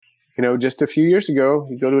just a few years ago,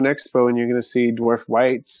 you go to an expo and you're going to see dwarf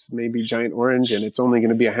whites, maybe giant orange, and it's only going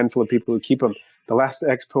to be a handful of people who keep them. The last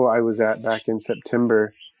expo I was at back in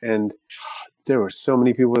September, and there were so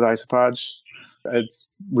many people with isopods. It's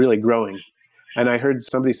really growing. And I heard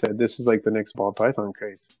somebody said this is like the next ball python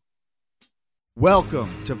craze.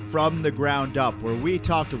 Welcome to From the Ground Up, where we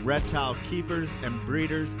talk to reptile keepers and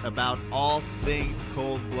breeders about all things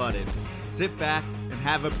cold-blooded. Sit back and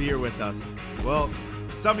have a beer with us. Well,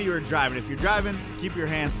 some of you are driving. If you're driving, keep your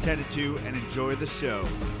hands tended to and enjoy the show.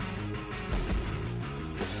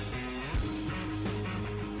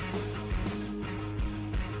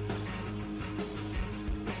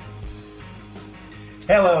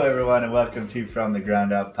 Hello, everyone, and welcome to From the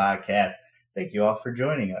Ground Up podcast. Thank you all for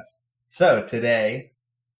joining us. So today,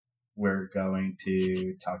 we're going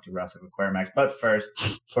to talk to Russ of Aquarimax, but first,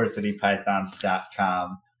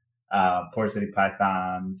 PortCityPythons.com, Port City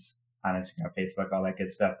Pythons on Instagram, Facebook, all that good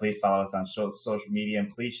stuff. Please follow us on social media,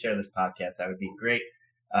 and please share this podcast. That would be great.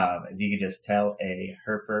 If you could just tell a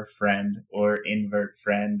herper friend or invert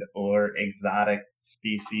friend or exotic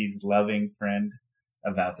species loving friend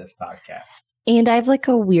about this podcast. And I have like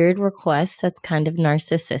a weird request that's kind of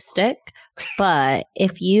narcissistic, but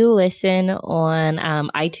if you listen on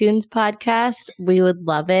iTunes podcast, we would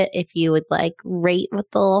love it if you would like rate with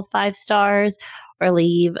the little 5 stars or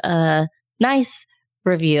leave a nice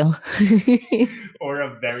review. Or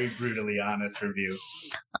a very brutally honest review.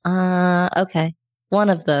 Okay.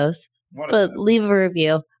 One of those. Leave a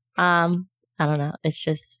review. I don't know. It's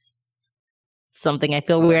just something I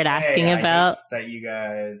feel weird asking about. That you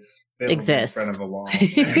guys exist in front of a wall.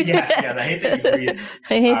 yeah, I hate that you breathe.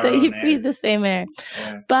 I hate that you breathe the same air.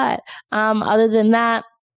 Yeah. But other than that,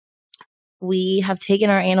 we have taken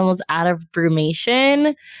our animals out of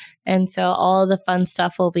brumation. And so all the fun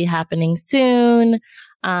stuff will be happening soon.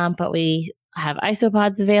 But we have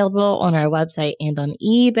isopods available on our website and on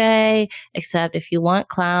eBay, except if you want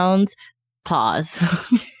clowns, pause.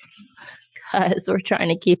 Because we're trying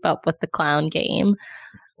to keep up with the clown game.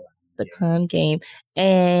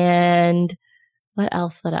 And what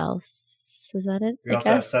else? Is that it? We also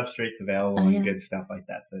have substrates available and good stuff like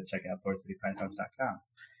that. So check out PortCityPythons.com.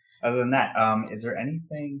 Other than that, is there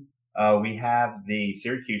anything? We have the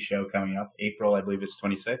Syracuse show coming up, April, I believe it's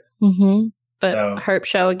 26th. Mm-hmm. But so, Herp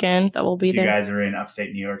show again, that will be there. If you guys are in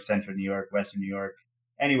upstate New York, central New York, western New York,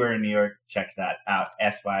 anywhere in New York, check that out.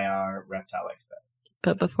 SYR Reptile Expo.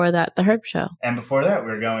 But before that, the Herp show. And before that,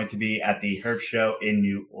 we're going to be at the Herp show in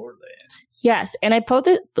New Orleans. Yes, and I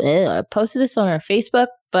posted this on our Facebook,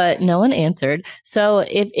 but no one answered. So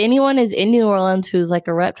if anyone is in New Orleans who's like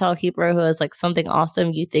a reptile keeper who has like something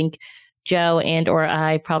awesome you think Joe and or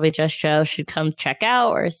I, probably just Joe, should come check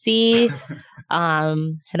out or see, hit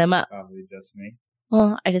him up. Probably just me.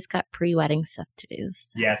 Well, I just got pre-wedding stuff to do.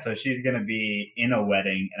 So. Yeah, so she's going to be in a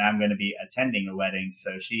wedding, and I'm going to be attending a wedding,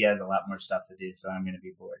 so she has a lot more stuff to do, so I'm going to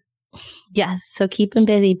be bored. Yes, so keep them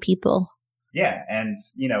busy, people. Yeah, and,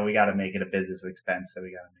 we got to make it a business expense, so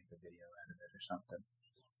we got to make a video out of it or something.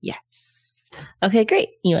 Yes. Okay,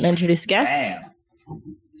 great. You want to introduce the guest? Bam.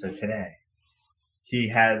 So today, he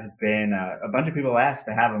has been, a bunch of people asked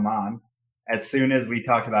to have him on. As soon as we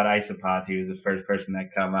talked about isopods, he was the first person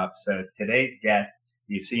that come up. So today's guest,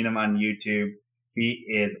 you've seen him on YouTube. He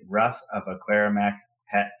is Russ of Aquarimax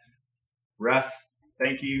Pets. Russ,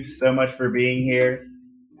 thank you so much for being here.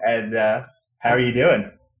 And how are you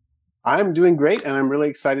doing? I'm doing great, and I'm really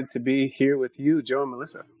excited to be here with you, Joe and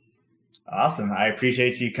Melissa. Awesome. I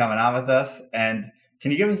appreciate you coming on with us. And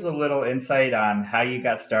can you give us a little insight on how you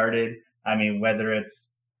got started? I mean, whether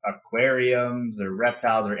it's aquariums or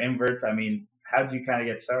reptiles or inverts, I mean, how did you kind of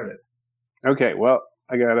get started? Okay, well,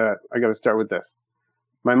 I gotta start with this.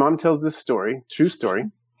 My mom tells this story, true story.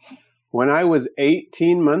 When I was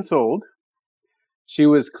 18 months old, she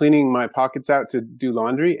was cleaning my pockets out to do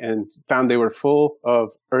laundry and found they were full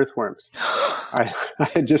of earthworms. I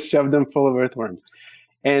had just shoved them full of earthworms.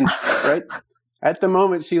 And right at the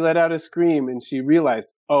moment, she let out a scream and she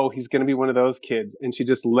realized, oh, he's going to be one of those kids. And she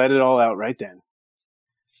just let it all out right then.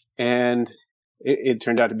 And it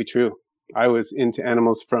turned out to be true. I was into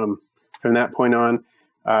animals from that point on.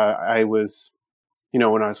 I was,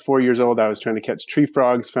 when I was 4 years old, I was trying to catch tree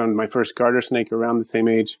frogs, found my first garter snake around the same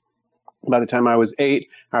age. By the time I was 8,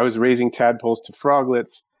 I was raising tadpoles to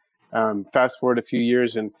froglets. Fast forward a few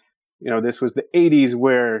years, and this was the 80s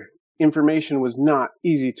where information was not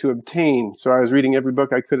easy to obtain. So I was reading every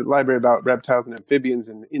book I could at the library about reptiles and amphibians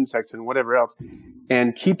and insects and whatever else.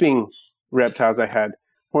 And keeping reptiles, I had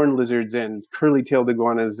horned lizards and curly-tailed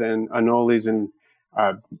iguanas and anoles and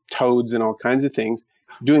toads and all kinds of things,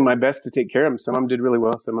 doing my best to take care of them. Some of them did really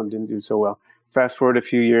well, some of them didn't do so well. fast forward a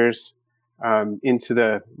few years into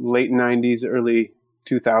the late 90s, early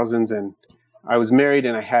 2000s, and I was married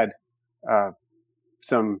and I had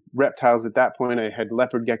some reptiles at that point. I had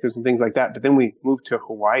leopard geckos and things like that. But then we moved to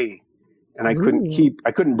Hawaii, and I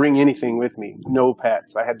couldn't bring anything with me. No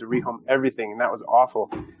pets. I had to rehome everything, and that was awful.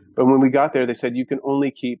 But when we got there, they said you can only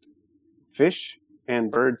keep fish and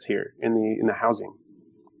birds here in the housing,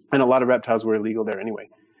 and a lot of reptiles were illegal there anyway.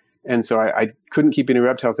 And so I couldn't keep any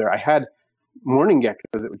reptiles there. I had mourning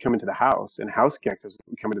geckos that would come into the house and house geckos that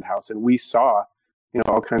would come into the house, and we saw,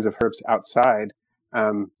 all kinds of herps outside.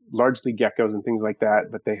 Largely geckos and things like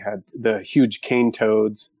that, but they had the huge cane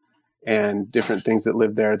toads and different things that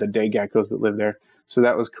lived there, the day geckos that lived there. So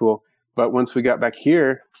that was cool. But once we got back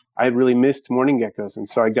here, I really missed mourning geckos. And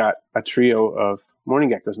so I got a trio of mourning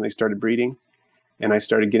geckos, and they started breeding. And I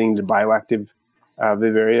started getting into bioactive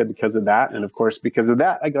vivaria because of that. And of course, because of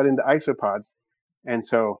that, I got into isopods. And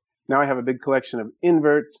so now I have a big collection of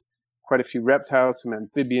inverts, quite a few reptiles, some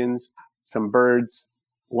amphibians, some birds,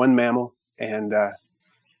 one mammal, and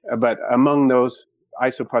but among those,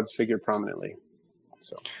 isopods figure prominently.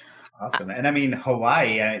 So awesome. And I mean,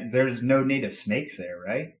 Hawaii, there's no native snakes there,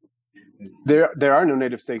 right? There are no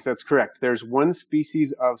native snakes. That's correct. There's one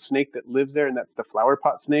species of snake that lives there, and that's the flower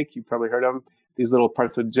pot snake. You've probably heard of them. These little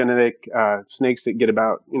parthenogenetic snakes that get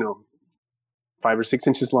about 5 or 6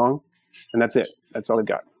 inches long, and that's it. That's all they've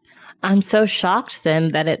got. I'm so shocked then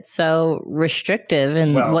that it's so restrictive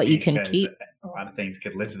in what you can keep. A lot of things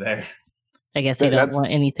could live there. I guess they don't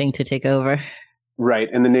want anything to take over. Right.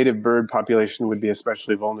 And the native bird population would be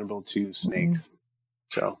especially vulnerable to snakes.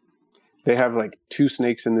 Mm-hmm. So they have like 2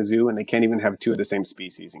 snakes in the zoo, and they can't even have 2 of the same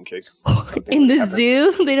species in case. In the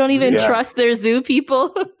zoo? They don't even trust their zoo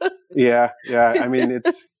people? Yeah. I mean,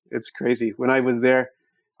 it's crazy. When I was there,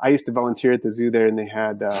 I used to volunteer at the zoo there, and they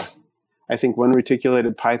had, I think, 1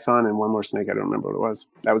 reticulated python and 1 more snake. I don't remember what it was.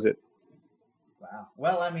 That was it. Wow.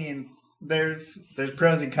 Well, I mean, there's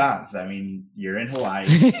pros and cons. I mean, you're in Hawaii,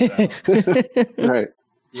 so right.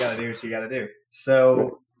 You got to do what you got to do.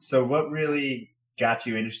 So what really got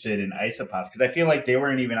you interested in isopods? Because I feel like they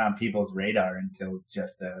weren't even on people's radar until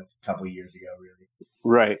just a couple of years ago, really.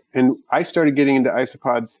 Right. And I started getting into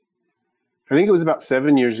isopods, I think it was about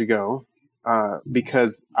 7 years ago,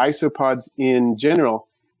 because isopods in general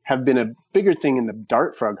have been a bigger thing in the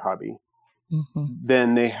dart frog hobby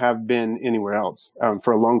than they have been anywhere else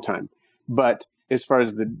for a long time. But as far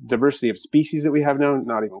as the diversity of species that we have now,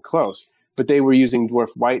 not even close. But they were using dwarf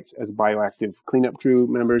whites as bioactive cleanup crew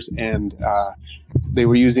members, and they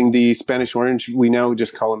were using the Spanish orange. We now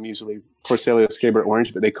just call them usually Porcellio scaber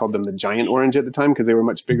orange, but they called them the giant orange at the time because they were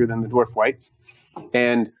much bigger than the dwarf whites.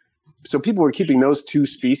 And so people were keeping those 2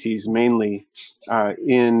 species mainly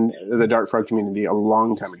in the dart frog community a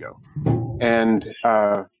long time ago. And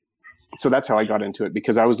so that's how I got into it,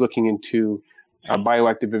 because I was looking into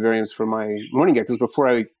bioactive vivariums for my mourning geckos. Before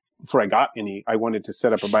I got any, I wanted to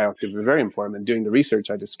set up a bioactive vivarium for them. And doing the research,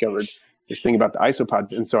 I discovered this thing about the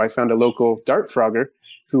isopods. And so I found a local dart frogger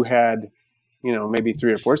who had, maybe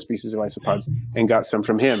 3 or 4 species of isopods, and got some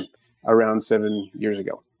from him around 7 years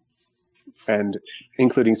ago, and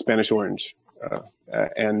including Spanish orange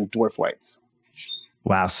and dwarf whites.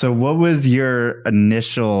 Wow. So what was your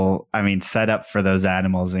initial, setup for those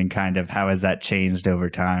animals, and kind of how has that changed over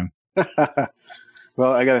time?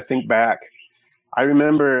 Well, I got to think back. I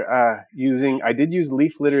remember I did use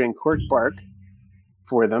leaf litter and cork bark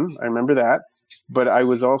for them. I remember that. But I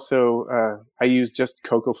was also, I used just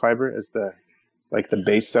cocoa fiber as the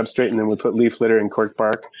base substrate, and then we put leaf litter and cork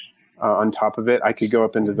bark on top of it. I could go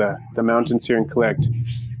up into the mountains here and collect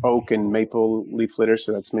oak and maple leaf litter,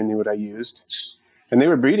 so that's mainly what I used. And they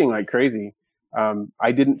were breeding like crazy.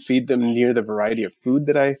 I didn't feed them near the variety of food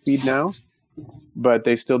that I feed now, but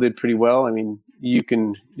they still did pretty well. I mean, you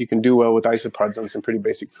can do well with isopods on some pretty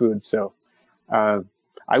basic foods. So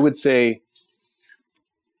I would say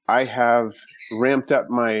I have ramped up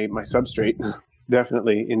my substrate,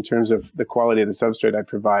 definitely, in terms of the quality of the substrate I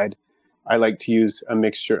provide. I like to use a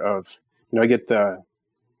mixture of, I get the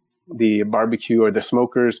barbecue or the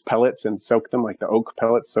smokers pellets and soak them, like the oak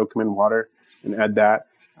pellets, soak them in water and add that.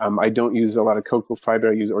 I don't use a lot of cocoa fiber.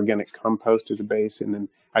 I use organic compost as a base. And then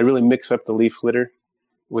I really mix up the leaf litter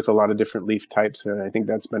with a lot of different leaf types. And I think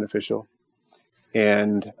that's beneficial.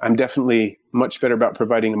 And I'm definitely much better about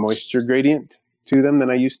providing a moisture gradient to them than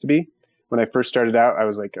I used to be. When I first started out, I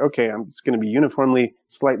was like, okay, I'm just going to be uniformly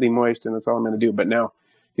slightly moist, and that's all I'm going to do. But now,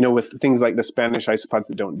 with things like the Spanish isopods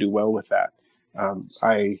that don't do well with that,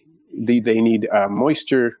 they need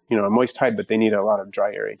moisture, a moist hide, but they need a lot of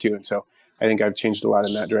dry area too. And so I think I've changed a lot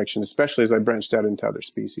in that direction, especially as I branched out into other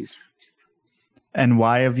species. And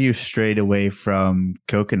why have you strayed away from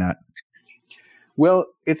coconut? Well,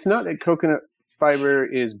 it's not that coconut fiber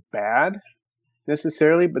is bad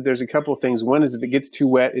necessarily, but there's a couple of things. One is if it gets too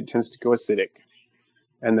wet, it tends to go acidic,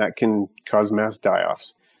 and that can cause mass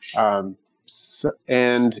die-offs.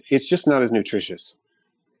 And it's just not as nutritious.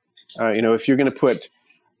 If you're going to put,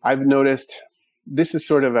 I've noticed, this is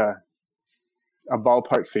sort of a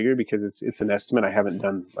ballpark figure because it's an estimate. I haven't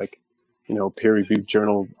done peer-reviewed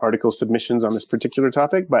journal article submissions on this particular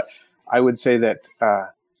topic, but I would say that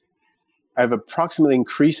I've approximately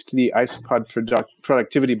increased the isopod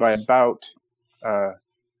productivity by about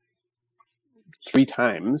 3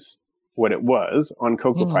 times what it was on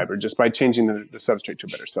cocoa fiber just by changing the substrate to a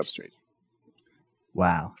better substrate.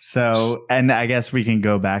 Wow. So, and I guess we can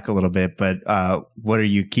go back a little bit, but what are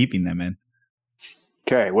you keeping them in?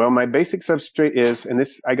 Okay. Well, my basic substrate is, and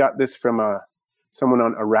I got this from someone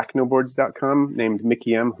on arachnoboards.com named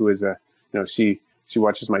Mickey M, who is she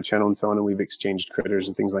watches my channel and so on, and we've exchanged critters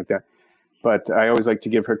and things like that. But I always like to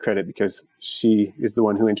give her credit because she is the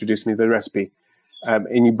one who introduced me to the recipe.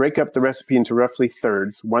 And you break up the recipe into roughly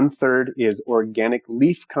thirds. 1/3 is organic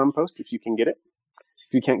leaf compost, if you can get it.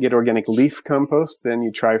 If you can't get organic leaf compost, then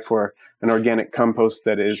you try for an organic compost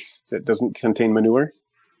that doesn't contain manure.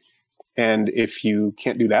 And if you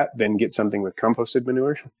can't do that, then get something with composted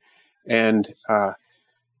manure. And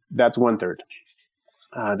that's 1/3.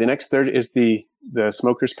 The next third is the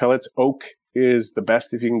smoker's pellets. Oak is the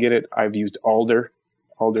best if you can get it. I've used alder.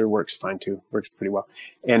 Alder works fine too, works pretty well.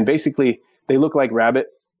 And basically, they look like rabbit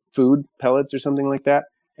food pellets or something like that.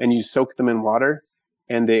 And you soak them in water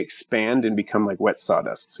and they expand and become like wet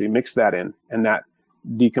sawdust. So you mix that in and that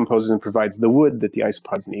decomposes and provides the wood that the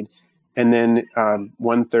isopods need. And then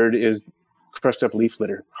 1/3 is crushed up leaf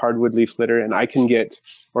litter, hardwood leaf litter. And I can get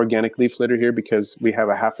organic leaf litter here because we have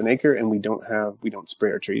a 1/2 acre and we don't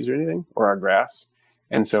spray our trees or anything or our grass.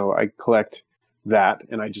 And so I collect that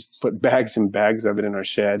and I just put bags and bags of it in our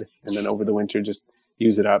shed. And then over the winter, just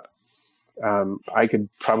use it up. I could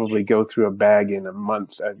probably go through a bag in a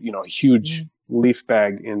month, a huge leaf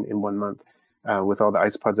bag in 1 month with all the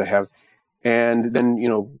isopods I have. And then,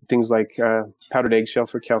 things like powdered eggshell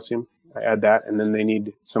for calcium. I add that, and then they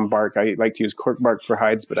need some bark. I like to use cork bark for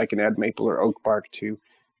hides, but I can add maple or oak bark too,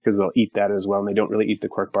 because they'll eat that as well. And they don't really eat the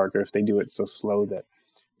cork bark, or if they do, it's so slow that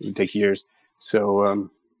it would take years. So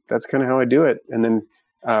that's kind of how I do it. And then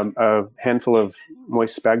a handful of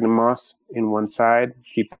moist sphagnum moss in one side,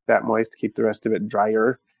 keep that moist, keep the rest of it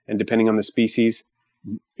drier. And depending on the species,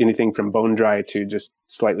 anything from bone dry to just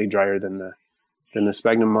slightly drier than the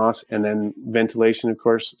sphagnum moss. And then ventilation, of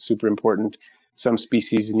course, super important. Some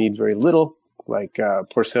species need very little, like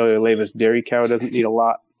Porcelia laevis dairy cow doesn't need a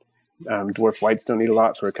lot. Dwarf whites don't need a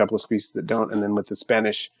lot for a couple of species that don't. And then with the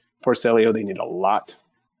Spanish Porcelio, they need a lot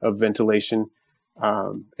of ventilation.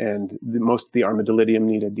 And most of the Armadillidium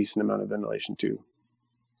need a decent amount of ventilation too.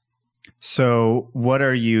 So what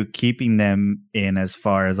are you keeping them in as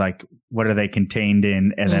far as like, what are they contained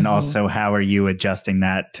in? And then also how are you adjusting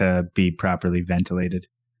that to be properly ventilated?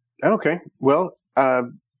 Okay. Well,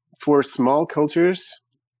 for small cultures,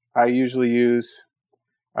 I usually use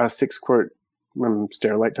a 6-quart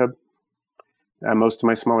Sterilite tub. Most of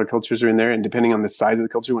my smaller cultures are in there, and depending on the size of the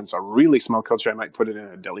culture, when it's a really small culture, I might put it in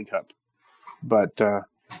a deli cup. But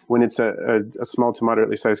when it's a small to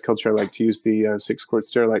moderately sized culture, I like to use the 6-quart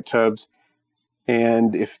Sterilite tubs.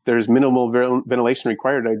 And if there's minimal ventilation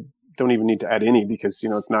required, I don't even need to add any because,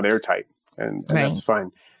 it's not airtight, and that's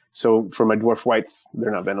fine. So for my dwarf whites,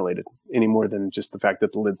 they're not ventilated any more than just the fact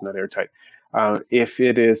that the lid's not airtight. If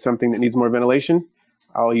it is something that needs more ventilation,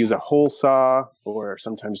 I'll use a hole saw or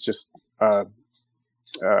sometimes just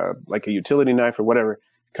like a utility knife or whatever,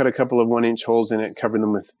 cut a couple of 1-inch holes in it, cover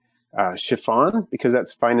them with chiffon because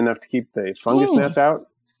that's fine enough to keep the fungus gnats out.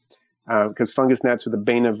 Because fungus gnats are the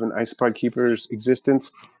bane of an isopod keeper's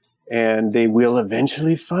existence, and they will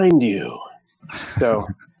eventually find you. So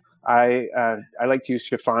I like to use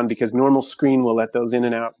chiffon because normal screen will let those in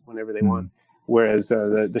and out whenever they want, whereas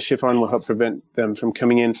the chiffon will help prevent them from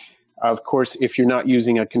coming in. Of course, if you're not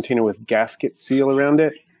using a container with gasket seal around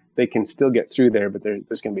it, they can still get through there, but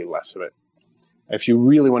there's going to be less of it. If you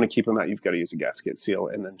really want to keep them out, you've got to use a gasket seal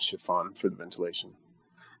and then chiffon for the ventilation.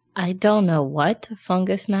 I don't know what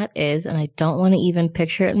fungus gnat is, and I don't want to even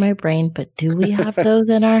picture it in my brain, but do we have those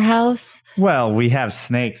in our house? Well, we have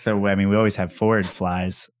snakes, so we always have forage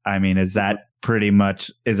flies. Is that pretty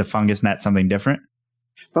much, is a fungus gnat something different?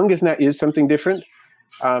 Fungus gnat is something different.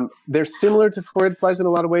 They're similar to forage flies in a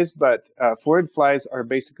lot of ways, but forage flies are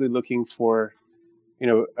basically looking for,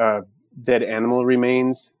 dead animal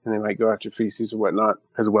remains, and they might go after feces or whatnot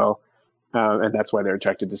as well. And that's why they're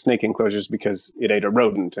attracted to snake enclosures, because it ate a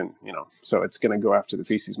rodent, and so it's going to go after the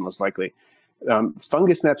feces most likely.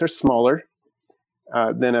 Fungus gnats are smaller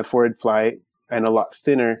than a phorid fly and a lot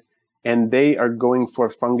thinner, and they are going for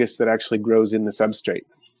fungus that actually grows in the substrate.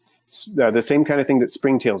 The same kind of thing that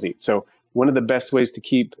springtails eat. So one of the best ways to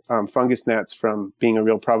keep fungus gnats from being a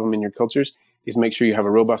real problem in your cultures is make sure you have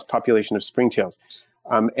a robust population of springtails.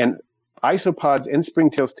 And isopods and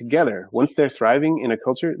springtails together, once they're thriving in a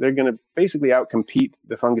culture, they're going to basically outcompete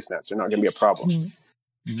the fungus gnats. They're not going to be a problem.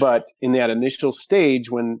 Mm-hmm. But in that initial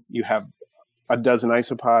stage, when you have a dozen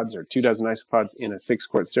isopods or 2 dozen isopods in a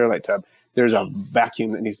 6-quart sterilite tub, there's a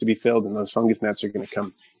vacuum that needs to be filled, and those fungus gnats are going to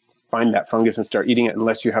come find that fungus and start eating it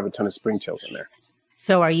unless you have a ton of springtails in there.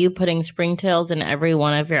 So are you putting springtails in every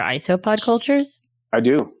one of your isopod cultures? I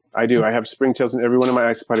do. I have springtails in every one of my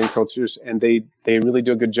isopod cultures, and they really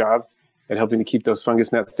do a good job at helping to keep those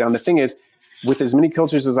fungus gnats down. The thing is, with as many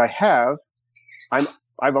cultures as I have,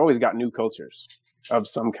 I've always got new cultures of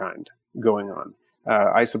some kind going on,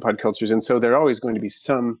 isopod cultures, and so there are always going to be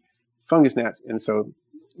some fungus gnats, and so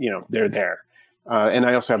they're there. And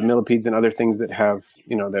I also have millipedes and other things that have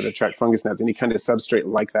that attract fungus gnats. Any kind of substrate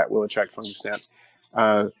like that will attract fungus gnats.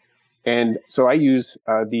 And so I use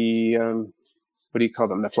the what do you call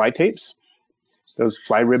them? The fly tapes, those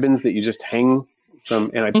fly ribbons that you just hang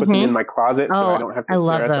from, and I put them in my closet so I don't have to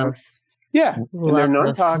stare at them. I love those. Yeah, and they're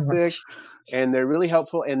non-toxic, and they're really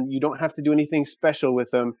helpful, and you don't have to do anything special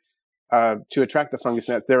with them to attract the fungus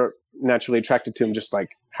gnats. They're naturally attracted to them just like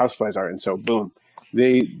houseflies are, and so boom,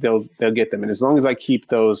 they'll get them. And as long as I keep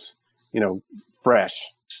those fresh,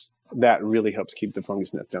 that really helps keep the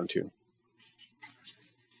fungus gnats down too.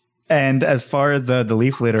 And as far as the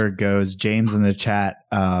leaf litter goes, James in the chat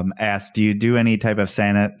asked, do you do any type of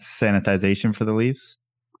sanitization for the leaves?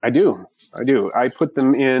 I do. I put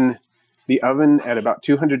them in the oven at about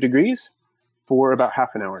 200 degrees for about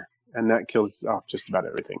half an hour, and that kills off just about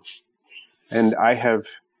everything. And I have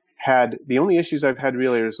had, the only issues I've had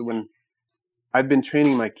really is when I've been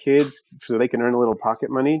training my kids so they can earn a little pocket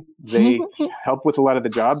money. They help with a lot of the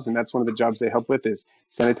jobs, and that's one of the jobs they help with is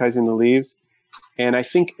sanitizing the leaves. And I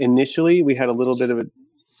think initially we had a little bit of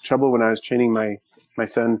trouble when I was training my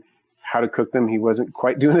son how to cook them. He wasn't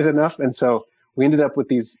quite doing it enough. And so we ended up with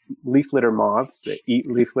these leaf litter moths that eat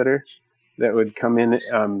leaf litter that would come in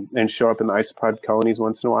and show up in the isopod colonies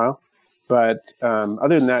once in a while. But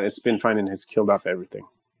other than that, it's been fine and has killed off everything.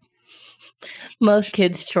 Most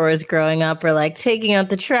kids' chores growing up are like taking out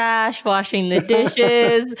the trash, washing the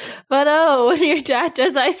dishes. But when your dad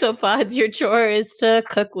does isopods, your chore is to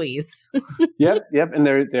cook leaves. Yep. And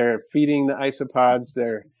they're feeding the isopods.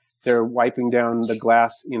 They're wiping down the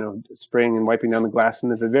glass, spraying and wiping down the glass in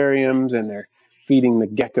the vivariums, and they're feeding the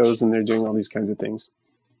geckos, and they're doing all these kinds of things.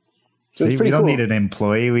 So see, we don't need an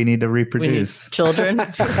employee. We need to reproduce. We need children.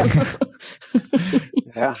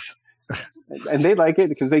 Yeah. And they like it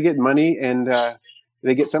because they get money and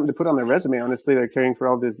they get something to put on their resume. Honestly, they're caring for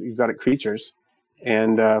all these exotic creatures,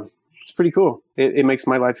 and it's pretty cool. It makes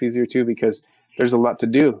my life easier too because there's a lot to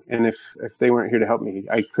do. And if they weren't here to help me,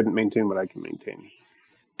 I couldn't maintain what I can maintain.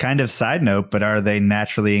 Kind of side note, but are they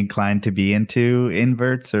naturally inclined to be into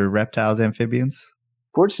inverts or reptiles, amphibians?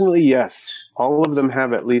 Fortunately, yes. All of them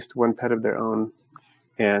have at least one pet of their own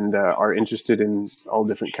and are interested in all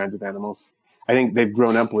different kinds of animals. I think they've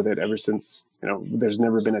grown up with it ever since, there's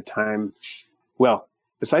never been a time. Well,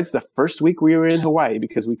 besides the first week we were in Hawaii,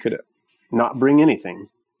 because we could not bring anything,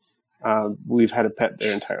 we've had a pet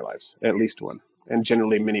their entire lives, at least one, and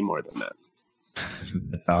generally many more than that.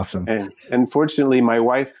 That's awesome. And fortunately, my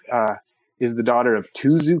wife is the daughter of 2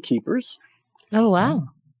 zookeepers. Oh, wow.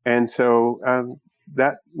 And so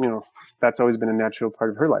that's always been a natural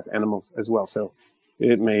part of her life, animals as well. So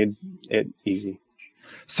it made it easy.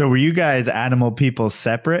 So were you guys animal people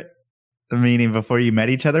separate? Meaning before you met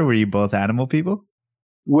each other, were you both animal people?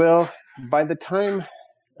 Well, by the time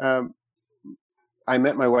I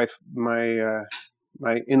met my wife, my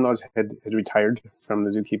in-laws had retired from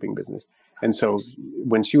the zookeeping business. And so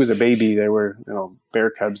when she was a baby, there were bear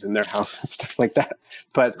cubs in their house and stuff like that.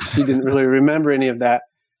 But she didn't really remember any of that.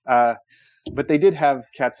 But they did have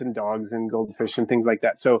cats and dogs and goldfish and things like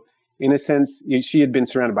that. So in a sense, she had been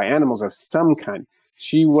surrounded by animals of some kind.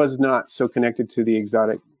 She was not so connected to the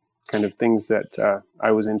exotic kind of things that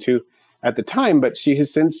I was into at the time, but she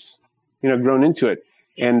has since, grown into it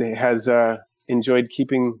and has enjoyed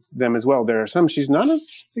keeping them as well. There are some she's not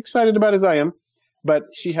as excited about as I am, but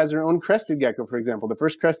she has her own crested gecko, for example. The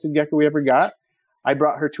first crested gecko we ever got, I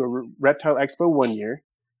brought her to a reptile expo one year,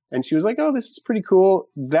 and she was like, "Oh, this is pretty cool.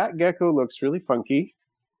 That gecko looks really funky."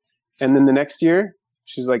 And then the next year,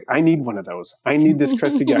 She's like, I need one of those. I need this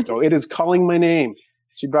crested gecko. It is calling my name.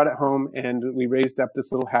 She brought it home, and we raised up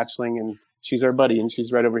this little hatchling, and she's our buddy, and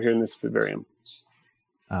she's right over here in this vivarium.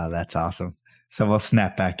 Oh, that's awesome. So we'll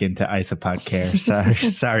snap back into isopod care.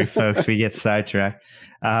 Sorry, folks, we get sidetracked.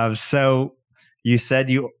 So you said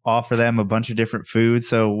you offer them a bunch of different foods.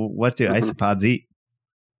 So what do isopods eat?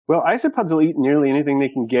 Well, isopods will eat nearly anything they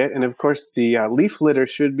can get. And of course, the leaf litter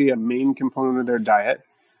should be a main component of their diet.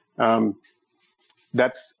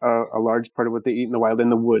 That's a large part of what they eat in the wild, in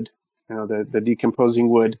the wood, the decomposing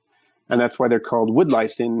wood. And that's why they're called wood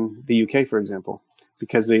lice in the UK, for example,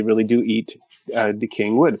 because they really do eat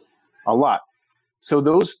decaying wood a lot. So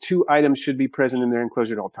those two items should be present in their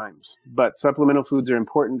enclosure at all times. But supplemental foods are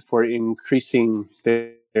important for increasing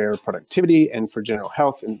their productivity and for general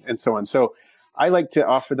health and so on. So I like to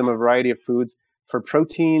offer them a variety of foods. For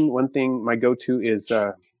protein, one thing, my go-to is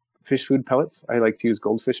fish food pellets. I like to use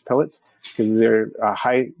goldfish pellets because they're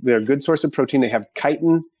they're a good source of protein. They have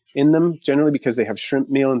chitin in them generally because they have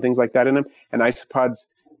shrimp meal and things like that in them. And isopods,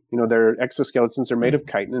 their exoskeletons are made of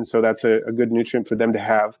chitin, and so that's a good nutrient for them to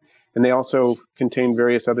have. And they also contain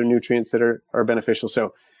various other nutrients that are beneficial.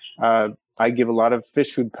 So I give a lot of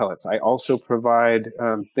fish food pellets. I also provide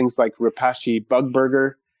things like Repashy Bug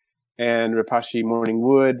Burger and Repashy Morning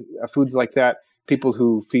Wood, foods like that. People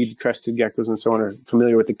who feed crested geckos and so on are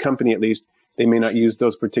familiar with the company, at least. They may not use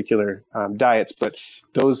those particular diets, but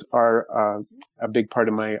those are a big part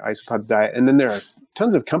of my isopods diet. And then there are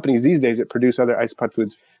tons of companies these days that produce other isopod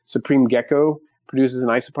foods. Supreme Gecko produces an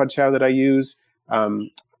isopod chow that I use.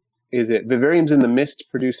 Vivariums in the Mist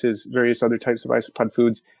produces various other types of isopod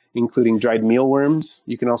foods, including dried mealworms.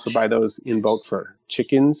 You can also buy those in bulk for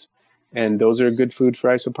chickens, and those are good food for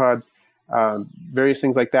isopods. Various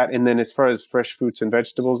things like that. And then as far as fresh fruits and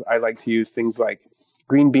vegetables, I like to use things like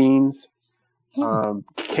green beans.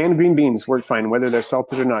 Canned green beans work fine, whether they're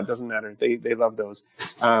salted or not, doesn't matter. They love those.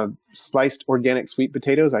 Sliced organic sweet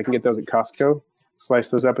potatoes, I can get those at Costco.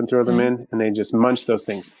 Slice those up and throw them in, and they just munch those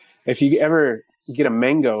things. If you ever get a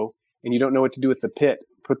mango and you don't know what to do with the pit,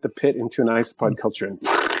 put the pit into an isopod culture and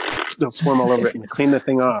they'll swarm all over it and clean the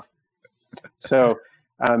thing off. So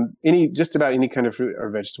just about any kind of fruit or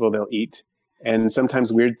vegetable they'll eat. And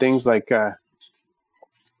sometimes weird things like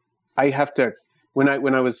I have to, when I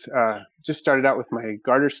was just started out with my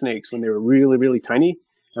garter snakes when they were really, really tiny,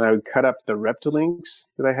 and I would cut up the Reptilinks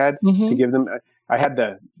that I had to give them. I had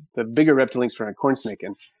the bigger Reptilinks for my corn snake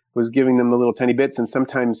and was giving them the little tiny bits. And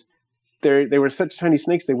sometimes they were such tiny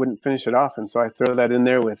snakes, they wouldn't finish it off. And so I throw that in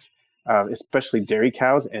there with especially dairy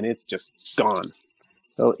cows, and it's just gone.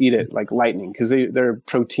 They'll eat it like lightning because they're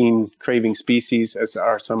protein craving species, as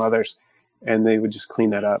are some others, and they would just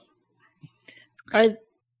clean that up.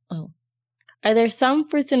 Are there some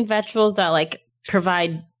fruits and vegetables that like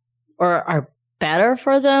provide or are better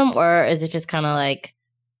for them, or is it just kind of like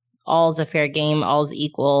all's a fair game, all's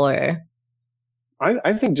equal? Or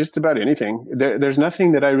I think just about anything. There's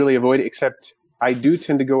nothing that I really avoid, except I do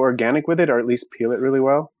tend to go organic with it, or at least peel it really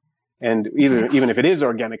well. And even if it is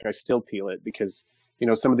organic, I still peel it because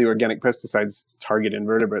some of the organic pesticides target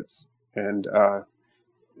invertebrates, and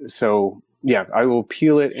so yeah, I will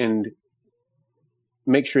peel it and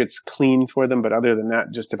make sure it's clean for them. But other than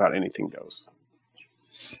that, just about anything goes.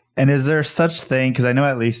 And is there such thing? Because I know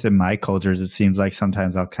at least in my cultures, it seems like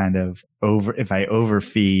sometimes I'll kind of if I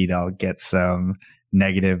overfeed, I'll get some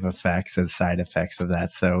negative effects and side effects of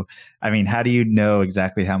that. So, I mean, how do you know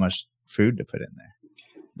exactly how much food to put in there?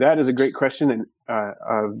 That is a great question. And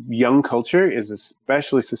a young culture is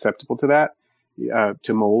especially susceptible to that,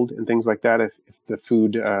 to mold and things like that if the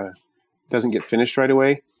food doesn't get finished right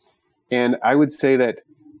away. And I would say that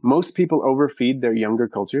most people overfeed their younger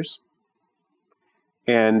cultures.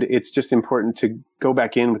 And it's just important to go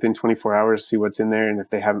back in within 24 hours, see what's in there. And if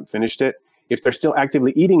they haven't finished it, if they're still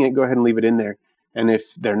actively eating it, go ahead and leave it in there. And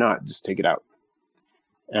if they're not, just take it out.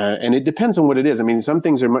 And it depends on what it is. I mean, some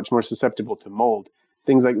things are much more susceptible to mold.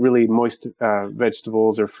 Things like really moist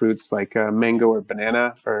vegetables or fruits like mango or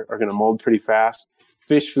banana are going to mold pretty fast.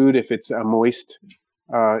 Fish food, if it's a moist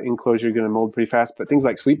enclosure, going to mold pretty fast. But things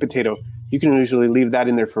like sweet potato, you can usually leave that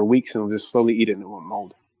in there for weeks and it'll just slowly eat it and it won't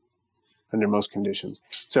mold under most conditions.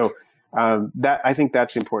 So I think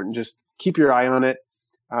that's important. Just keep your eye on it.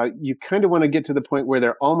 You kind of want to get to the point where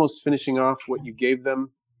they're almost finishing off what you gave them,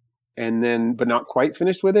 but not quite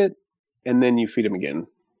finished with it, and then you feed them again.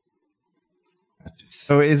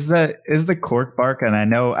 So is the cork bark, and I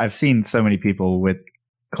know I've seen so many people with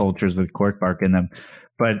cultures with cork bark in them,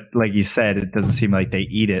 but like you said, it doesn't seem like they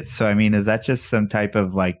eat it. So I mean, is that just some type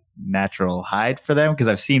of like natural hide for them? Because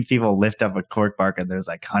I've seen people lift up a cork bark and there's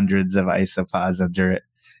like hundreds of isopods under it.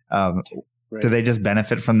 Do they just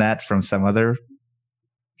benefit from that from some other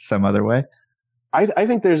way? I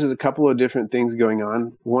think there's a couple of different things going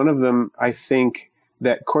on. One of them, I think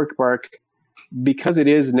that cork bark, because it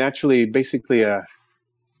is naturally basically it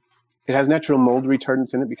has natural mold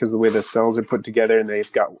retardants in it because of the way the cells are put together, and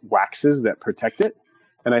they've got waxes that protect it.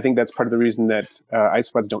 And I think that's part of the reason that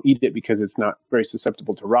isopods don't eat it, because it's not very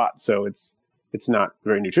susceptible to rot. So it's not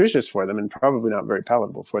very nutritious for them, and probably not very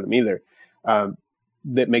palatable for them either.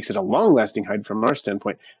 That makes it a long-lasting hide from our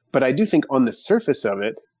standpoint. But I do think on the surface of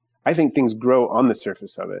it, I think things grow on the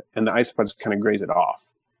surface of it, and the isopods kind of graze it off.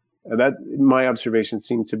 That my observations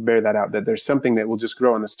seem to bear that out, that there's something that will just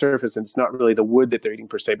grow on the surface, and it's not really the wood that they're eating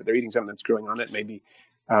per se, but they're eating something that's growing on it, maybe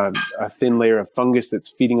a thin layer of fungus that's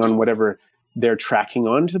feeding on whatever they're tracking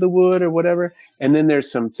onto the wood or whatever. And then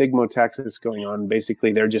there's some thigmotaxis going on.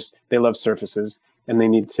 Basically, they love surfaces, and they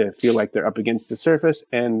need to feel like they're up against the surface,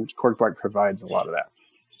 and cork bark provides a lot of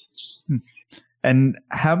that. And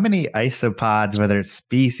how many isopods, whether it's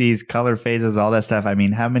species, color phases, all that stuff, I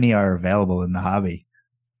mean, how many are available in the hobby?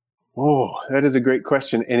 Oh, that is a great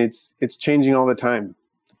question, and it's changing all the time.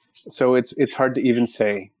 So it's hard to even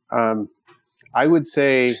say. I would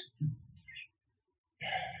say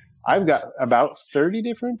I've got about 30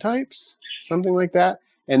 different types, something like that,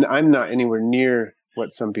 and I'm not anywhere near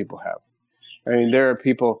what some people have. I mean, there are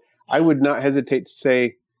people, I would not hesitate to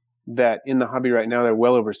say that in the hobby right now, there are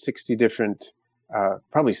well over 60 different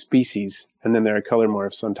probably species, and then there are color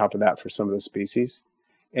morphs on top of that for some of the species.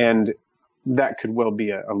 And that could well be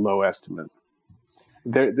a low estimate.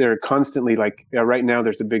 They're constantly, like right now,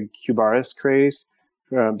 there's a big Cubaris craze,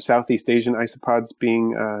 Southeast Asian isopods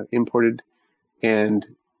being imported, and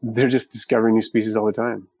they're just discovering new species all the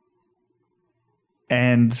time.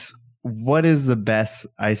 And what is the best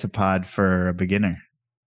isopod for a beginner?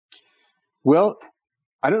 Well,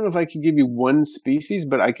 I don't know if I could give you one species,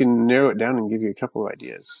 but I can narrow it down and give you a couple of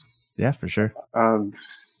ideas. Yeah, for sure.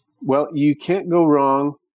 Well, you can't go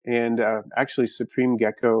wrong. And actually, Supreme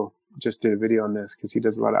Gecko just did a video on this because he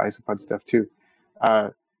does a lot of isopod stuff too.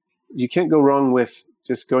 You can't go wrong with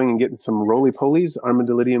just going and getting some roly-polies,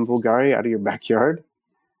 Armadillidium vulgare, out of your backyard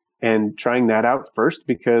and trying that out first,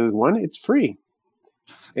 because one, it's free.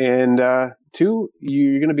 And two,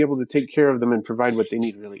 you're going to be able to take care of them and provide what they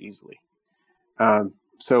need really easily.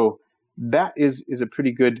 So that is a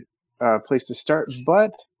pretty good place to start.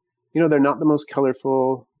 But, they're not the most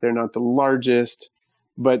colorful. They're not the largest.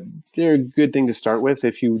 But they're a good thing to start with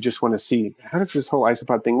if you just want to see, how does this whole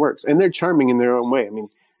isopod thing work? And they're charming in their own way. I mean,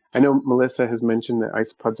 I know Melissa has mentioned that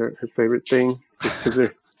isopods aren't her favorite thing just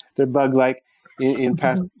because they're bug-like in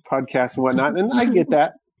past podcasts and whatnot. And I get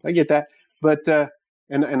that. But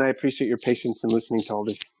and I appreciate your patience in listening to all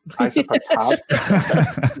this isopod talk.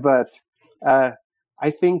 But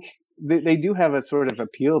I think they do have a sort of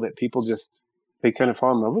appeal that people they kind of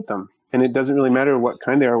fall in love with them. And it doesn't really matter what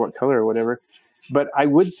kind they are, what color or whatever. But I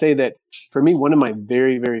would say that for me, one of my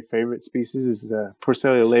very, very favorite species is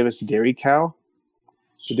Porcelia laevis dairy cow,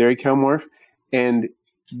 the dairy cow morph. And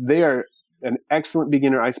they are an excellent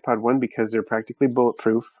beginner isopod, one, because they're practically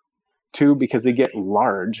bulletproof. Two, because they get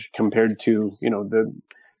large compared to, the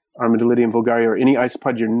Armadillidium vulgare or any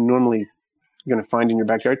isopod you're normally going to find in your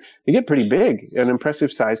backyard. They get pretty big, an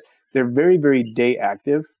impressive size. They're very, very day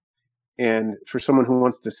active. And for someone who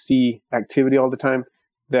wants to see activity all the time,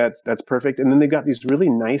 that's perfect. And then they've got these really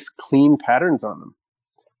nice, clean patterns on them.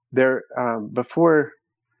 They're before,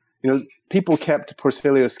 people kept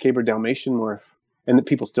Porcelio scaber Dalmatian morph, and that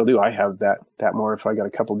people still do. I have that morph. I got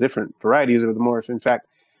a couple different varieties of the morph, in fact.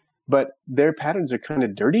 But their patterns are kind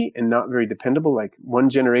of dirty and not very dependable. Like one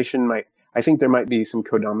generation I think there might be some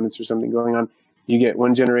codominance or something going on. You get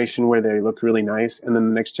one generation where they look really nice, and then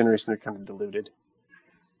the next generation they're kind of diluted.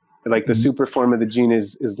 Like the super form of the gene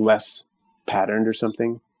is less patterned or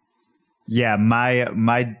something. Yeah,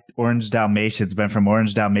 my orange Dalmatians went from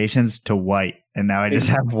orange Dalmatians to white, and now I just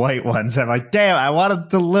have white ones. I'm like, damn, I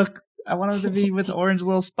wanted to be with orange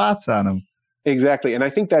little spots on them. Exactly, and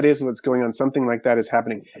I think that is what's going on. Something like that is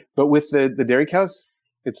happening. But with the dairy cows,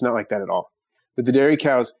 it's not like that at all. With the dairy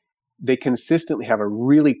cows, they consistently have a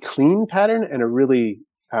really clean pattern and a really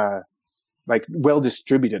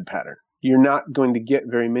well-distributed pattern. You're not going to get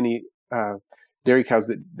very many dairy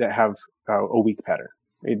cows that have a weak pattern.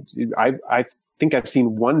 I think I've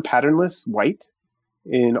seen one patternless white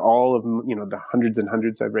in all of the hundreds and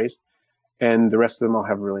hundreds I've raised, and the rest of them all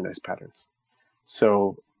have really nice patterns.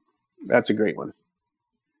 So that's a great one.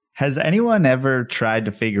 Has anyone ever tried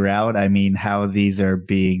to figure out, how these are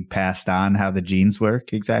being passed on, how the genes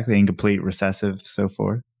work exactly, incomplete, recessive, so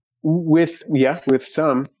forth? With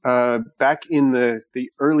some. Back in the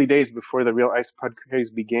early days before the real isopod craze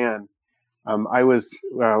began, I was,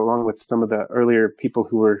 along with some of the earlier people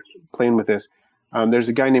who were playing with this, there's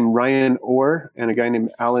a guy named Ryan Orr and a guy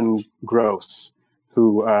named Alan Gross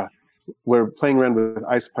who were playing around with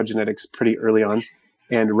isopod genetics pretty early on.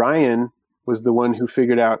 And Ryan was the one who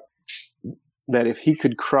figured out that if he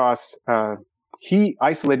could cross, he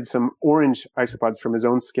isolated some orange isopods from his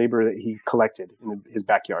own scaber that he collected in his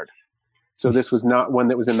backyard. So this was not one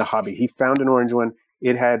that was in the hobby. He found an orange one.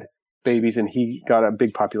 It had babies, and he got a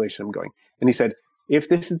big population going. And he said, if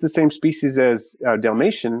this is the same species as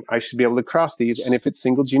Dalmatian, I should be able to cross these. And if it's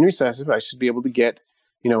single gene recessive, I should be able to get,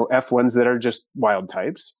 F1s that are just wild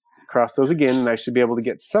types, cross those again, and I should be able to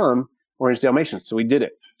get some orange Dalmatians. So he did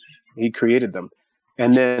it. He created them.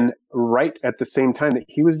 And then right at the same time that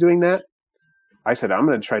he was doing that, I said, I'm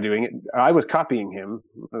going to try doing it. I was copying him.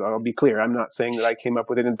 I'll be clear. I'm not saying that I came up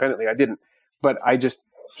with it independently. I didn't. But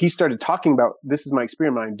he started talking about, this is my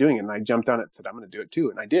experiment, I'm doing it. And I jumped on it and said, I'm going to do it too.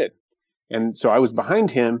 And I did. And so I was behind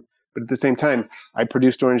him. But at the same time, I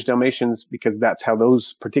produced orange Dalmatians because that's how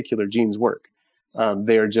those particular genes work.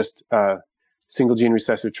 They are just single gene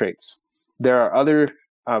recessive traits. There are other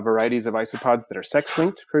varieties of isopods that are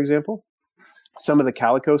sex-linked, for example. Some of the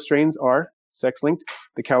calico strains are sex-linked.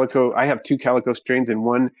 The calico, I have 2 calico strains, and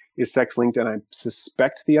one is sex-linked, and I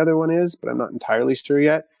suspect the other one is, but I'm not entirely sure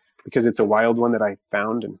yet because it's a wild one that I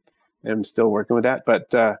found, and I'm still working with that.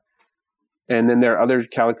 But and then there are other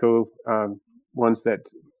calico ones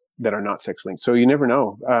that are not sex-linked. So you never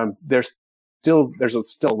know. There's still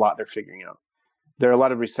a lot they're figuring out. There are a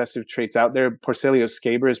lot of recessive traits out there. Porcellio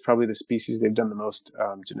scaber is probably the species they've done the most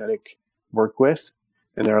genetic work with.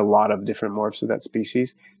 And there are a lot of different morphs of that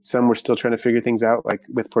species. Some we're still trying to figure things out. Like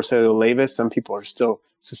with Porcellio laevis, some people are still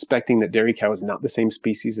suspecting that dairy cow is not the same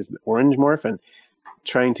species as the orange morph, and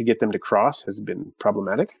trying to get them to cross has been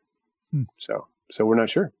problematic. So we're not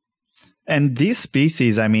sure. And these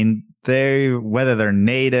species, I mean, whether they're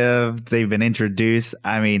native, they've been introduced.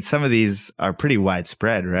 I mean, some of these are pretty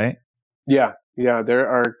widespread, right? Yeah. There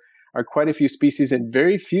are quite a few species, and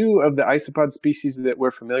very few of the isopod species that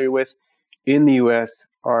we're familiar with in the U.S.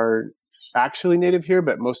 are actually native here,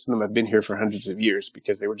 but most of them have been here for hundreds of years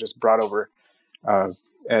because they were just brought over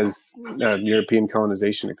as European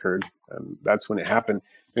colonization occurred. That's when it happened.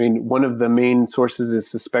 I mean, one of the main sources is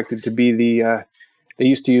suspected to be they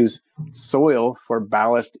used to use soil for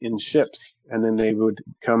ballast in ships, and then they would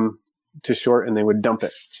come to shore and they would dump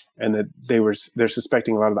it, and that they're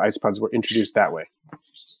suspecting a lot of the isopods were introduced that way.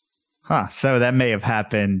 Huh. So that may have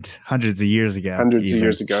happened hundreds of years ago. Hundreds of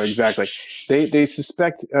years ago, exactly. They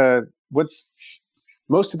suspect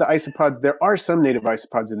most of the isopods. There are some native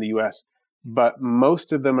isopods in the U.S., but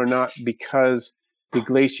most of them are not, because the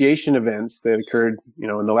glaciation events that occurred,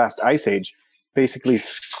 in the last ice age, basically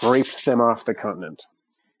scraped them off the continent,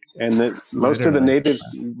 and that most of the natives,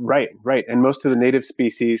 right, and most of the native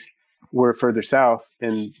species were further south,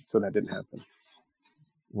 and so that didn't happen.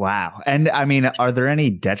 Wow. And I mean, are there any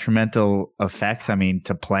detrimental effects,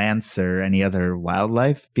 to plants or any other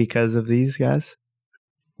wildlife because of these guys?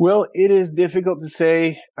 Well, it is difficult to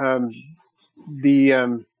say.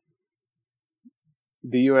 The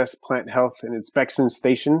U.S. Plant Health and Inspection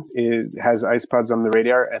Station has isopods on the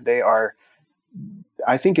radar, and they are,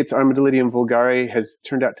 I think it's Armadillidium vulgare has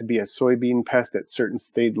turned out to be a soybean pest at certain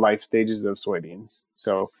life stages of soybeans.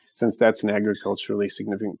 So since that's an agriculturally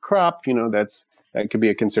significant crop, that could be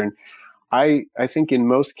a concern. I think in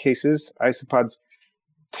most cases, isopods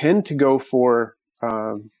tend to go for,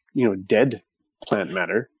 dead plant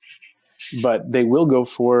matter, but they're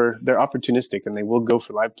opportunistic, and they will go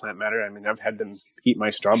for live plant matter. I mean, I've had them eat my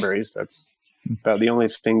strawberries. That's about the only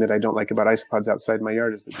thing that I don't like about isopods outside my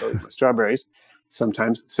yard is that they'll eat my strawberries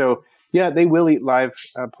sometimes. So yeah, they will eat live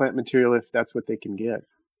plant material if that's what they can get.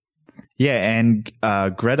 Yeah, and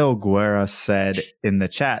Gretel Guerra said in the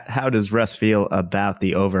chat, how does Russ feel about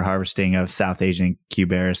the overharvesting of South Asian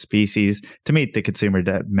Cubaris species to meet the consumer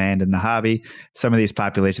demand in the hobby? Some of these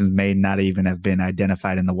populations may not even have been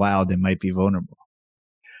identified in the wild and might be vulnerable.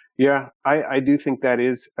 Yeah, I do think that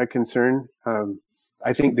is a concern.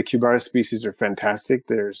 I think the Cubaris species are fantastic.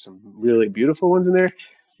 There's some really beautiful ones in there,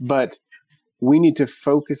 but we need to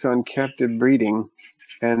focus on captive breeding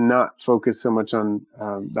and not focus so much on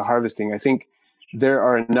the harvesting. I think there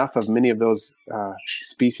are enough of many of those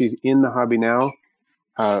species in the hobby now.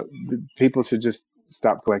 People should just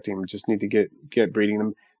stop collecting them, just need to get breeding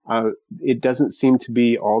them. It doesn't seem to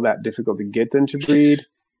be all that difficult to get them to breed.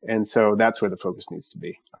 And so that's where the focus needs to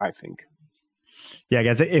be, I think. Yeah,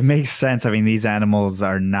 guys, it makes sense. I mean, these animals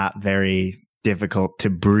are not very difficult to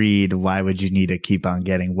breed, why would you need to keep on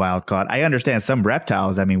getting wild caught? I understand some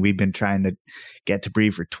reptiles. I mean, we've been trying to get to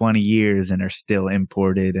breed for 20 years and are still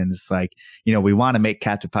imported. And it's like, we want to make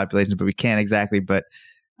captive populations, but we can't exactly. But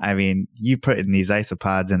I mean, you put in these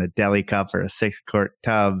isopods in a deli cup or a 6-quart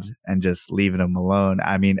tub and just leaving them alone.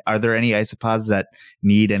 I mean, are there any isopods that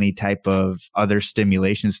need any type of other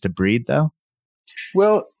stimulations to breed though?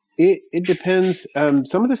 Well, it depends.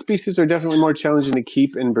 Some of the species are definitely more challenging to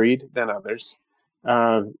keep and breed than others.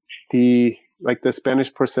 The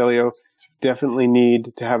Spanish Porcellio definitely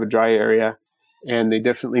need to have a dry area, and they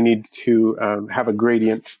definitely need to have a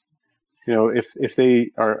gradient. If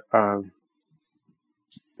they are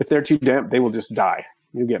if they're too damp, they will just die.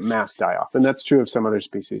 You get mass die off, and that's true of some other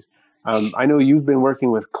species. I know you've been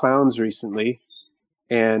working with clowns recently,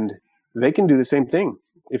 and they can do the same thing.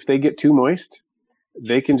 If they get too moist,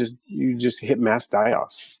 you just hit mass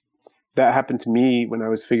die-offs. That happened to me when I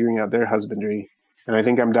was figuring out their husbandry, and I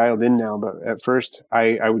think I'm dialed in now. But at first,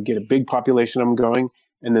 I would get a big population of them going,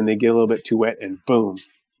 and then they get a little bit too wet, and boom,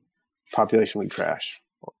 population would crash.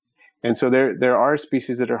 And so there are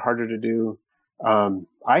species that are harder to do.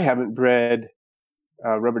 I haven't bred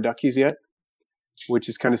rubber duckies yet, which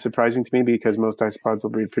is kind of surprising to me because most isopods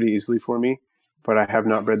will breed pretty easily for me, but I have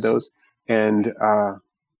not bred those. And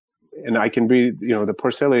I can breed, the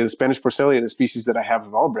Porcellia, the Spanish Porcellia, the species that I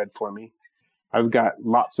have all bred for me. I've got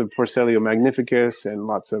lots of Porcellio magnificus and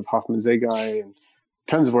lots of Hoffmannsegei and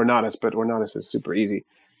tons of Ornatus, but Ornatus is super easy.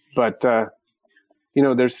 But, there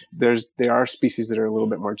are species that are a little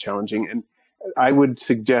bit more challenging. And I would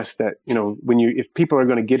suggest that, if people are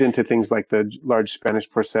going to get into things like the large Spanish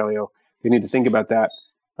Porcellio, they need to think about that.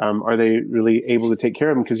 Are they really able to take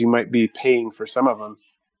care of them? Because you might be paying for some of them,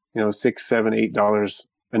 $6, $7, $8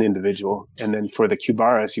 an individual. And then for the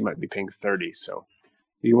Cubaris, you might be paying $30. So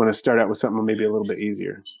you want to start out with something maybe a little bit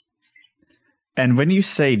easier. And when you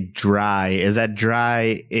say dry, is that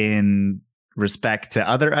dry in respect to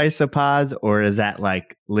other isopods, or is that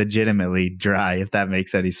like legitimately dry, if that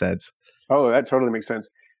makes any sense? Oh, that totally makes sense.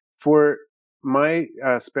 For my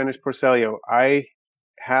Spanish Porcellio, I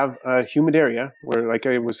have a humid area where, like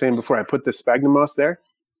I was saying before, I put the sphagnum moss there,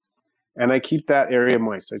 and I keep that area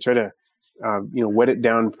moist. I try to, wet it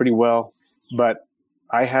down pretty well, but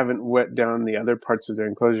I haven't wet down the other parts of their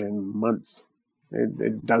enclosure in months.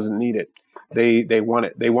 It doesn't need it. They want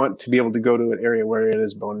it. They want to be able to go to an area where it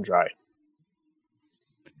is bone dry.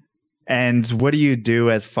 And what do you do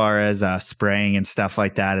as far as spraying and stuff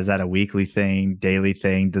like that? Is that a weekly thing, daily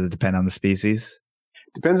thing? Does it depend on the species?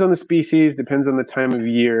 Depends on the species, depends on the time of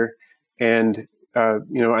year, and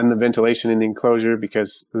and the ventilation in the enclosure,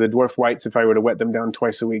 because the dwarf whites, if I were to wet them down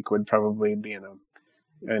twice a week, would probably be in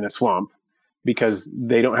a swamp because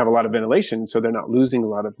they don't have a lot of ventilation, so they're not losing a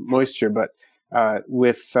lot of moisture. But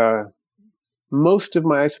with most of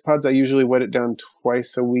my isopods, I usually wet it down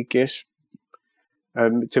twice a week-ish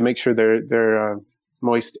to make sure their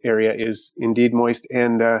moist area is indeed moist.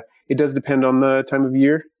 And it does depend on the time of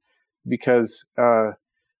year because,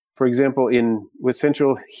 for example, with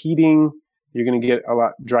central heating, you're going to get a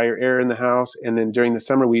lot drier air in the house. And then during the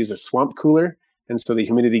summer, we use a swamp cooler. And so the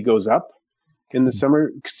humidity goes up in the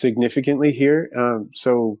summer significantly here.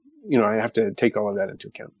 So, I have to take all of that into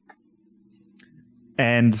account.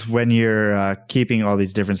 And when you're keeping all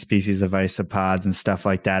these different species of isopods and stuff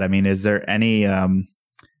like that, I mean, is there any,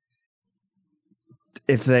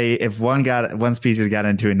 if one species got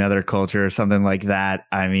into another culture or something like that,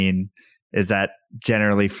 I mean, is that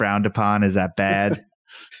generally frowned upon? Is that bad?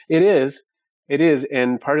 It is.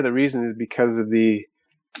 And part of the reason is because of the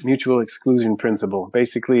mutual exclusion principle.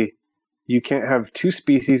 Basically, you can't have two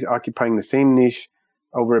species occupying the same niche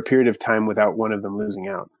over a period of time without one of them losing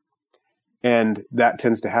out. And that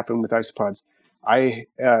tends to happen with isopods.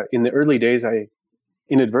 In the early days, I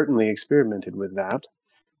inadvertently experimented with that.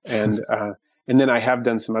 And then I have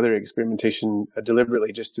done some other experimentation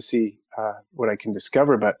deliberately just to see what I can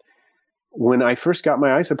discover. But when I first got my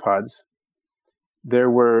isopods,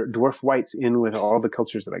 there were dwarf whites in with all the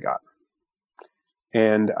cultures that I got.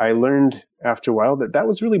 And I learned after a while that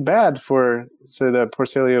was really bad for, say, the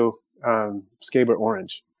Porcellio scaber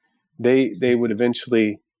orange. They would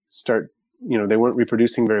eventually start, they weren't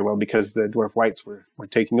reproducing very well because the dwarf whites were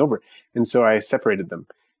taking over. And so I separated them,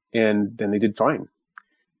 and then they did fine.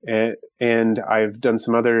 And I've done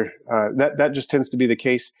some other, that just tends to be the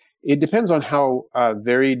case. It depends on how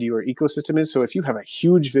varied your ecosystem is. So if you have a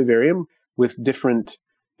huge vivarium with different,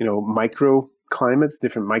 microclimates,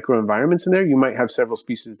 different microenvironments in there, you might have several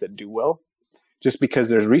species that do well. Just because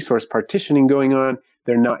there's resource partitioning going on,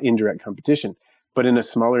 they're not in direct competition. But in a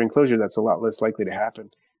smaller enclosure, that's a lot less likely to happen.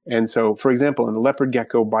 And so, for example, in the leopard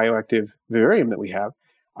gecko bioactive vivarium that we have,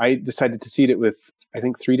 I decided to seed it with, I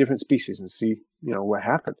think, 3 different species and see, what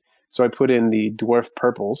happened. So I put in the dwarf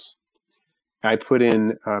purples, I put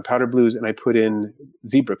in powder blues, and I put in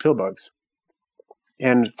zebra pillbugs.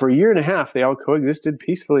 And for a year and a half, they all coexisted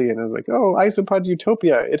peacefully. And I was like, oh, isopod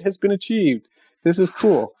utopia, it has been achieved. This is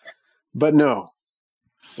cool. But no,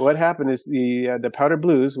 what happened is the powder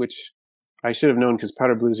blues, which I should have known because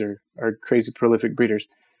powder blues are crazy prolific breeders,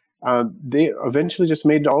 they eventually just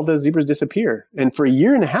made all the zebras disappear. And for a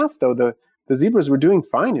year and a half, though, the zebras were doing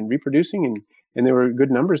fine and reproducing, and there were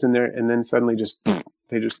good numbers in there. And then suddenly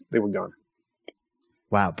they were gone.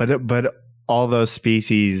 Wow. But all those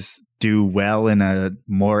species do well in a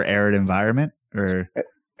more arid environment, or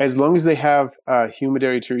as long as they have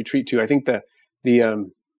humidity to retreat to. I think the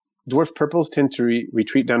dwarf purples tend to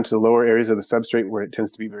retreat down to the lower areas of the substrate where it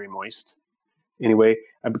tends to be very moist. Anyway,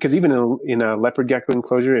 because even in a leopard gecko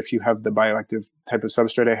enclosure, if you have the bioactive type of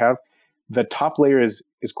substrate I have, the top layer is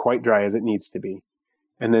quite dry as it needs to be,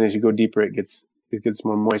 and then as you go deeper, it gets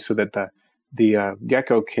more moist so that the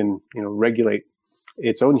gecko can regulate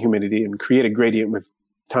its own humidity and create a gradient with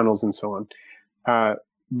tunnels and so on.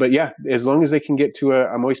 But yeah, as long as they can get to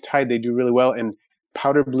a moist hide, they do really well. And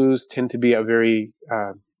powder blues tend to be a very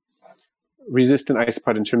resistant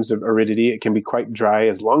isopod in terms of aridity. It can be quite dry.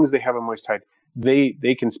 As long as they have a moist hide,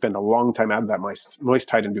 they can spend a long time out of that moist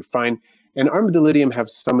hide and do fine. And Armadillidium have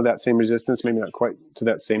some of that same resistance, maybe not quite to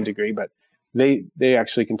that same degree, but they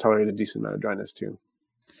actually can tolerate a decent amount of dryness too.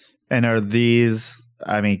 And are these,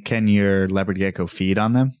 can your leopard gecko feed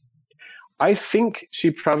on them? I think she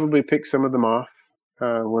probably picks some of them off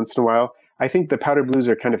once in a while. I think the powder blues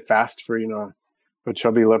are kind of fast for, a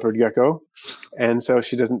chubby leopard gecko. And so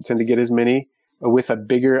she doesn't tend to get as many. With a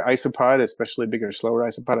bigger isopod, especially a bigger, slower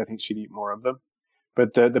isopod, I think she'd eat more of them.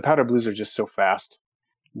 But the powder blues are just so fast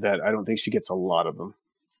that I don't think she gets a lot of them.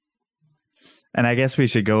 And I guess we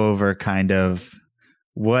should go over kind of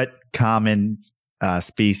what common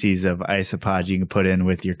species of isopods you can put in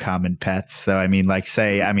with your common pets. So,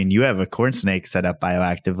 you have a corn snake set up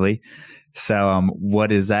bioactively. So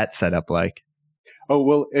what is that set up like? Oh,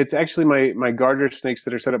 well, it's actually my garter snakes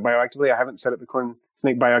that are set up bioactively. I haven't set up the corn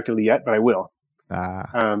snake bioactively yet, but I will.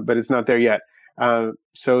 But it's not there yet.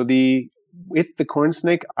 So with the corn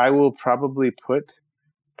snake, I will probably put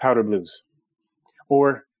powder blues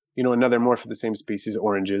or, another morph of the same species,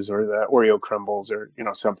 oranges or the Oreo crumbles or,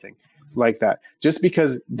 something like that. Just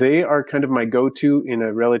because they are kind of my go-to in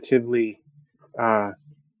a relatively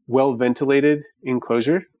well-ventilated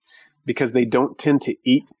enclosure, because they don't tend to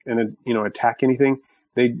eat and attack anything.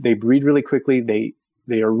 They breed really quickly.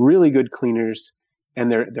 They are really good cleaners,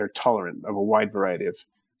 and they're tolerant of a wide variety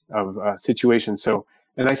of situations. So,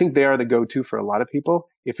 and I think they are the go-to for a lot of people.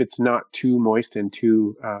 If it's not too moist and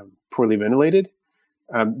too poorly ventilated,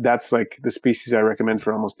 that's like the species I recommend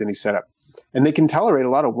for almost any setup. And they can tolerate a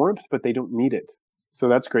lot of warmth, but they don't need it. So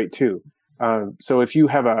that's great too. So if you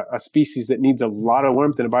have a species that needs a lot of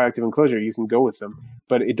warmth in a bioactive enclosure, you can go with them,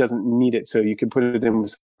 but it doesn't need it. So you can put it in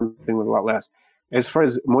with something with a lot less. As far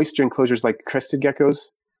as moisture enclosures like crested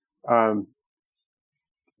geckos,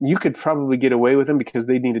 you could probably get away with them because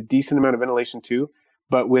they need a decent amount of ventilation too.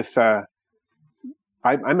 But with,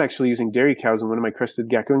 I'm actually using dairy cows in one of my crested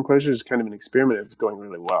gecko enclosures, kind of an experiment. It's going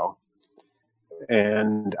really well.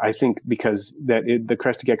 And I think because the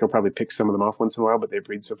crested gecko probably picks some of them off once in a while, but they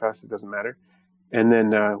breed so fast it doesn't matter. And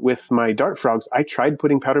then with my dart frogs, I tried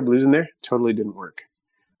putting powder blues in there. Totally didn't work.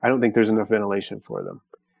 I don't think there's enough ventilation for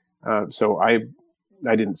them. So I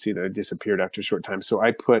didn't see that it disappeared after a short time. So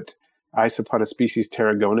I put Isopoda species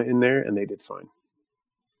Tarragona in there, and they did fine.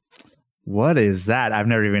 What is that? I've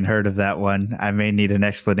never even heard of that one. I may need an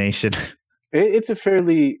explanation. It's a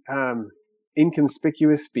fairly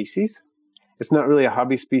inconspicuous species. It's not really a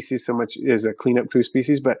hobby species so much as a cleanup crew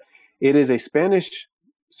species, but it is a Spanish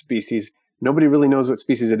species. Nobody really knows what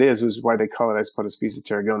species it is, which is why they call it Isopoda species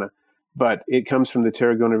Tarragona. But it comes from the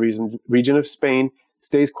Tarragona region of Spain,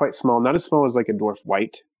 stays quite small, not as small as like a dwarf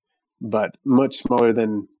white, but much smaller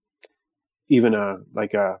than even a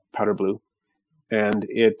powder blue. And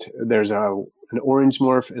there's an orange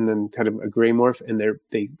morph and then kind of a gray morph, and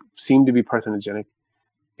they seem to be parthenogenic,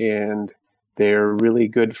 and they're really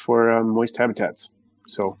good for moist habitats.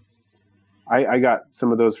 So I got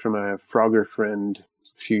some of those from a frogger friend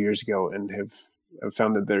a few years ago and have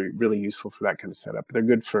found that they're really useful for that kind of setup. They're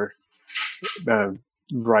good for a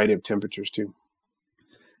variety of temperatures too.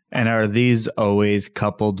 And are these always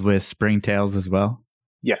coupled with springtails as well?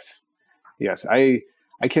 Yes.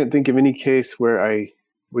 I can't think of any case where I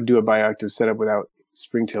would do a bioactive setup without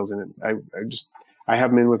springtails in it. I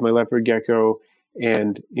have them in with my leopard gecko,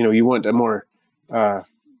 And, you want a more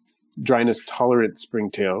dryness tolerant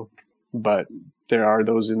springtail, but there are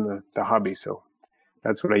those in the hobby. So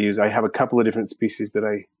that's what I use. I have a couple of different species that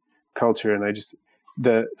I culture, and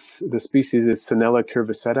the species is Sinella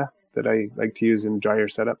curviceta that I like to use in drier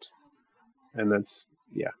setups. And that's,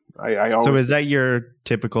 I always. So is that your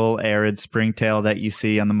typical arid springtail that you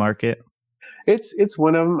see on the market? It's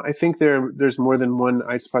one of them. I think there's more than one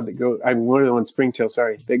isopod that goes. More than one springtail.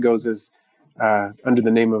 Sorry, that goes as under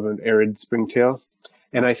the name of an arid springtail.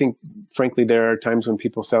 And I think, frankly, there are times when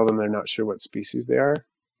people sell them, they're not sure what species they are,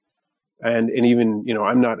 and even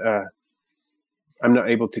I'm not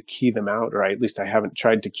able to key them out, or at least I haven't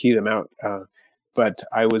tried to key them out. But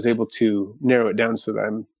I was able to narrow it down so that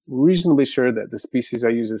I'm reasonably sure that the species I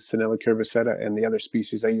use is Sinella curviceta, and the other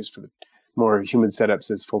species I use for the more humid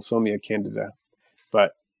setups is Fulsomia candida,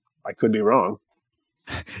 but I could be wrong.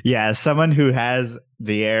 Yeah, as someone who has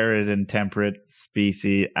the arid and temperate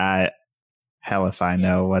species, hell if I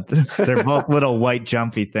know what they're both little white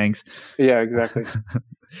jumpy things. Yeah, exactly.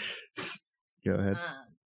 Go ahead.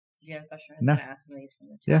 Did you have a question? I was going to ask some of these from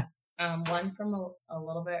the chat. Yeah. One from a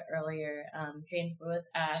little bit earlier. James Lewis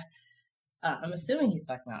asked, I'm assuming he's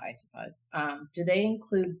talking about isopods. Do they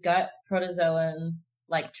include gut protozoans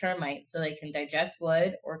like termites so they can digest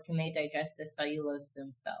wood, or can they digest the cellulose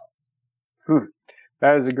themselves?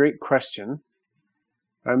 That is a great question.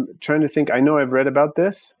 I'm trying to think. I know I've read about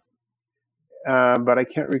this, but I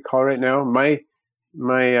can't recall right now. My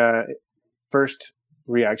first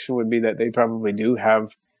reaction would be that they probably do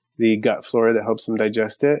have the gut flora that helps them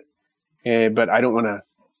digest it, but I don't want to,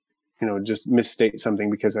 just misstate something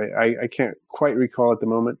because I can't quite recall at the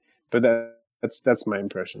moment. But that's my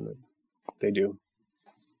impression that they do.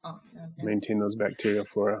 Awesome. Maintain those bacterial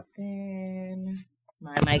flora. Then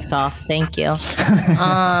my mic's off. Thank you.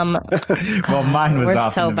 Well, mine was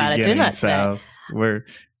off. We're so in the bad at doing that so today. We're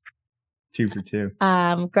 2 for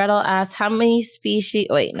 2. Gretel asked, how many species?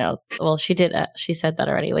 Wait, no. Well, she did. She said that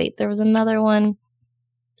already. Wait, there was another one.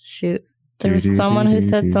 Shoot. There was someone who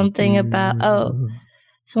said something about.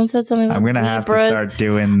 Someone said something about I'm gonna zebras. have to start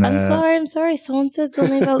doing the... I'm sorry. Someone said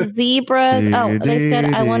something about zebras. Oh, they said,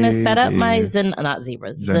 I want to set up my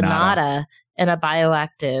Zanata in a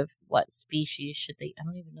bioactive. What species should they? I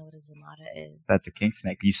don't even know what a Zanata is. That's a king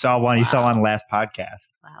snake. You saw one. Wow. You saw one last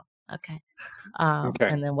podcast. Wow. Okay. Okay.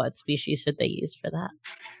 And then what species should they use for that?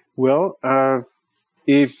 Well,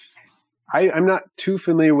 if I'm not too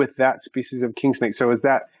familiar with that species of king snake. So is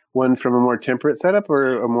that one from a more temperate setup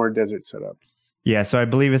or a more desert setup? Yeah, so I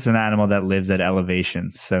believe it's an animal that lives at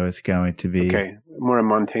elevation, so it's going to be... Okay, more a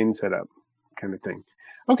montane setup kind of thing.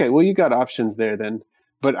 Okay, well, you got options there then,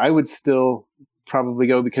 but I would still probably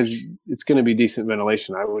go, because it's going to be decent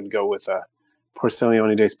ventilation, I would go with a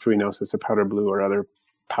Porcellonides pruinosus, a powder blue or other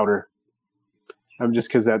powder, just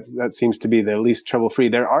because that seems to be the least trouble-free.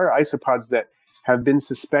 There are isopods that have been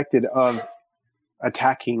suspected of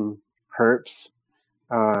attacking herps,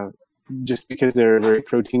 just because they're very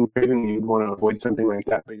protein craving. You'd want to avoid something like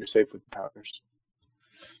that, but you're safe with the powders.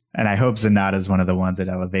 And I hope Zanata is one of the ones at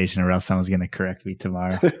elevation, or else someone's going to correct me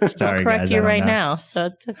tomorrow. Sorry, I'll correct guys, you right now, so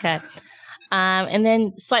it's okay. And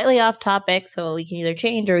then slightly off topic, so we can either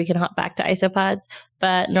change or we can hop back to isopods.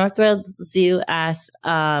 But Northwell Zoo asks,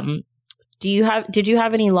 did you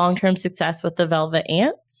have any long-term success with the velvet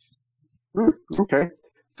ants? Okay.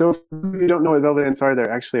 So if you don't know what velvet ants are,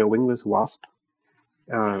 they're actually a wingless wasp.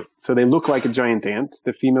 So they look like a giant ant.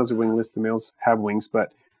 The females are wingless, the males have wings,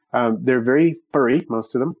 but they're very furry,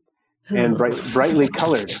 most of them, and brightly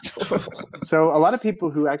colored. So a lot of people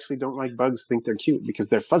who actually don't like bugs think they're cute because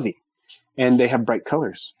they're fuzzy and they have bright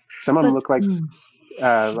colors. Some of them look like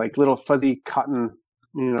little fuzzy cotton,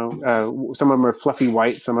 some of them are fluffy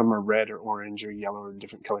white, some of them are red or orange or yellow or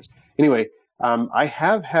different colors. Anyway, I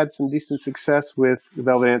have had some decent success with the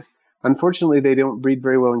velvet ants. Unfortunately, they don't breed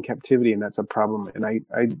very well in captivity, and that's a problem. And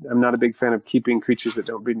I'm not a big fan of keeping creatures that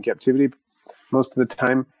don't breed in captivity most of the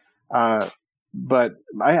time. But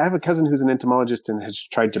I have a cousin who's an entomologist and has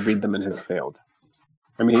tried to breed them and has failed.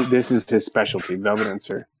 I mean, this is his specialty. Velvet ants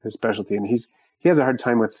are his specialty, and he has a hard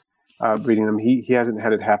time with breeding them. He hasn't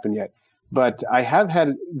had it happen yet. But I have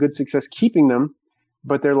had good success keeping them,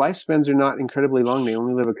 but their lifespans are not incredibly long. They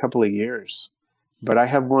only live a couple of years. But I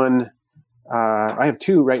have one... I have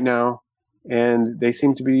 2 right now, and they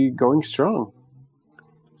seem to be going strong.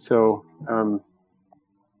 So,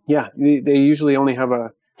 they usually only have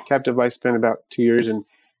a captive lifespan about 2 years, and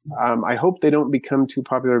I hope they don't become too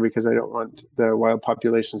popular because I don't want the wild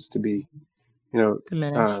populations to be,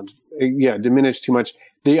 diminished. Diminished too much.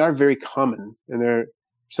 They are very common, and there are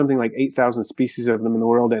something like 8,000 species of them in the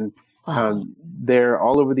world, and Wow. They're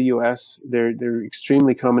all over the U.S. They're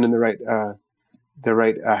extremely common in the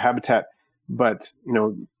right habitat, but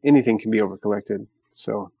anything can be overcollected.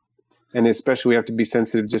 So, and especially we have to be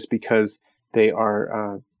sensitive just because they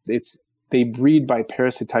are they breed by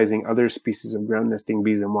parasitizing other species of ground nesting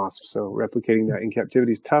bees and wasps. So replicating that in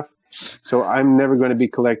captivity is tough. So I'm never going to be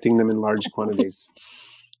collecting them in large quantities.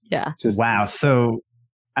 Yeah. Wow. So,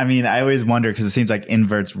 I mean, I always wonder because it seems like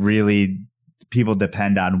inverts really people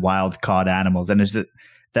depend on wild caught animals, and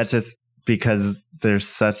that's just because there's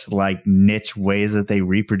such like niche ways that they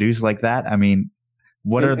reproduce like that. I mean,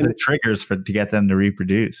 what are the triggers to get them to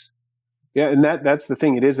reproduce? Yeah, and that's the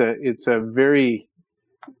thing. It's a very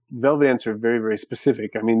velvet ants are very, very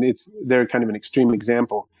specific. I mean, they're kind of an extreme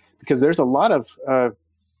example because there's a lot of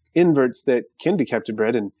inverts that can be captive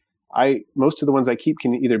bred, and most of the ones I keep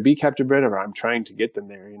can either be captive bred or I'm trying to get them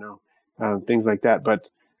there, things like that. But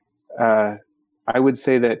I would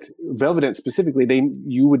say that velvet ants specifically,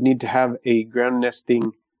 you would need to have a ground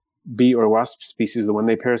nesting bee or wasp species, the one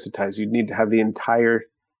they parasitize. You'd need to have the entire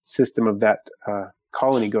system of that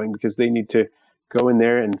colony going because they need to go in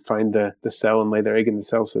there and find the cell and lay their egg in the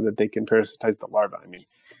cell so that they can parasitize the larva. I mean,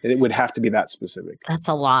 it would have to be that specific. That's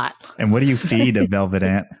a lot. And what do you feed a velvet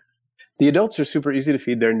ant? The adults are super easy to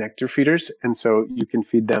feed. They're nectar feeders. And so you can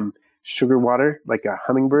feed them sugar water, like a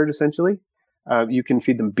hummingbird, essentially. You can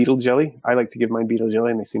feed them beetle jelly. I like to give mine beetle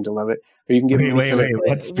jelly, and they seem to love it. Or you can give wait.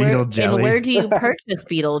 What's beetle jelly? And where do you purchase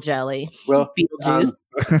beetle jelly? Well, beetle juice.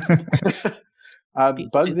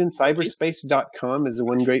 Bugsincyberspace.com is the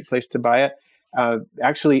one great place to buy it.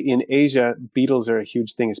 Actually, in Asia, beetles are a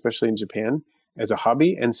huge thing, especially in Japan, as a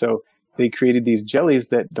hobby. And so they created these jellies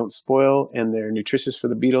that don't spoil, and they're nutritious for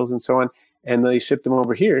the beetles and so on. And they ship them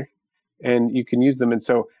over here, and you can use them. And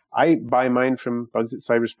so I buy mine from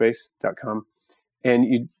bugsincyberspace.com.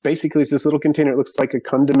 And basically, it's this little container. It looks like a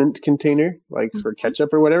condiment container, like for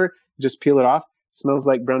ketchup or whatever. You just peel it off. It smells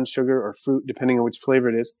like brown sugar or fruit, depending on which flavor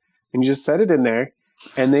it is. And you just set it in there,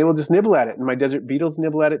 and they will just nibble at it. And my desert beetles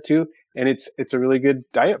nibble at it too. And it's a really good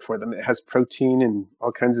diet for them. It has protein and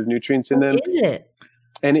all kinds of nutrients in them. What is it?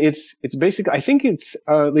 And it's basically, I think it's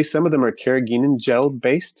at least some of them are carrageenan gel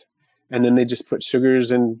based, and then they just put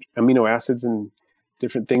sugars and amino acids and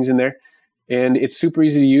different things in there. And it's super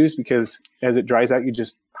easy to use because as it dries out, you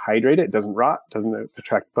just hydrate it. It doesn't rot, doesn't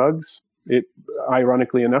attract bugs.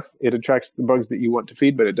 Ironically enough, it attracts the bugs that you want to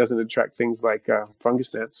feed, but it doesn't attract things like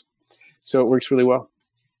fungus gnats. So it works really well.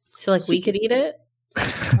 So like we could eat it?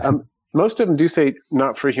 Most of them do say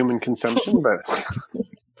not for human consumption, but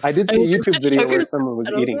I did see a YouTube video where someone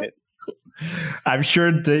was eating it. I'm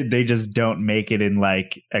sure they just don't make it in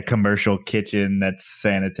like a commercial kitchen that's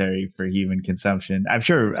sanitary for human consumption. I'm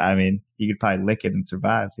sure, I mean, you could probably lick it and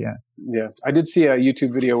survive. Yeah. Yeah. I did see a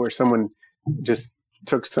YouTube video where someone just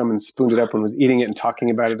took some and spooned it up and was eating it and talking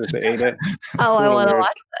about it as they ate it. Oh, I want to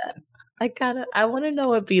watch that. I want to know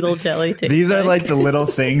what beetle jelly tastes like. These are like the little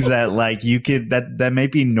things that like you could, that may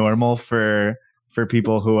be normal for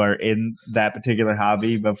people who are in that particular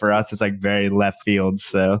hobby, but for us, it's like very left field.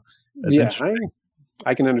 So yeah,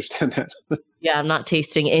 I can understand that. Yeah, I'm not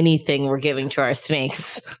tasting anything we're giving to our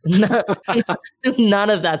snakes. None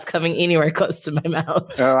of that's coming anywhere close to my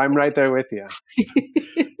mouth. Oh, I'm right there with you.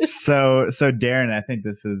 So Darren, I think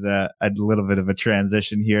this is a little bit of a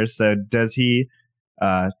transition here. So does he,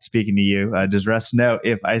 speaking to you, does Russ know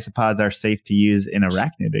if isopods are safe to use in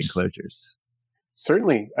arachnid enclosures?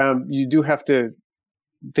 Certainly. You do have to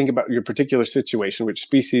think about your particular situation, which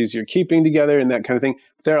species you're keeping together and that kind of thing.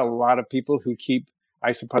 But there are a lot of people who keep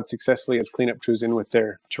isopods successfully as cleanup crews in with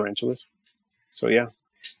their tarantulas. So yeah.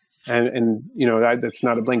 And you know, that's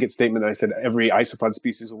not a blanket statement that I said every isopod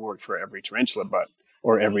species will work for every tarantula,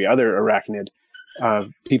 or every other arachnid.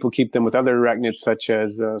 People keep them with other arachnids such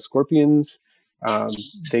as scorpions.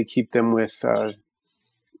 They keep them with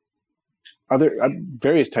other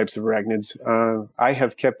various types of arachnids. I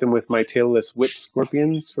have kept them with my tailless whip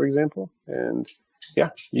scorpions, for example. And yeah,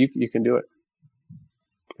 you can do it.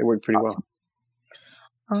 They work pretty well.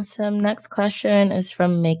 Awesome. Next question is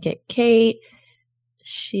from Make It Kate.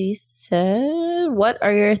 She said, what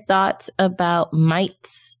are your thoughts about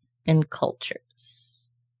mites in cultures?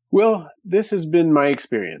 Well, this has been my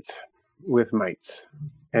experience with mites.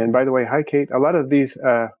 And by the way, hi, Kate. A lot of these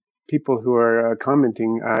people who are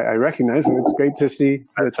commenting, I recognize them. It's great to see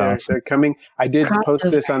that they're coming. I did post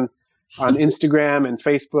this on Instagram and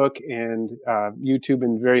Facebook and YouTube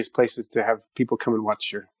and various places to have people come and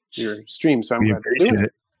watch your stream. So I'm glad they're doing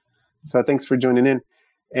it. So thanks for joining in.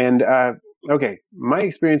 And okay, my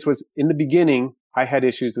experience was in the beginning, I had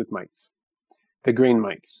issues with mites, the grain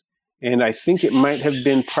mites. And I think it might have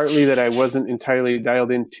been partly that I wasn't entirely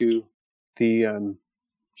dialed into the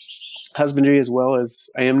husbandry as well as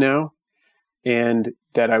I am now, and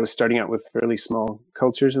that I was starting out with fairly small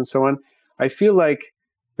cultures and so on, I feel like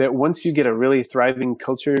that once you get a really thriving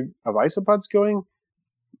culture of isopods going,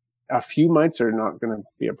 a few mites are not going to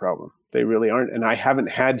be a problem. They really aren't. And I haven't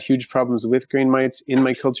had huge problems with grain mites in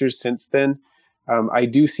my cultures since then. I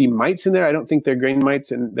do see mites in there. I don't think they're grain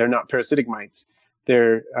mites, and they're not parasitic mites.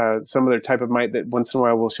 They're some other type of mite that once in a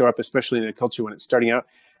while will show up, especially in a culture when it's starting out.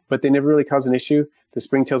 But they never really cause an issue. The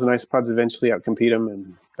springtails and isopods eventually outcompete them,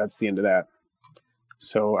 and that's the end of that.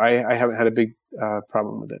 So I haven't had a big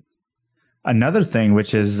problem with it. Another thing,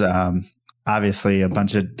 which is obviously a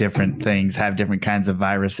bunch of different things have different kinds of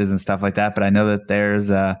viruses and stuff like that, but I know that there's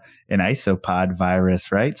an isopod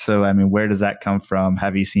virus, right? So, I mean, where does that come from?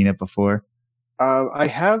 Have you seen it before? I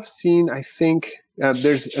have seen, I think, are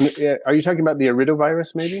you talking about the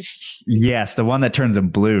iridovirus maybe? Yes, the one that turns in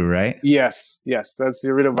blue, right? Yes, that's the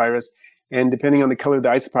iridovirus. And depending on the color of the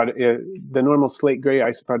isopod, the normal slate gray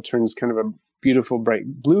isopod turns kind of a beautiful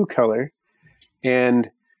bright blue color. And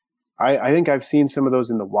I think I've seen some of those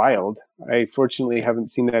in the wild. I fortunately haven't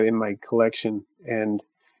seen that in my collection, and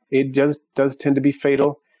it just does tend to be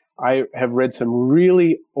fatal. I have read some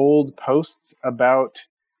really old posts about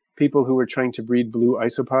people who were trying to breed blue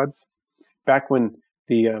isopods back when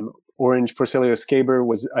the orange Porcellio scaber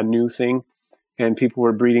was a new thing, and people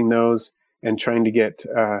were breeding those and trying to get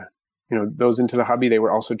those into the hobby. They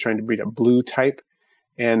were also trying to breed a blue type,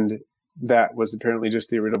 and that was apparently just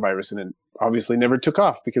the iridovirus, and it obviously never took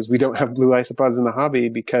off because we don't have blue isopods in the hobby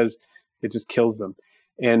because it just kills them.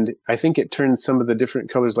 And I think it turns some of the different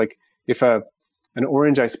colors, like if an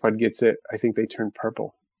orange isopod gets it, I think they turn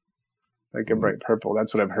purple, like a bright purple.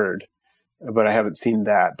 That's what I've heard, but I haven't seen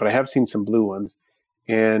that. But I have seen some blue ones,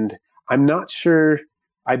 and I'm not sure.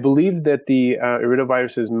 I believe that the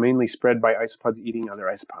iridovirus is mainly spread by isopods eating other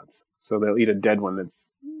isopods. So they'll eat a dead one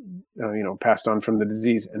that's passed on from the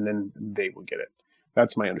disease, and then they will get it.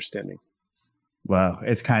 That's my understanding. Wow,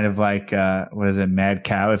 it's kind of like what is it, mad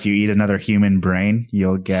cow? If you eat another human brain,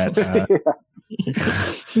 you'll get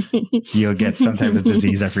you'll get some type of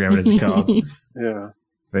disease. I forget what it's called. Yeah.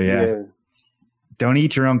 But yeah. Don't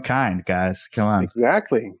eat your own kind, guys. Come on.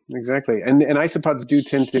 Exactly. And isopods do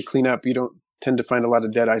tend to clean up. You don't tend to find a lot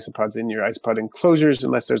of dead isopods in your isopod enclosures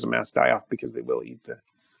unless there's a mass die-off, because they will eat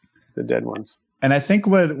the dead ones. And I think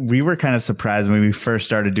what we were kind of surprised when we first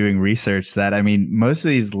started doing research that, I mean, most of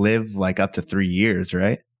these live like up to 3 years,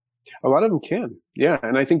 right? A lot of them can. Yeah.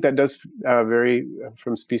 And I think that does vary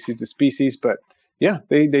from species to species, but yeah,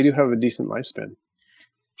 they do have a decent lifespan.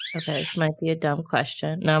 Okay, this might be a dumb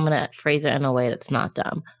question. Now I'm going to phrase it in a way that's not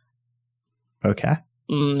dumb. Okay.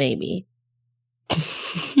 Maybe.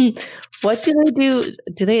 What do they do?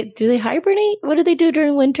 Do they hibernate? What do they do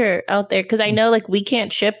during winter out there? Because I know like we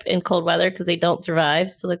can't ship in cold weather because they don't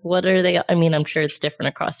survive. So like, what are they? I mean, I'm sure it's different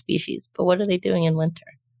across species, but what are they doing in winter?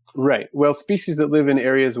 Right. Well, species that live in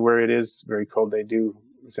areas where it is very cold, they do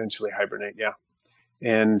essentially hibernate. Yeah.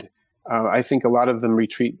 And I think a lot of them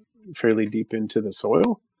retreat fairly deep into the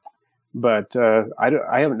soil. But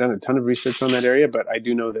I haven't done a ton of research on that area, but I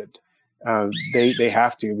do know that they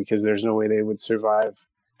have to, because there's no way they would survive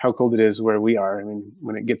how cold it is where we are. I mean,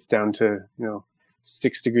 when it gets down to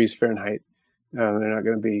 6 degrees Fahrenheit, they're not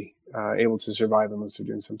going to be able to survive unless they're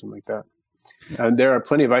doing something like that. There are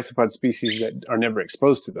plenty of isopod species that are never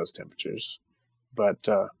exposed to those temperatures, but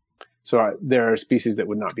there are species that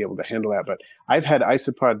would not be able to handle that. But I had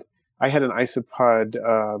an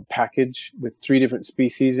isopod package with 3 different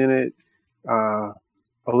species in it a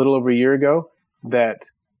little over a year ago that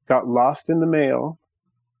got lost in the mail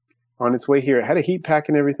on its way here. It had a heat pack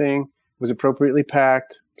and everything, was appropriately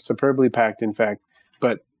packed, superbly packed, in fact,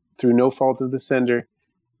 but through no fault of the sender,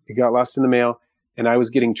 it got lost in the mail. And I was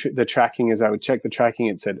getting the tracking. As I would check the tracking,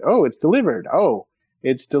 it said, "Oh, it's delivered. Oh,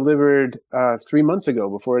 it's delivered 3 months ago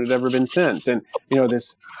before it had ever been sent." And it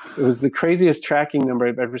was the craziest tracking number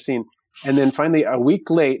I've ever seen. And then finally, a week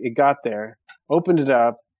late, it got there, opened it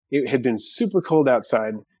up. It had been super cold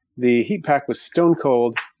outside. The heat pack was stone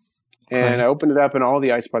cold. And I opened it up, and all the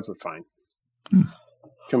isopods were fine.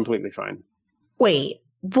 Completely fine. Wait,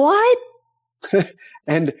 what?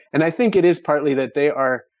 And I think it is partly that they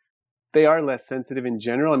are less sensitive in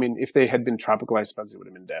general. I mean, if they had been tropical isopods, they would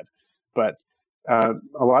have been dead. But a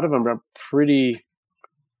lot of them are pretty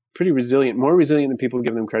resilient, more resilient than people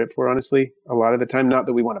give them credit for, honestly, a lot of the time. Not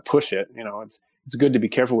that we want to push it. It's good to be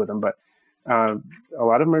careful with them, but a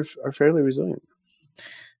lot of them are fairly resilient.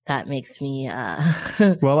 That makes me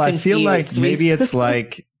well, I feel like maybe it's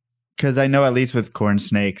like, because I know at least with corn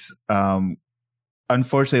snakes,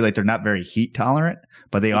 unfortunately, like they're not very heat tolerant,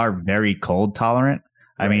 but they are very cold tolerant.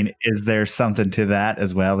 I mean, is there something to that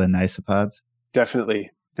as well in isopods?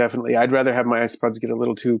 Definitely. I'd rather have my isopods get a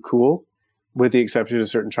little too cool, with the exception of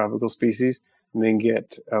certain tropical species, and then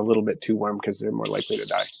get a little bit too warm because they're more likely to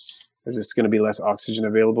die. There's just going to be less oxygen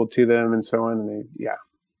available to them and so on. And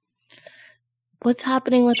What's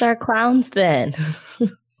happening with our clowns then? Oh,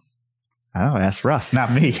 ask Russ,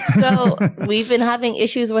 not me. So we've been having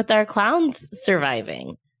issues with our clowns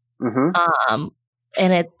surviving. Mm-hmm.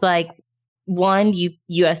 And it's like, one,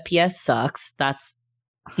 USPS sucks. That's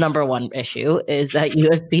number one issue, is that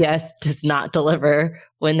USPS does not deliver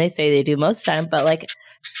when they say they do most time. But like,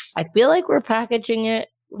 I feel like we're packaging it.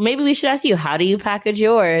 Maybe we should ask you, how do you package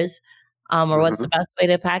yours? Or what's the best way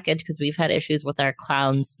to package? Because we've had issues with our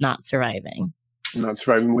clowns not surviving. Not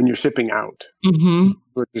surviving when you're shipping out.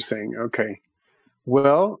 What you're saying. Okay.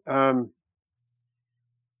 Well,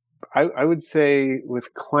 I would say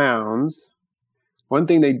with clowns, one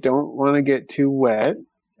thing, they don't want to get too wet.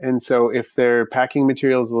 And so if their packing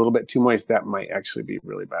material is a little bit too moist, that might actually be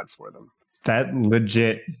really bad for them. That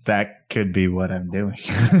could be what I'm doing.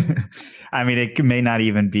 I mean, it may not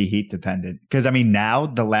even be heat dependent. Because I mean, now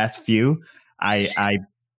the last few I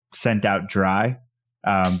sent out dry.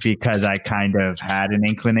 Because I kind of had an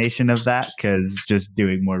inclination of that, because just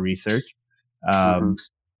doing more research.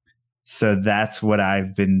 So that's what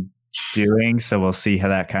I've been doing. So we'll see how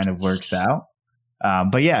that kind of works out.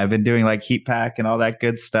 But yeah, I've been doing like heat pack and all that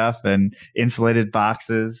good stuff, and insulated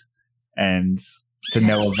boxes, and to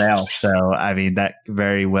no avail. So I mean, that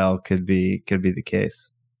very well could be the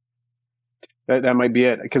case. That might be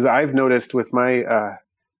it, because I've noticed with my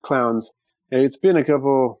clowns, it's been a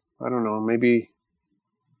couple, I don't know, maybe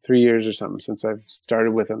 3 years or something since I've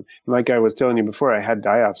started with them. And like I was telling you before, I had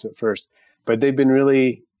die-offs at first, but they've been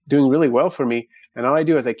doing really well for me. And all I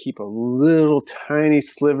do is I keep a little tiny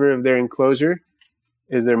sliver of their enclosure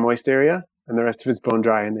is their moist area, and the rest of it's bone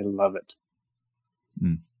dry, and they love it.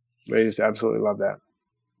 They just absolutely love that.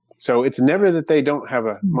 So it's never that they don't have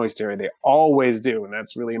a moist area. They always do, and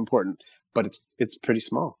that's really important. But it's pretty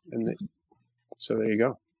small, and so there you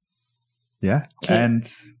go. Yeah.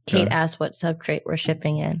 Kate asked what substrate we're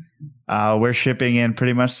shipping in. We're shipping in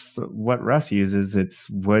pretty much what Russ uses. It's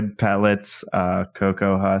wood pellets,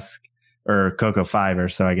 cocoa husk, or cocoa fiber.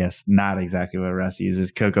 So I guess not exactly what Russ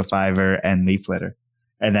uses. Cocoa fiber and leaf litter,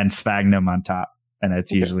 and then sphagnum on top. And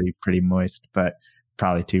it's usually pretty moist, but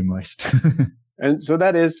probably too moist. And so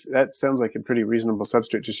that sounds like a pretty reasonable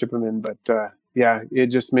substrate to ship them in. But yeah, it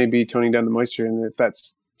just may be toning down the moisture. And if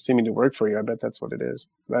that's seeming to work for you, I bet that's what it is.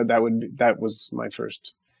 That was my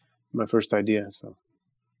first idea. So,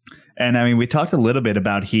 and I mean, we talked a little bit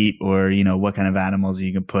about heat, or what kind of animals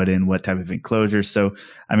you can put in what type of enclosure. So,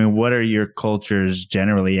 I mean, what are your cultures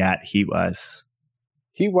generally at heat wise?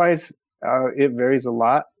 Heat wise, it varies a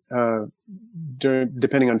lot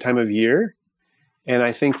depending on time of year, and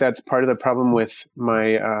I think that's part of the problem with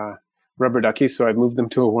my rubber duckies. So I've moved them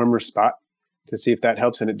to a warmer spot to see if that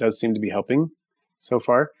helps, and it does seem to be helping so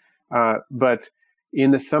far. But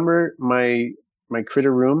in the summer, my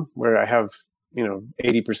critter room, where I have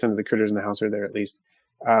 80% of the critters in the house are there at least.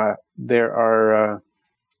 There are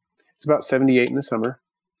it's about 78 in the summer,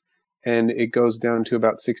 and it goes down to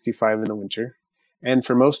about 65 in the winter. And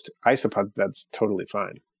for most isopods, that's totally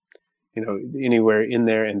fine. Anywhere in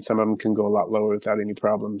there, and some of them can go a lot lower without any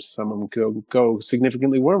problems. Some of them go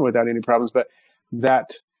significantly warmer without any problems. But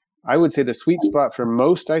that, I would say, the sweet spot for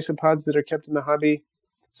most isopods that are kept in the hobby,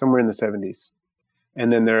 somewhere in the 70s.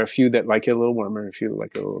 And then there are a few that like it a little warmer, a few that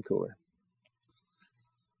like it a little cooler.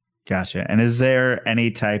 Gotcha. And is there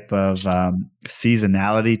any type of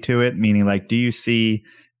seasonality to it? Meaning, like, do you see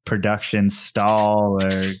production stall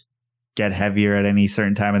or get heavier at any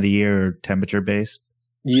certain time of the year, or temperature based?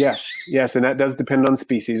 Yes. And that does depend on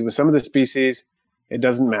species. With some of the species, it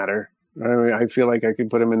doesn't matter. I feel like I could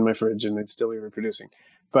put them in my fridge and they'd still be reproducing.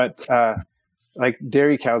 But like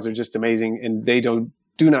dairy cows are just amazing, and they do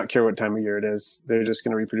not care what time of year it is. They're just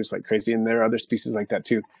going to reproduce like crazy. And there are other species like that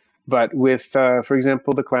too. But with, for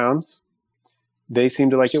example, the clowns, they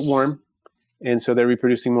seem to like it warm, and so they're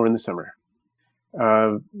reproducing more in the summer.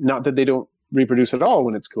 Not that they don't reproduce at all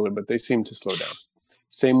when it's cooler, but they seem to slow down.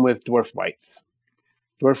 Same with dwarf whites.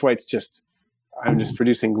 Dwarf whites I'm just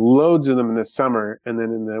producing loads of them in the summer, and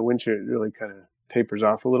then in the winter it really kind of tapers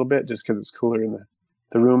off a little bit just because it's cooler in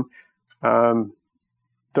the room.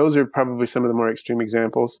 Those are probably some of the more extreme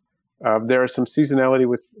examples. There's some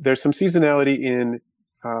seasonality in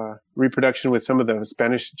reproduction with some of the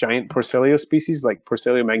Spanish giant Porcellio species, like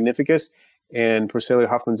Porcellio magnificus and Porcellio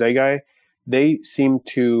hoffmannsegii. They seem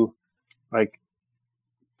to like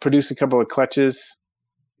produce a couple of clutches,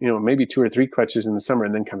 maybe 2 or 3 clutches in the summer,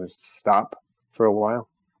 and then kind of stop for a while.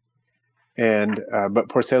 And but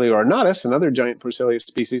Porcellio ornatus, another giant Porcellio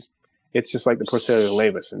species, it's just like the Porcellio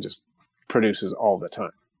laevis and just produces all the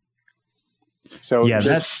time. So yeah,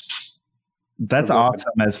 that's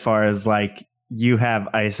awesome. As far as like you have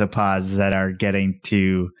isopods that are getting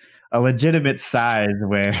to a legitimate size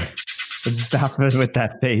where stop it with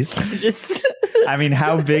that face. Just I mean,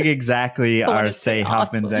 how big exactly are say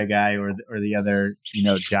awesome. Hoffmannseggi or the other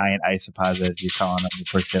giant isopods as you call them, the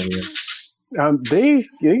Porcellio?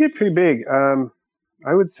 They get pretty big.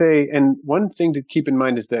 I would say, and one thing to keep in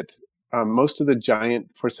mind is that most of the giant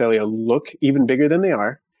Porcellio look even bigger than they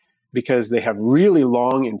are because they have really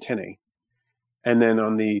long antennae. And then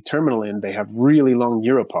on the terminal end, they have really long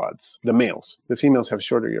uropods, the males. The females have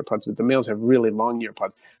shorter uropods, but the males have really long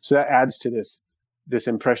uropods. So that adds to this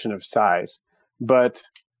impression of size. But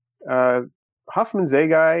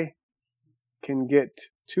Hoffmannseggi can get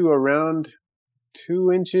to around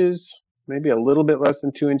 2 inches, maybe a little bit less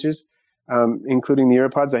than 2 inches, including the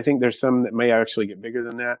uropods. I think there's some that may actually get bigger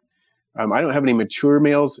than that. I don't have any mature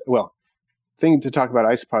males. Well, thing to talk about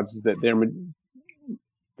isopods is that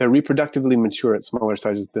they're reproductively mature at smaller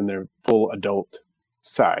sizes than their full adult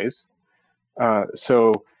size.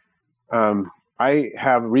 So I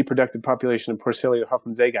have a reproductive population of Porcellio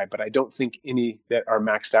Hoffmannseggi, but I don't think any that are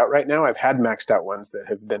maxed out right now. I've had maxed out ones that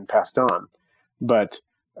have been passed on. But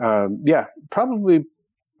yeah, probably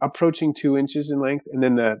approaching 2 inches in length. And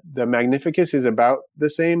then the Magnificus is about the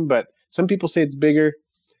same, but some people say it's bigger.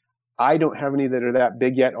 I don't have any that are that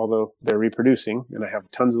big yet, although they're reproducing, and I have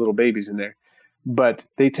tons of little babies in there. But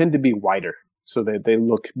they tend to be wider, so that they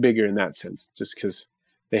look bigger in that sense, just because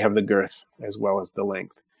they have the girth as well as the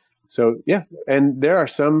length. So yeah, and there are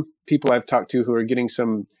some people I've talked to who are getting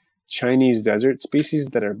some Chinese desert species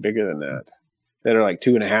that are bigger than that are like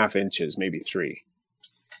 2.5 inches, maybe 3.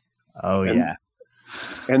 Oh, yeah.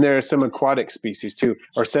 And there are some aquatic species too,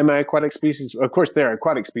 or semi-aquatic species. Of course, there are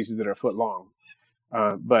aquatic species that are a foot long,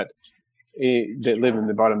 but that live in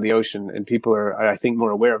the bottom of the ocean, and people are, I think,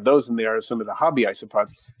 more aware of those than they are some of the hobby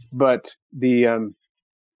isopods. But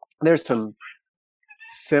there's some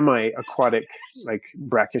semi-aquatic, like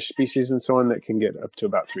brackish species and so on, that can get up to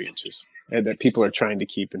about 3 inches, and that people are trying to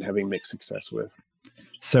keep and having mixed success with.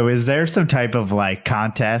 So is there some type of like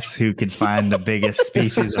contest who can find the biggest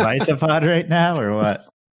species of isopod right now, or what?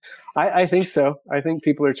 I think so. I think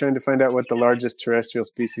people are trying to find out what the largest terrestrial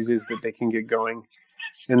species is that they can get going.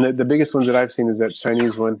 And the biggest ones that I've seen is that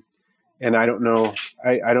Chinese one. And I don't know.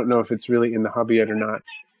 I don't know if it's really in the hobby yet or not.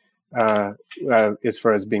 As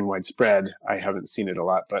far as being widespread, I haven't seen it a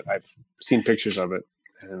lot, but I've seen pictures of it,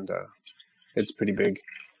 and it's pretty big.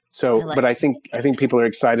 So, but I think people are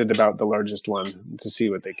excited about the largest one to see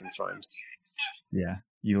what they can find. Yeah.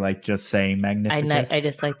 You like just saying Magnificus? I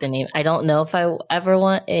just like the name. I don't know if I ever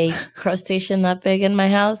want a crustacean that big in my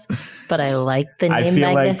house, but I like the name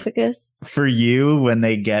Magnificus. Like for you, when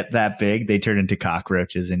they get that big, they turn into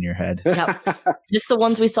cockroaches in your head. Yeah. Just the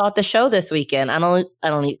ones we saw at the show this weekend.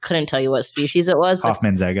 Couldn't tell you what species it was.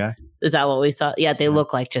 Hoffmannseggi. Is that what we saw? Yeah, they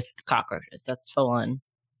look like just cockroaches. That's full on.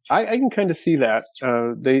 I can kind of see that.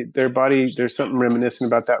 Their body, there's something reminiscent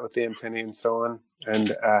about that with the antennae and so on.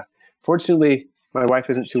 And fortunately, my wife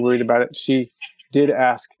isn't too worried about it. She did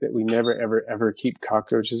ask that we never, ever, ever keep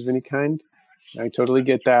cockroaches of any kind. I totally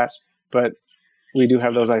get that. But we do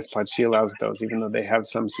have those isopods. She allows those, even though they have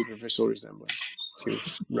some superficial resemblance to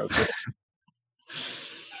roaches.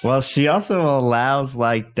 Well, she also allows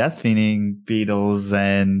like death-fiending beetles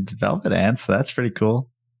and velvet ants. So that's pretty cool.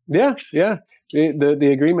 Yeah, yeah. The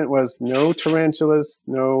agreement was no tarantulas,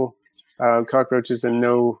 no cockroaches, and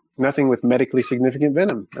nothing with medically significant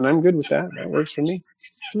venom, and I'm good with that. That works for me.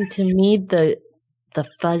 See, to me, the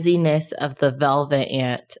fuzziness of the velvet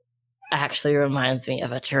ant actually reminds me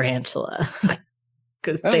of a tarantula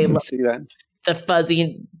because they see that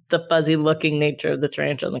the fuzzy looking nature of the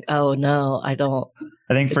tarantula. I'm like, oh no, I don't.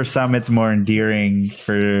 I think for some it's more endearing.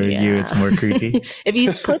 For you, it's more creepy. If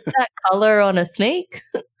you put that color on a snake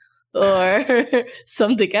or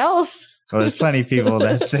something else. Well, there's plenty of people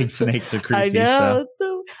that think snakes are creepy. I know.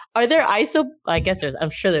 So are there I'm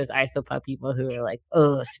sure there's isopod people who are like,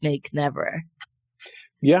 oh, snake never.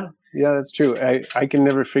 Yeah, that's true. I can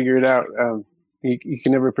never figure it out. You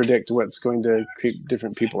can never predict what's going to creep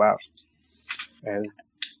different people out. And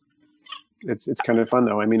it's kind of fun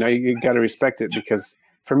though. I mean, you got to respect it, because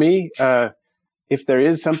for me, if there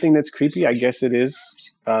is something that's creepy, I guess it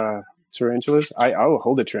is tarantulas. I'll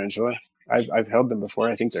hold a tarantula. I've held them before.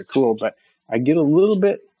 I think they're cool, but I get a little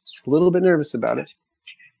bit nervous about it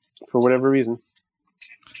for whatever reason.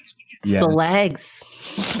 It's the legs.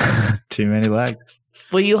 Too many legs.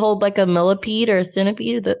 Will you hold like a millipede or a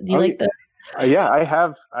centipede? Do you like that? Yeah, I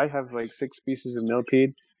have like 6 species of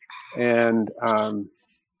millipede, and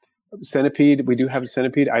centipede. We do have a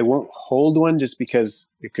centipede. I won't hold one just because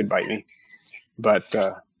it could bite me. But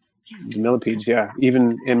the millipedes, yeah.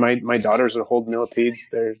 Even my daughters will hold millipedes.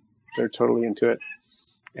 They're totally into it,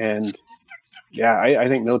 and yeah, I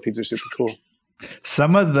think millipedes are super cool.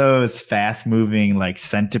 Some of those fast-moving like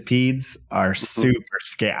centipedes are super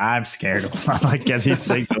scary. I'm scared of them. I'm like, get these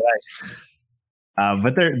things away.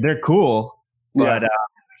 But they're cool. But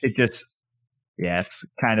it just, it's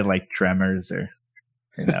kind of like Tremors, or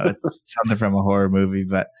it's something from a horror movie.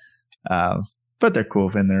 But they're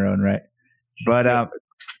cool in their own right. But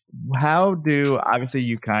obviously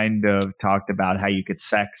you kind of talked about how you could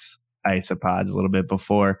sex isopods a little bit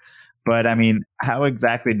before. But I mean, how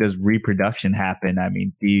exactly does reproduction happen? I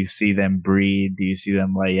mean, do you see them breed? Do you see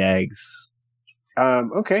them lay eggs?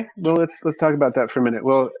 Okay, well let's talk about that for a minute.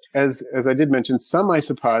 Well, as I did mention, some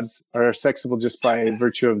isopods are sexable just by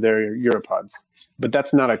virtue of their uropods, but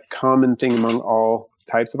that's not a common thing among all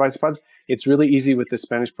types of isopods. It's really easy with the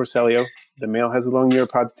Spanish Porcellio. The male has long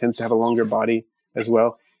uropods, tends to have a longer body as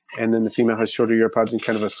well, and then the female has shorter uropods and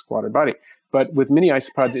kind of a squatter body. But with many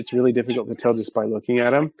isopods, it's really difficult to tell just by looking at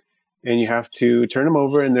them. And you have to turn them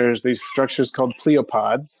over, and there's these structures called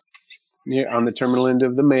pleopods on the terminal end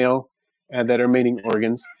of the male that are mating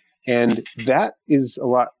organs. And that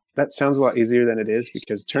sounds a lot easier than it is,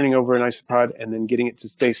 because turning over an isopod and then getting it to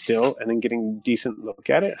stay still and then getting a decent look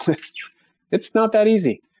at it, it's not that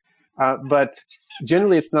easy. But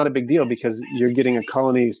generally, it's not a big deal, because you're getting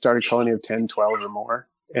a starter colony of 10, 12 or more,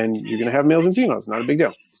 and you're going to have males and females. Not a big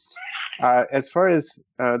deal. As far as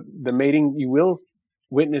the mating, you will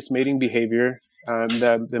witness mating behavior.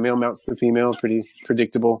 The male mounts the female, pretty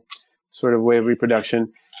predictable sort of way of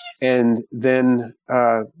reproduction. And then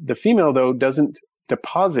the female, though, doesn't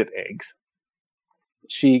deposit eggs.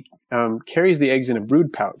 She carries the eggs in a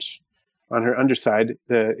brood pouch on her underside.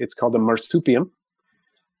 It's called a marsupium.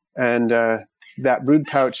 And that brood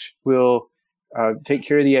pouch will take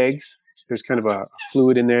care of the eggs. There's kind of a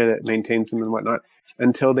fluid in there that maintains them and whatnot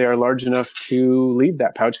until they are large enough to leave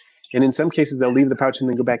that pouch. And in some cases, they'll leave the pouch and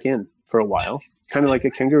then go back in for a while, kind of like a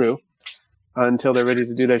kangaroo, until they're ready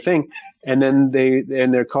to do their thing. And then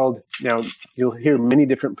they're called, now you'll hear many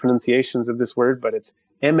different pronunciations of this word, but it's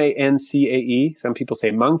Mancae. Some people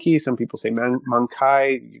say monkey, some people say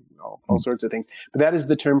mankai, all sorts of things. But that is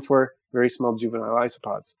the term for very small juvenile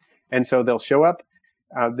isopods. And so they'll show up.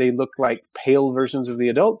 They look like pale versions of the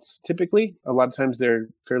adults, typically. A lot of times they're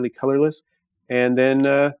fairly colorless. And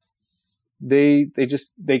then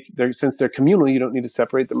since they're communal, you don't need to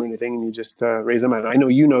separate them or anything, and you just raise them out. I know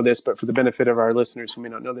you know this, but for the benefit of our listeners who may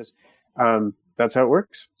not know this, that's how it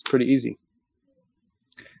works. It's pretty easy.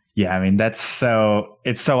 Yeah, I mean, it's so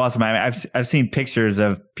awesome. I mean, I've seen pictures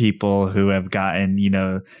of people who have gotten,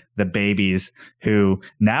 the babies, who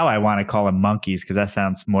now I want to call them monkeys because that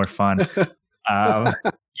sounds more fun. On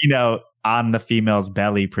the female's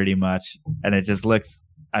belly, pretty much, and it just looks,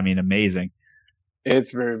 amazing.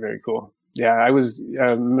 It's very, very cool. Yeah, I was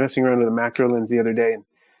messing around with a macro lens the other day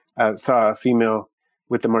and saw a female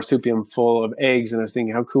with the marsupium full of eggs, and I was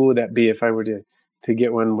thinking, how cool would that be if I were to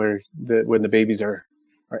get one when the babies are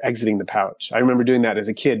exiting the pouch. I remember doing that as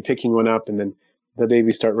a kid, picking one up, and then the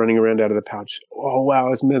babies start running around out of the pouch. Oh, wow, I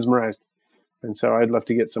was mesmerized. And so I'd love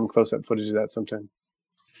to get some close-up footage of that sometime.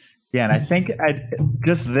 Yeah, and I think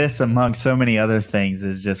just this, among so many other things,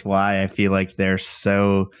 is just why I feel like they're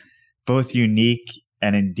so both unique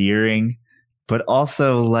and endearing, but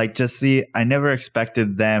also like I never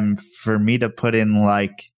expected them for me to put in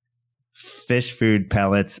like fish food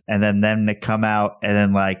pellets and then them to come out and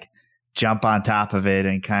then like jump on top of it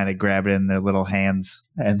and kind of grab it in their little hands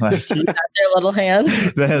and like their little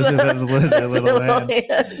hands. Their little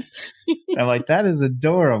hands. I'm like, that is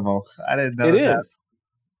adorable. I didn't know it is.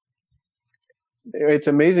 It's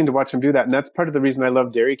amazing to watch them do that, and that's part of the reason I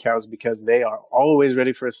love dairy cows, because they are always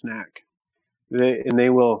ready for a snack. They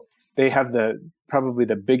have probably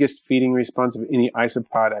the biggest feeding response of any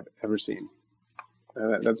isopod I've ever seen.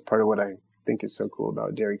 That's part of what I think is so cool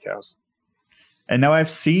about dairy cows. And now I've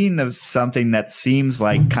seen of something that seems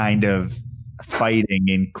like kind of fighting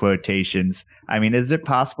in quotations. I mean, is it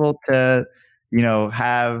possible to,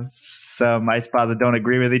 have some isopods that don't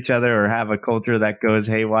agree with each other, or have a culture that goes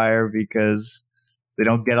haywire because they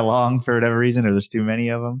don't get along for whatever reason, or there's too many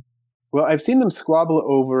of them? Well, I've seen them squabble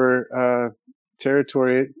over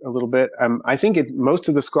territory a little bit. I think most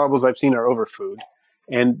of the squabbles I've seen are over food,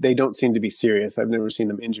 and they don't seem to be serious. I've never seen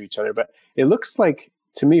them injure each other, but it looks like,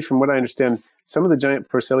 to me, from what I understand, some of the giant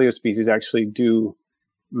Porcellio species actually do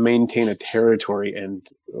maintain a territory and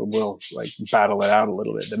will like battle it out a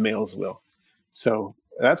little bit. The males will. So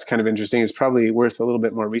that's kind of interesting. It's probably worth a little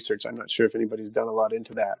bit more research. I'm not sure if anybody's done a lot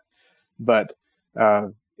into that, but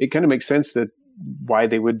it kind of makes sense that why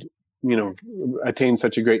they would, attain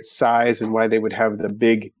such a great size and why they would have the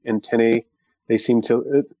big antennae. They seem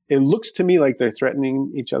to, it looks to me like they're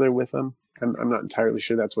threatening each other with them. I'm not entirely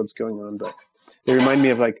sure that's what's going on, but they remind me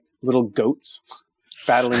of like little goats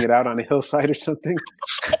battling it out on a hillside or something.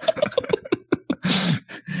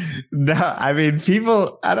 No, I mean,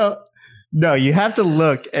 no, you have to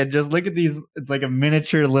look and just look at these. It's like a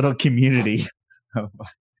miniature little community.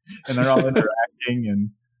 And they're all interacting and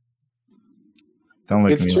don't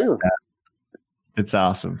look at me true. like that. It's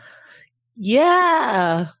awesome.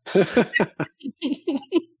 Yeah.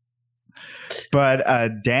 But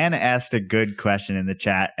Dan asked a good question in the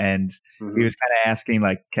chat, and he was kind of asking,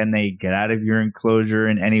 like, can they get out of your enclosure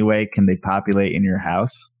in any way? Can they populate in your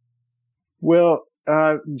house? Well,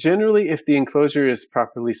 generally, if the enclosure is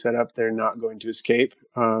properly set up, they're not going to escape.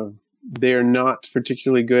 They're not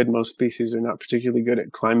particularly good. Most species are not particularly good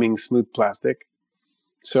at climbing smooth plastic.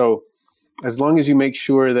 So as long as you make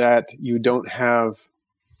sure that you don't have,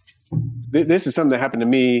 this is something that happened to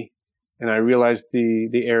me, and I realized the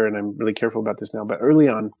error, and I'm really careful about this now, but early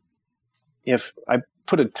on, if I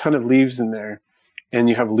put a ton of leaves in there and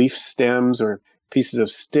you have leaf stems or pieces of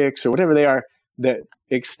sticks or whatever they are that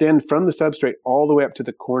extend from the substrate all the way up to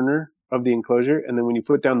the corner of the enclosure, and then when you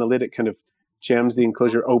put down the lid, it kind of jams the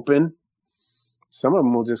enclosure open. Some of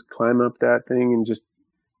them will just climb up that thing and just,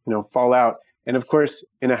 fall out. And of course,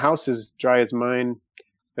 in a house as dry as mine,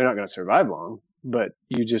 they're not going to survive long, but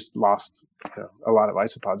you just lost a lot of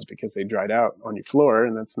isopods because they dried out on your floor,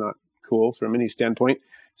 and that's not cool from any standpoint.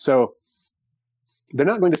 So they're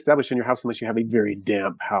not going to establish in your house unless you have a very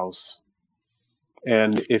damp house.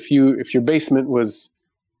 And if your basement was,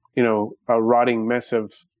 a rotting mess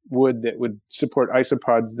of wood that would support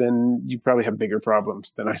isopods, then you probably have bigger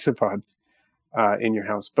problems than isopods in your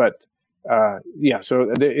house. But so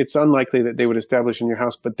it's unlikely that they would establish in your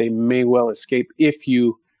house, but they may well escape if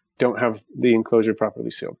you don't have the enclosure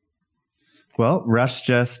properly sealed. Well, Russ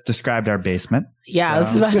just described our basement. Yeah, so. I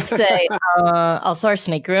was about to say, also our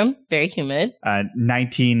snake room, very humid.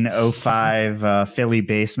 1905 Philly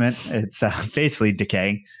basement. It's basically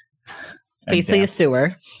decaying. It's basically a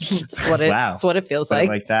sewer. It's what it feels like.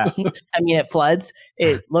 Like that. I mean, it floods.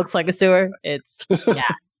 It looks like a sewer. It's, yeah.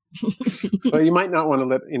 Well, you might not want to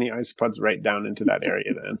let any isopods right down into that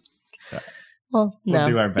area then. Well, no. We'll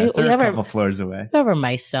do our best. They're a couple floors away. We have our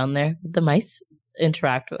mice down there. The mice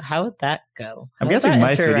interact with, how would that go? I'm guessing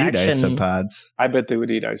mice would eat isopods. I bet they would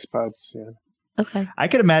eat isopods, yeah. Okay. I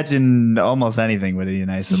could imagine almost anything would eat an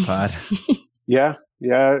isopod. Yeah,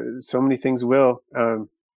 so many things will.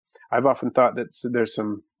 I've often thought that there's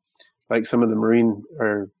some of the marine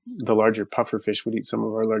or the larger pufferfish would eat some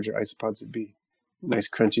of our larger isopods. It'd be nice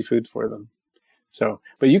crunchy food for them. So,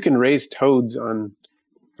 but you can raise toads on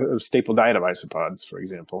a staple diet of isopods, for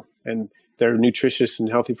example, and they're nutritious and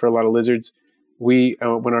healthy for a lot of lizards. We,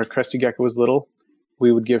 when our crested gecko was little,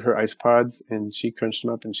 we would give her isopods and she crunched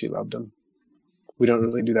them up and she loved them. We don't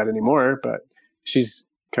really do that anymore, but she's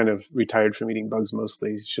kind of retired from eating bugs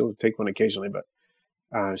mostly. She'll take one occasionally, but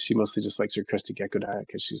she mostly just likes her crested gecko diet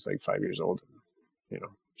because she's like 5 years old. And,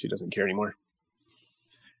 she doesn't care anymore.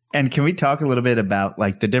 And can we talk a little bit about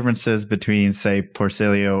like the differences between, say,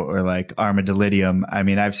 Porcellio or like Armadillidium? I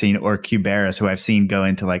mean, I've seen, or Cubaris, who I've seen go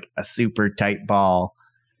into like a super tight ball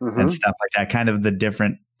and stuff like that, kind of the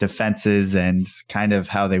different defenses and kind of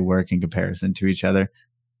how they work in comparison to each other.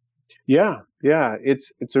 Yeah.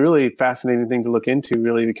 It's a really fascinating thing to look into,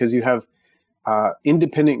 really, because you have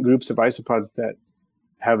independent groups of isopods that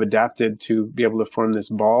have adapted to be able to form this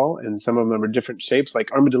ball, and some of them are different shapes. Like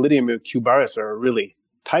Armadillidium and Cubaris are a really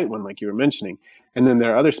tight one, like you were mentioning. And then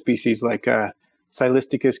there are other species like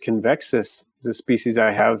Silisticus convexus is a species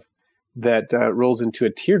I have that rolls into a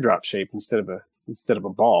teardrop shape instead of a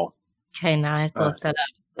ball. Okay, now I have to look that up.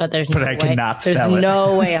 But there's no way.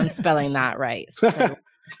 No way I'm spelling that right.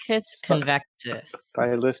 Silisticus convexus.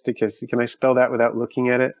 Silisticus. Can I spell that without looking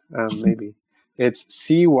at it? Maybe. It's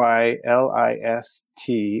Cylisticus.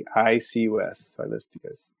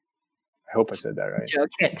 Silisticus. I hope I said that right. Joe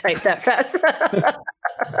can't type that fast.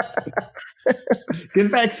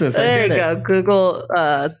 Convexus. There you go. Google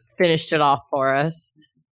finished it off for us.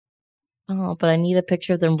 Oh, but I need a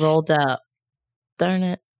picture of them rolled up. Darn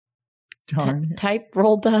it. Type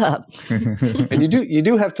rolled up. And you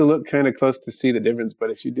do have to look kind of close to see the difference, but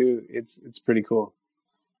if you do, it's pretty cool.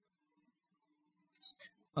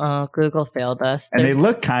 Oh, Google failed us. And they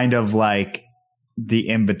look kind of like the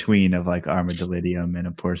in-between of like Armadillidium and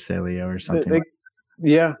a Porcellio or something.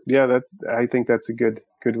 Yeah. I think that's a good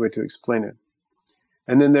way to explain it.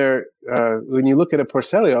 And then when you look at a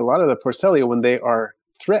Porcellio, a lot of the Porcellio, when they are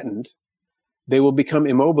threatened, they will become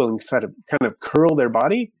immobile and kind of curl their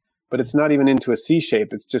body, but it's not even into a C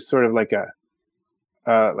shape. It's just sort of like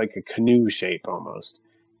a canoe shape almost.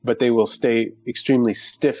 But they will stay extremely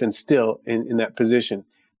stiff and still in that position.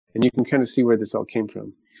 And you can kind of see where this all came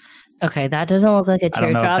from. Okay, that doesn't look like a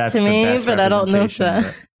teardrop to me, but I don't know if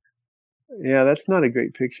that. Yeah, that's not a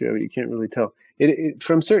great picture of it. You can't really tell. It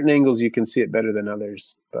from certain angles, you can see it better than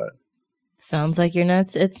others. But sounds like your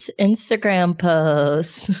nuts. It's Instagram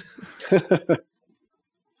post.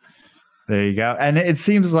 There you go. And it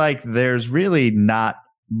seems like there's really not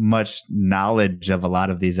much knowledge of a lot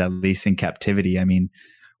of these, at least in captivity. I mean,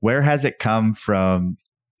 where has it come from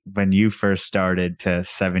when you first started to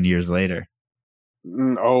 7 years later?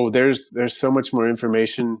 Oh, there's so much more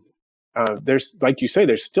information. There's, like you say,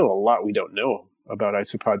 there's still a lot we don't know about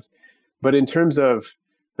isopods. But in terms of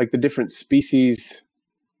like the different species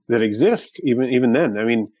that exist, even then, I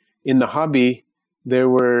mean, in the hobby, there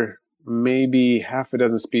were maybe half a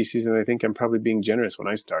dozen species, and I think I'm probably being generous when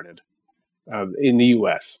I started in the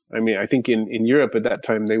U.S. I mean, I think in Europe at that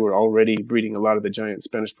time, they were already breeding a lot of the giant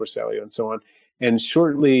Spanish Porcellio and so on. And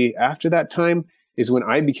shortly after that time is when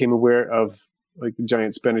I became aware of like the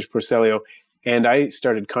giant Spanish Porcellio, and I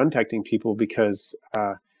started contacting people because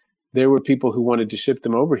there were people who wanted to ship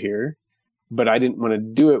them over here, but I didn't want to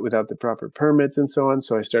do it without the proper permits and so on.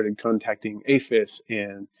 So I started contacting APHIS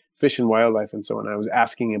and Fish and Wildlife and so on. I was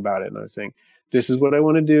asking about it, and I was saying, this is what I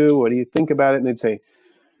want to do. What do you think about it? And they'd say,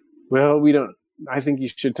 well, I think you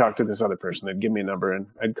should talk to this other person. They'd give me a number, and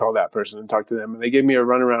I'd call that person and talk to them. And they gave me a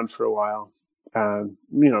runaround for a while.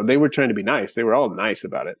 They were trying to be nice. They were all nice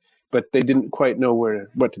about it, but they didn't quite know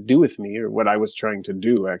what to do with me or what I was trying to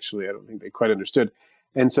do. Actually, I don't think they quite understood.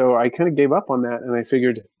 And so I kind of gave up on that, and I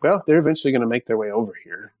figured, well, they're eventually going to make their way over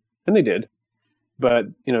here. And they did. But,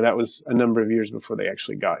 that was a number of years before they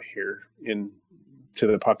actually got here to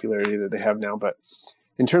the popularity that they have now. But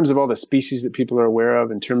in terms of all the species that people are aware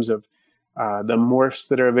of, in terms of the morphs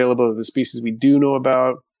that are available, the species we do know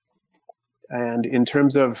about, and in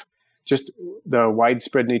terms of just the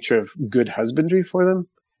widespread nature of good husbandry for them,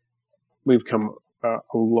 we've come a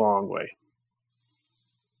long way.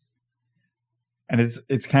 And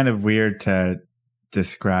it's kind of weird to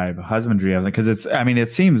describe husbandry of it because it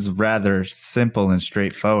seems rather simple and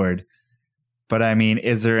straightforward. But I mean,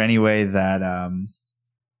 is there any way that I'm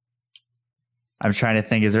trying to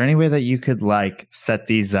think, is there any way that you could like set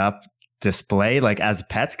these up, display like as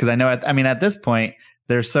pets? Because I know at this point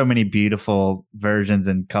there's so many beautiful versions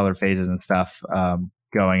and color phases and stuff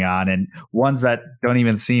going on, and ones that don't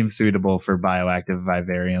even seem suitable for bioactive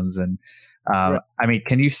vivariums. And right. I mean,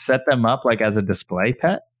 can you set them up like as a display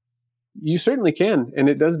pet? You certainly can, and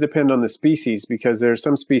it does depend on the species, because there are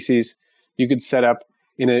some species you could set up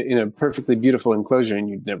in a perfectly beautiful enclosure and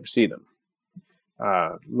you'd never see them.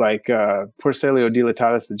 Like Porcellio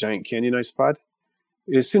dilatatus, the giant canyon isopod.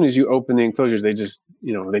 As soon as you open the enclosures, they just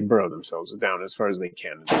they burrow themselves down as far as they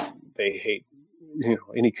can. They hate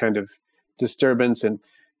any kind of disturbance, and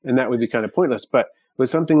that would be kind of pointless. But with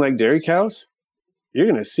something like dairy cows, you're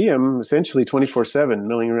going to see them essentially 24/7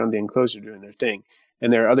 milling around the enclosure doing their thing.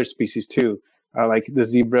 And there are other species too, like the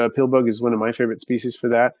zebra pillbug is one of my favorite species for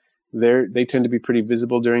that. They tend to be pretty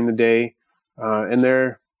visible during the day, and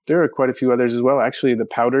there are quite a few others as well. Actually, the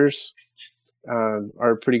powders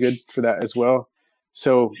are pretty good for that as well.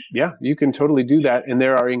 So yeah, you can totally do that. And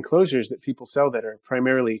there are enclosures that people sell that are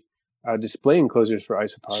primarily display enclosures for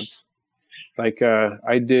isopods. Like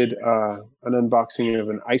I did an unboxing of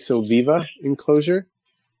an IsoViva enclosure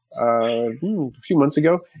a few months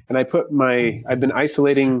ago, and I've been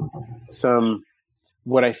isolating some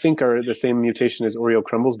what I think are the same mutation as Oreo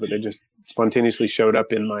crumbles, but they just spontaneously showed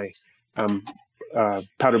up in my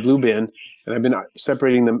powder blue bin, and I've been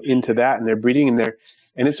separating them into that, and they're breeding in there.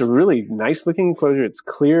 And it's a really nice looking enclosure. It's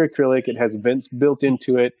clear acrylic. It has vents built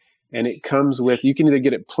into it, and it comes with, you can either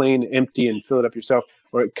get it plain empty and fill it up yourself,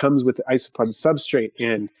 or it comes with the isopod substrate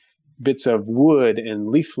and bits of wood and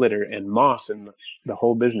leaf litter and moss and the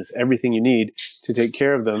whole business, everything you need to take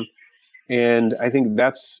care of them. And I think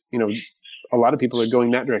that's, a lot of people are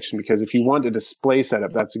going that direction, because if you want a display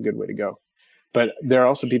setup, that's a good way to go. But there are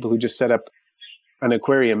also people who just set up an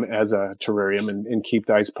aquarium as a terrarium and keep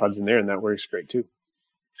the isopods in there, and that works great too.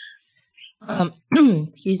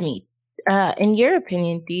 Excuse me. In your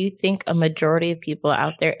opinion, do you think a majority of people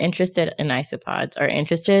out there interested in isopods are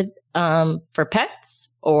interested for pets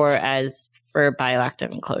or as for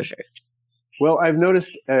bioactive enclosures? Well, I've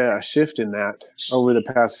noticed a shift in that over the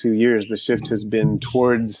past few years. The shift has been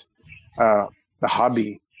towards the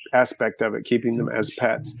hobby aspect of it, keeping them as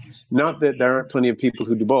pets. Not that there aren't plenty of people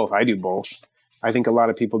who do both. I do both. I think a lot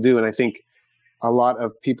of people do. And I think a lot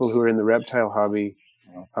of people who are in the reptile hobby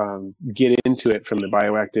get into it from the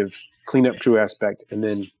bioactive cleanup crew aspect, and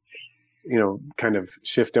then, kind of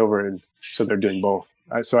shift over. And so they're doing both.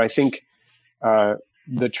 So I think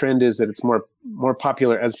the trend is that it's more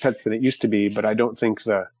popular as pets than it used to be, but I don't think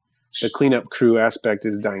the cleanup crew aspect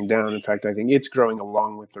is dying down. In fact, I think it's growing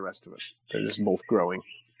along with the rest of it. They're just both growing.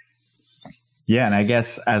 Yeah, and I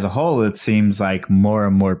guess as a whole, it seems like more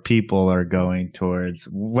and more people are going towards,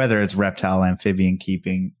 whether it's reptile, amphibian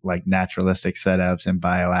keeping, like naturalistic setups and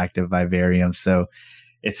bioactive vivariums. So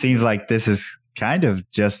it seems like this is kind of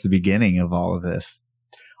just the beginning of all of this.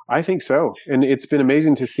 I think so. And it's been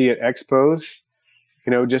amazing to see at expos.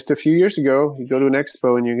 Just a few years ago, you go to an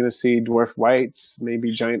expo and you're going to see dwarf whites,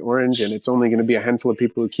 maybe giant orange, and it's only going to be a handful of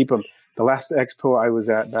people who keep them. The last expo I was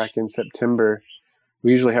at back in September, we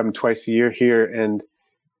usually have them twice a year here, and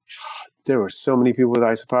there were so many people with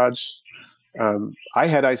isopods. I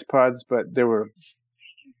had isopods, but there were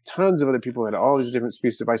tons of other people who had all these different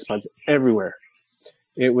species of isopods everywhere.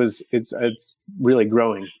 It's really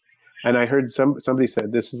growing. And I heard somebody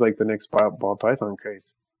said this is like the next ball python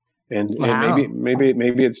craze. And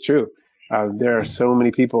maybe it's true. There are so many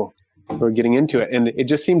people who are getting into it, and it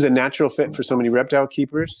just seems a natural fit for so many reptile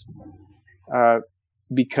keepers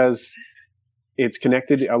because it's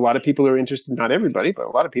connected. A lot of people are interested, not everybody, but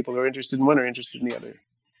a lot of people who are interested in one are interested in the other.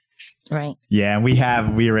 Right. Yeah, and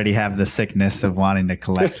we already have the sickness of wanting to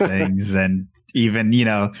collect things, and even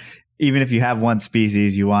if you have one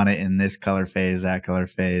species, you want it in this color phase, that color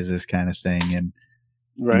phase, this kind of thing, and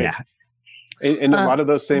right. Yeah. And a lot of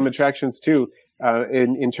those same attractions too,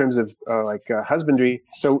 in terms of husbandry.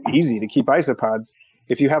 It's so easy to keep isopods.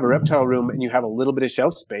 If you have a reptile room and you have a little bit of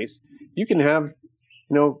shelf space, you can have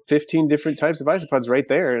 15 different types of isopods right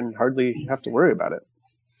there and hardly have to worry about it.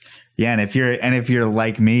 Yeah, and if you're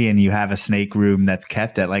like me and you have a snake room that's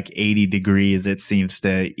kept at like 80 degrees, it seems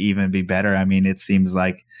to even be better. I mean, it seems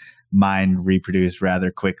like mine reproduce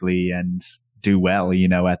rather quickly and do well,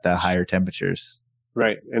 at the higher temperatures.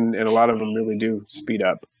 Right. And a lot of them really do speed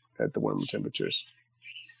up at the warmer temperatures.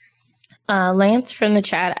 Lance from the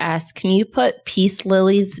chat asks, can you put peace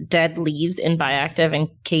lilies' dead leaves in bioactive in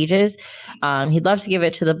cages? He'd love to give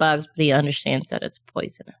it to the bugs, but he understands that it's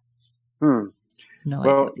poisonous. No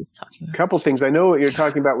idea what he's talking about. A couple things. I know what you're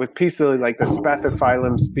talking about with peace lily, like the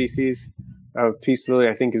Spathiphyllum species of peace lily,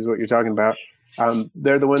 I think is what you're talking about.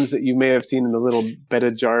 They're the ones that you may have seen in the little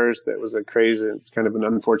betta jars. That was a craze. It's kind of an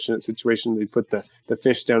unfortunate situation. They put the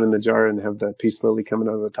fish down in the jar and have the peace lily coming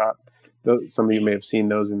out of the top. Some of you may have seen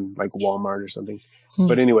those in like Walmart or something.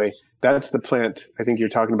 But anyway, that's the plant I think you're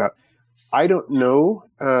talking about. I don't know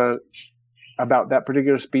about that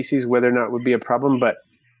particular species, whether or not it would be a problem, but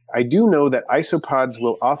I do know that isopods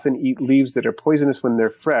will often eat leaves that are poisonous when they're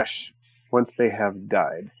fresh once they have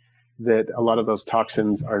died. That a lot of those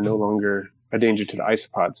toxins are no longer a danger to the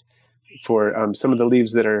isopods. For some of the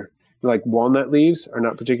leaves that are like walnut leaves are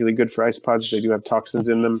not particularly good for isopods. They do have toxins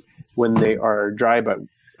in them when they are dry, but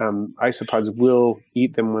isopods will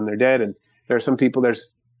eat them when they're dead. And there are some people,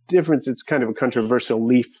 there's difference. It's kind of a controversial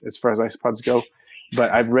leaf as far as isopods go,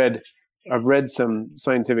 but I've read some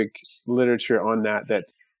scientific literature on that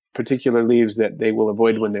particular leaves that they will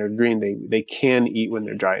avoid when they're green, they can eat when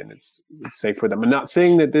they're dry, and it's safe for them. I'm not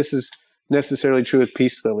saying that this is necessarily true with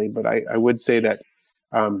peace lily, but I would say that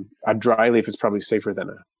a dry leaf is probably safer than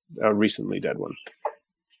a recently dead one.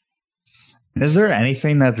 Is there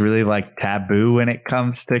anything that's really like taboo when it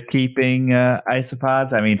comes to keeping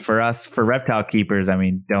isopods? I mean, for us, for reptile keepers, I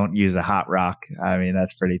mean, don't use a hot rock. I mean,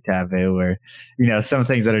 that's pretty taboo. Or, some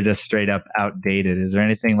things that are just straight up outdated. Is there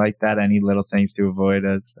anything like that? Any little things to avoid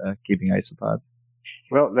as keeping isopods?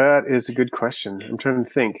 Well, that is a good question. I'm trying to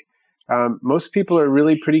think. Most people are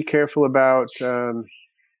really pretty careful about,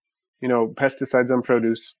 pesticides on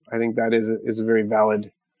produce. I think that is a very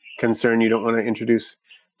valid concern. You don't want to introduce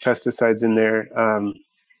pesticides in there.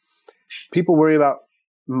 People worry about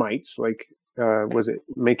mites, like was it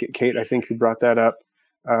Make It Kate, I think, who brought that up.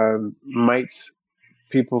 Mites,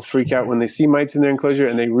 people freak out when they see mites in their enclosure,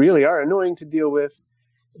 and they really are annoying to deal with.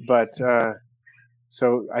 But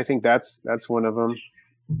so I think that's one of them.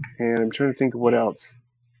 And I'm trying to think of what else.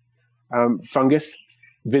 Fungus,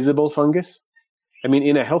 visible fungus. I mean,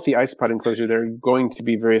 in a healthy isopod enclosure, there are going to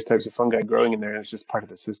be various types of fungi growing in there, and it's just part of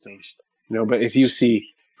the system. But if you see,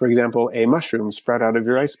 for example, a mushroom sprout out of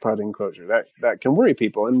your isopod enclosure, that can worry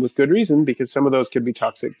people, and with good reason, because some of those could be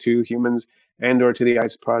toxic to humans and or to the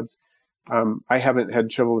isopods. I haven't had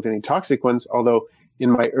trouble with any toxic ones, although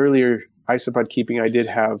in my earlier isopod keeping, I did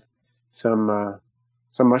have some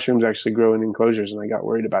some mushrooms actually grow in enclosures, and I got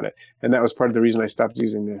worried about it. And that was part of the reason I stopped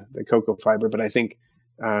using the cocoa fiber. But I think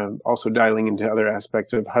also dialing into other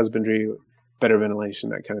aspects of husbandry, better ventilation,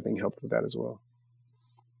 that kind of thing helped with that as well.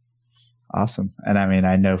 Awesome. And I mean,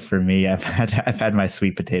 I know for me, I've had my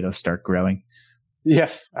sweet potatoes start growing.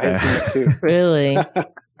 Yes, I have seen that too. Really?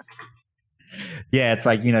 Yeah, it's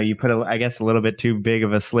like, you put I guess a little bit too big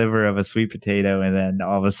of a sliver of a sweet potato, and then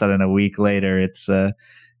all of a sudden a week later it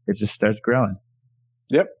just starts growing.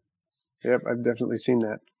 Yep, I've definitely seen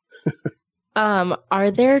that.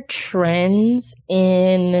 Are there trends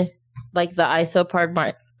in like the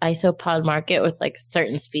isopod market with like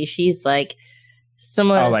certain species, like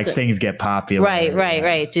similar? Oh, like things get popular.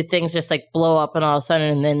 Right. Do things just like blow up and all of a sudden,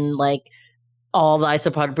 and then like all the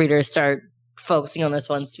isopod breeders start focusing on this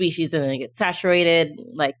one species and then it gets saturated?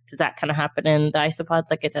 Like, does that kind of happen in the isopods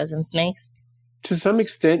like it does in snakes? To some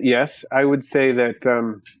extent, yes. I would say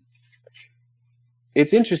that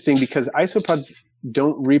it's interesting because isopods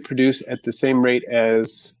don't reproduce at the same rate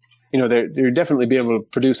as, they're definitely be able to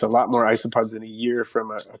produce a lot more isopods in a year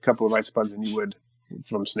from a couple of isopods than you would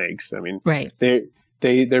from snakes. I mean, right.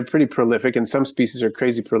 They're pretty prolific, and some species are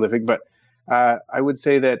crazy prolific, but I would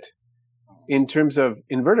say that in terms of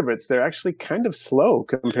invertebrates, they're actually kind of slow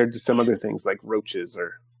compared to some other things like roaches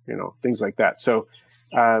or, things like that. So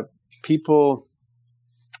people,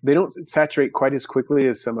 they don't saturate quite as quickly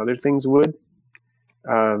as some other things would.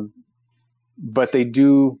 But they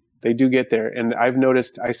do get there. And I've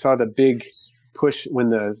noticed, I saw the big push when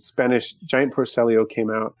the Spanish giant Porcellio came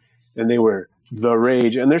out, and they were the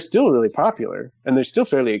rage, and they're still really popular, and they're still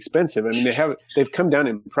fairly expensive. I mean, they've come down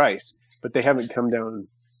in price, but they haven't come down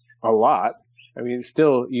a lot. I mean,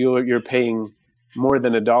 still you're paying more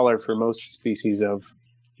than $1 for most species of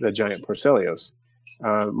the giant Porcellios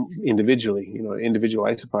individually, individual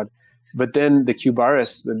isopod. But then the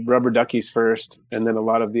Cubaris, the rubber duckies first, and then a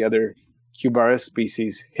lot of the other Cubaris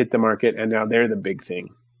species hit the market, and now they're the big thing.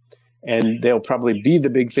 And they'll probably be the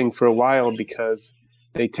big thing for a while because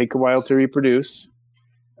they take a while to reproduce.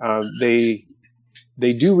 They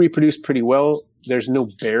do reproduce pretty well. There's no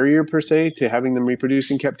barrier per se to having them reproduce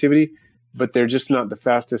in captivity, but they're just not the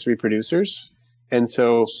fastest reproducers. And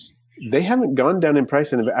so they haven't gone down in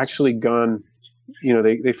price and have actually gone,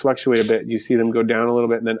 they fluctuate a bit. You see them go down a little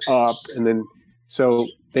bit and then up. And then, so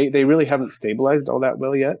they really haven't stabilized all that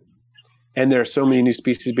well yet. And there are so many new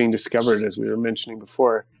species being discovered, as we were mentioning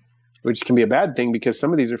before, which can be a bad thing because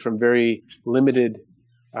some of these are from very limited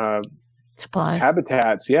supply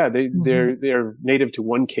habitats. Yeah, they're native to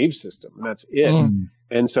one cave system, and that's it.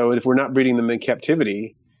 And so if we're not breeding them in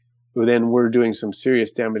captivity, then we're doing some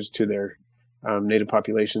serious damage to their native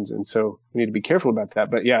populations. And so we need to be careful about that.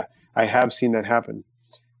 But yeah, I have seen that happen.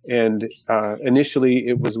 And initially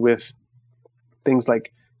it was with things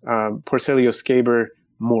like Porcellio scaber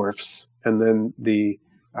morphs, and then the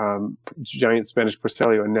giant Spanish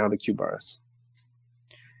Porcellio, and now the Cubaris.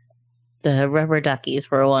 The rubber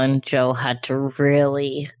duckies were one Joe had to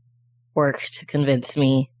really work to convince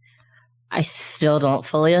me. I still don't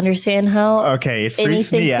fully understand how it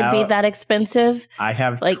anything me could out. Be that expensive. I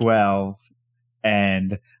have 12,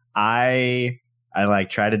 and I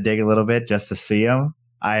try to dig a little bit just to see them.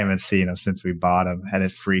 I haven't seen them since we bought them, and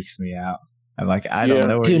it freaks me out. I'm like, I don't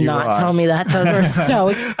know where Do you not are. Tell me that. Those are so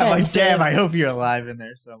expensive. I'm like, damn, I hope you're alive in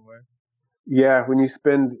there somewhere. Yeah, when you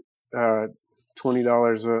spend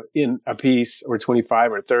 $20 in a piece, or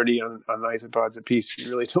 25 or 30 on isopods a piece,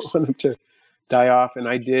 you really don't want them to die off. And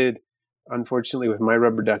I did, unfortunately, with my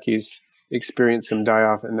rubber duckies, experience some die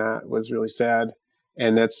off, and that was really sad.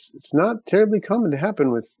 And it's not terribly common to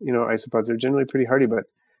happen with isopods. They're generally pretty hardy,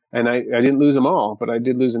 and I didn't lose them all, but I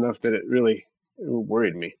did lose enough that it really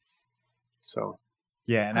worried me. So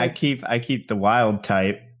yeah, and I keep the wild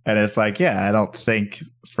type, and it's like, yeah, I don't think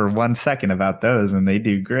for 1 second about those, and they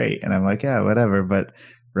do great, and I'm like, yeah, whatever. But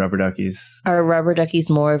rubber duckies, are rubber duckies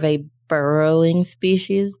more of a burrowing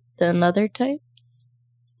species than other types? Is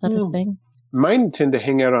that a thing? Mine tend to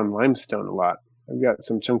hang out on limestone a lot. I've got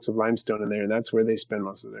some chunks of limestone in there, and that's where they spend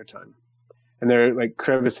most of their time. And they're like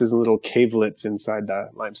crevices and little cavelets inside the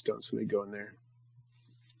limestone, so they go in there.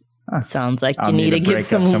 Sounds like you need to get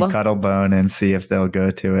break up some cuttle bone and see if they'll go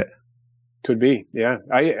to it. Could be, yeah.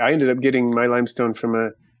 I ended up getting my limestone from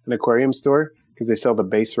an aquarium store because they sell the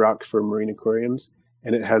base rock for marine aquariums,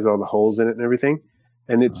 and it has all the holes in it and everything,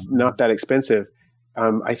 and it's not that expensive.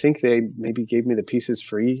 I think they maybe gave me the pieces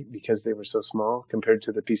free because they were so small compared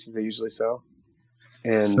to the pieces they usually sell.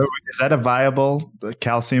 And so, is that a viable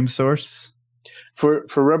calcium source for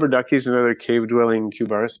rubber duckies and other cave-dwelling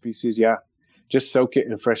Cubaris species? Yeah. Just soak it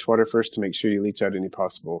in fresh water first to make sure you leach out any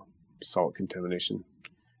possible salt contamination.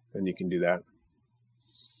 Then you can do that.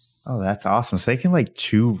 Oh, that's awesome. So they can like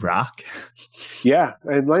chew rock? Yeah.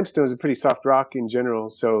 And limestone is a pretty soft rock in general.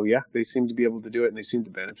 So yeah, they seem to be able to do it, and they seem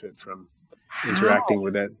to benefit from interacting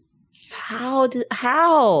with it. How?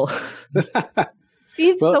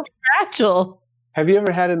 Seems so fragile. Have you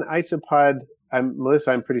ever had an isopod?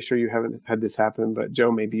 Melissa, I'm pretty sure you haven't had this happen, but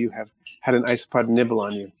Joe, maybe you have had an isopod nibble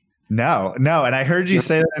on you. No. And I heard you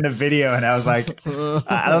say that in a video, and I was like,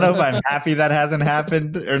 I don't know if I'm happy that hasn't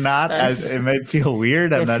happened or not. It may feel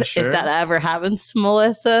weird. I'm not sure. If that ever happens to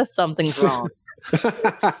Melissa, something's wrong.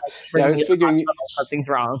 I was figuring something's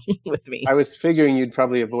wrong with me. I was figuring you'd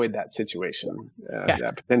probably avoid that situation,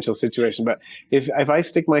 that potential situation. But if I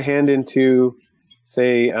stick my hand into,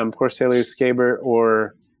 say, Porcellio scaber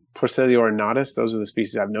or Porcellio ornatus, those are the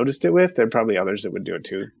species I've noticed it with. There are probably others that would do it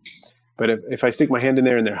too. But if I stick my hand in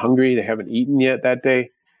there and they're hungry, they haven't eaten yet that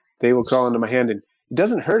day, they will crawl into my hand. And it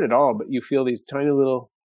doesn't hurt at all, but you feel these tiny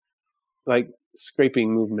little, like,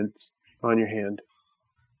 scraping movements on your hand.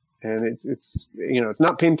 And it's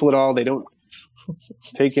not painful at all. They don't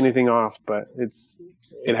take anything off, but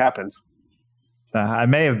it happens. I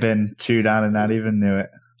may have been chewed on and not even knew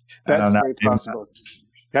it. That's very possible.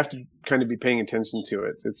 You have to kind of be paying attention to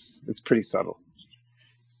it. It's pretty subtle.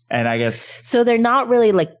 And I guess so they're not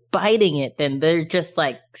really like biting it, then they're just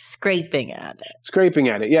like scraping at it. Scraping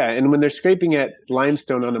at it, yeah. And when they're scraping at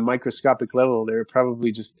limestone on a microscopic level, there are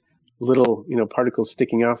probably just little, particles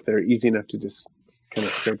sticking off that are easy enough to just kind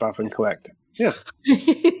of scrape off and collect. Yeah.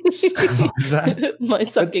 My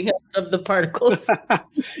sucking up of the particles.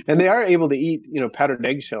 And they are able to eat, powdered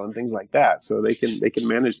eggshell and things like that. So they can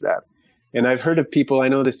manage that. And I've heard of people, I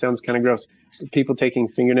know this sounds kind of gross, people taking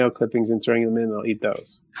fingernail clippings and throwing them in, they'll eat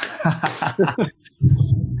those.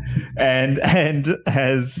 and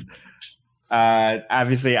as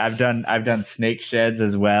obviously I've done snake sheds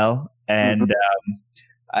as well. And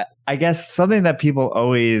I guess something that people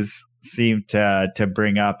always seem to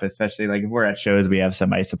bring up, especially like if we're at shows, we have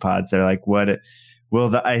some isopods. They're like, what will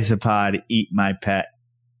the isopod eat my pet,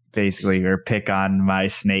 basically, or pick on my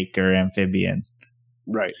snake or amphibian?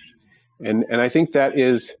 Right. And I think that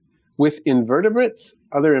is with invertebrates,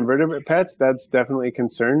 other invertebrate pets, that's definitely a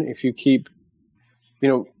concern. If you keep,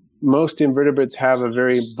 most invertebrates have a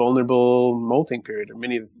very vulnerable molting period, or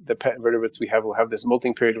many of the pet invertebrates we have will have this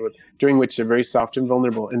molting period during which they're very soft and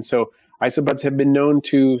vulnerable. And so isopods have been known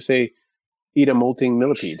to, say, eat a molting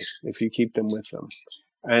millipede if you keep them with them,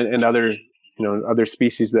 and other, other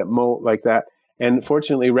species that molt like that. And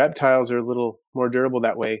fortunately, reptiles are a little more durable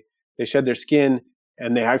that way. They shed their skin,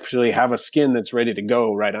 and they actually have a skin that's ready to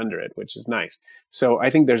go right under it, which is nice. So I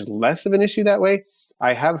think there's less of an issue that way.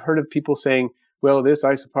 I have heard of people saying, well, this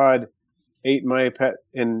isopod ate my pet.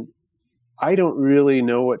 And I don't really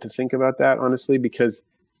know what to think about that, honestly, because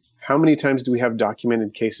how many times do we have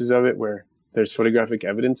documented cases of it where there's photographic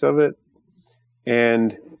evidence of it?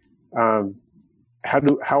 And how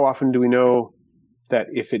often do we know that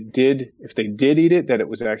if they did eat it, that it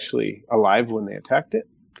was actually alive when they attacked it?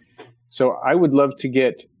 So I would love to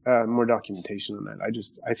get more documentation on that.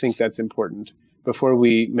 I think that's important before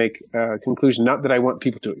we make a conclusion. Not that I want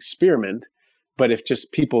people to experiment, but if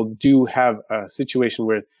just people do have a situation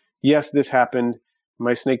where, yes, this happened,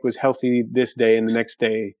 my snake was healthy this day, and the next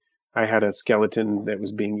day I had a skeleton that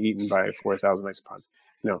was being eaten by 4,000 isopods,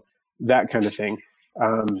 that kind of thing.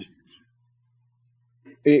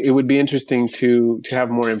 It would be interesting to have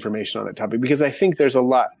more information on that topic, because I think there's a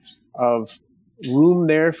lot of room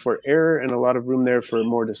there for error and a lot of room there for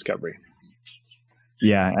more discovery.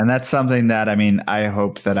 Yeah, and that's something that, I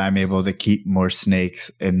hope that I'm able to keep more snakes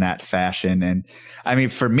in that fashion. And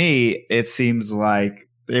for me, it seems like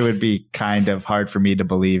it would be kind of hard for me to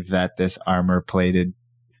believe that this armor-plated,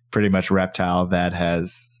 pretty much reptile that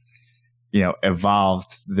has,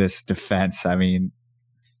 evolved this defense. I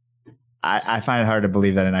find it hard to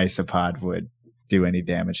believe that an isopod would do any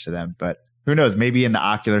damage to them, but who knows? Maybe in the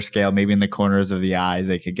ocular scale, maybe in the corners of the eyes,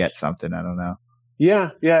 they could get something. I don't know. Yeah.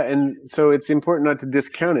 And so it's important not to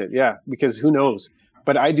discount it. Yeah, because who knows?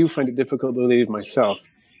 But I do find it difficult to believe myself.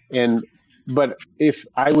 But if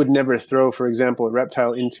I would never throw, for example, a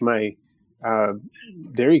reptile into my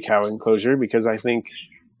dairy cow enclosure, because I think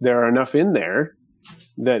there are enough in there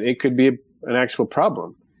that it could be an actual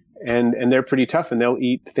problem. And they're pretty tough, and they'll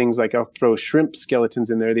eat things like, I'll throw shrimp skeletons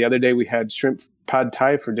in there. The other day we had shrimp pad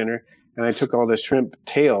thai for dinner, and I took all the shrimp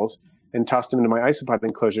tails and tossed them into my isopod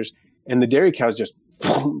enclosures, and the dairy cows just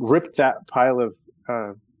ripped that pile of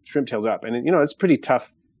shrimp tails up. And it's pretty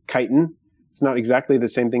tough chitin. It's not exactly the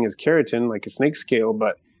same thing as keratin, like a snake scale,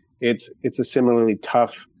 but it's a similarly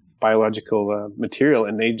tough biological material,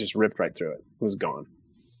 and they just ripped right through it. It was gone.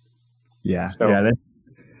 Yeah, so, yeah.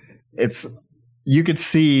 It's you could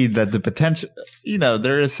see that the potential,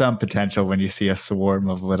 there is some potential when you see a swarm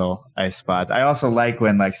of little ice spots. I also like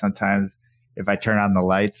when, like, sometimes if I turn on the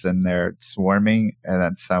lights and they're swarming, and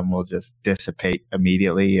then some will just dissipate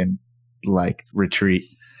immediately and like retreat,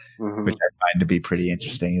 which I find to be pretty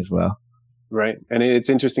interesting as well. Right. And it's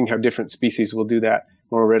interesting how different species will do that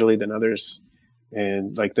more readily than others.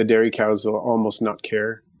 And like the dairy cows will almost not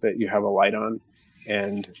care that you have a light on,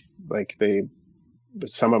 and like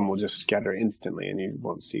some of them will just scatter instantly and you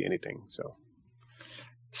won't see anything.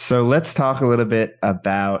 So let's talk a little bit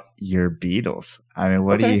about your beetles. I mean,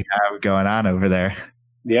 what do you have going on over there?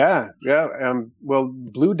 Yeah. Well,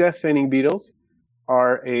 blue death feigning beetles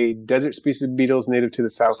are a desert species of beetles native to the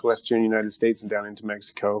southwestern United States and down into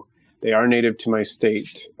Mexico. They are native to my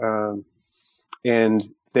state. And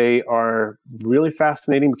they are really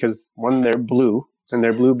fascinating because, one, they're blue, and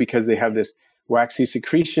they're blue because they have this waxy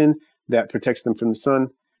secretion that protects them from the sun,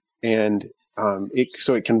 and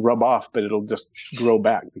so it can rub off, but it'll just grow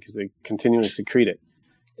back because they continually secrete it.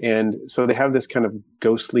 And so they have this kind of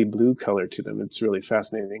ghostly blue color to them. It's really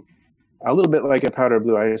fascinating. A little bit like a powder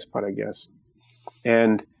blue isopod, I guess.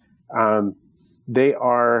 And they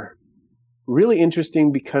are really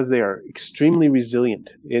interesting because they are extremely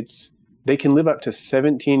resilient. They can live up to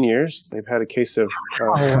 17 years. They've had a case of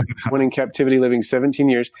one in captivity living 17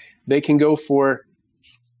 years. They can go for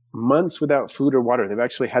months without food or water. They've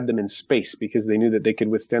actually had them in space because they knew that they could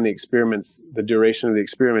withstand the duration of the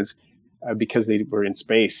experiments, because they were in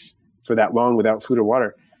space for that long without food or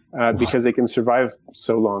water, because they can survive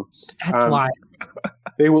so long. That's why.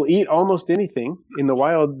 They will eat almost anything. In the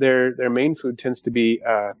wild, their main food tends to be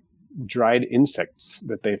dried insects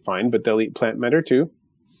that they find, but they'll eat plant matter too.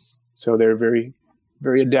 So they're very,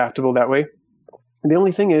 very adaptable that way. And the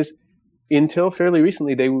only thing is, until fairly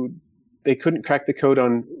recently, they couldn't crack the code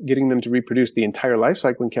on getting them to reproduce the entire life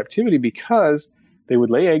cycle in captivity, because they would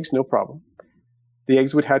lay eggs, no problem. The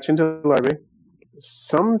eggs would hatch into larvae.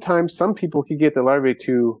 Sometimes some people could get the larvae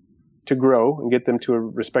to grow and get them to a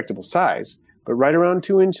respectable size, but right around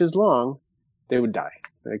 2 inches long, they would die.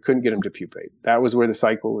 They couldn't get them to pupate. That was where the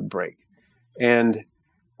cycle would break. And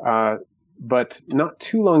but not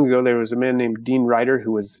too long ago, there was a man named Dean Ryder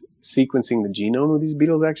who was sequencing the genome of these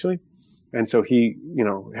beetles, actually. And so he,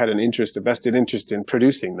 had a vested interest in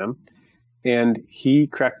producing them. And he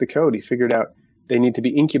cracked the code. He figured out they need to be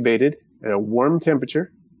incubated at a warm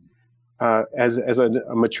temperature. As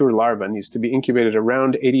a mature larva needs to be incubated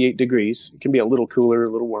around 88 degrees. It can be a little cooler, a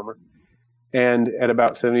little warmer. And at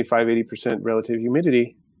about 75, 80% relative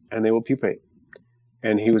humidity, and they will pupate.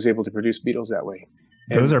 And he was able to produce beetles that way.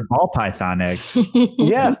 Those are ball python eggs.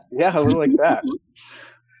 Yeah, a little like that.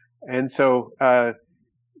 And so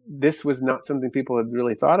this was not something people had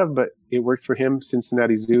really thought of, but it worked for him.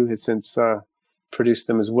 Cincinnati Zoo has since produced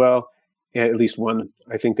them as well. At least one.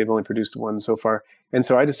 I think they've only produced one so far. And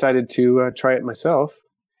so I decided to try it myself.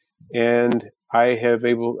 And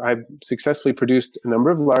I've successfully produced a number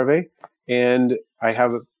of larvae, and I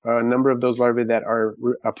have a number of those larvae that are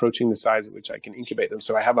approaching the size at which I can incubate them.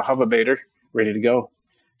 So I have a hovabator ready to go.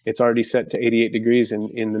 It's already set to 88 degrees, and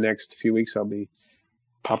in the next few weeks, I'll be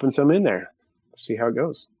popping some in there. See how it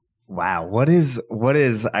goes. Wow. What is,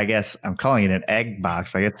 I guess I'm calling it an egg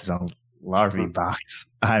box. I guess it's a larvae box.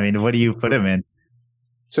 I mean, what do you put them in?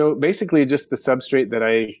 So basically just the substrate that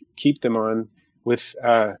I keep them on with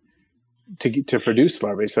to produce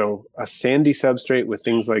larvae. So a sandy substrate with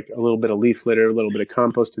things like a little bit of leaf litter, a little bit of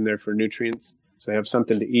compost in there for nutrients. So they have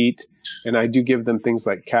something to eat. And I do give them things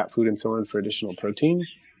like cat food and so on for additional protein,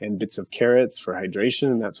 and bits of carrots for hydration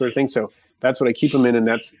and that sort of thing. So that's what I keep them in, and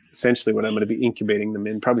that's essentially what I'm going to be incubating them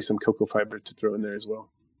in. Probably some cocoa fiber to throw in there as well.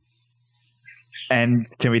 And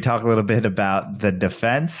can we talk a little bit about the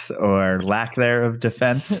defense or lack there of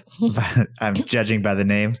defense? I'm judging by the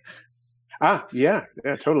name. Yeah,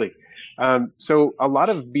 totally. So a lot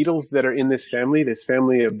of beetles that are in this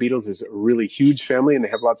family of beetles is a really huge family, and they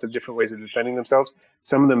have lots of different ways of defending themselves.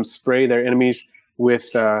 Some of them spray their enemies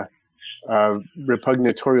with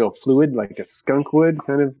repugnatorial fluid, like a skunk would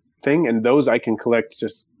kind of thing. And those I can collect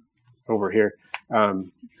just over here.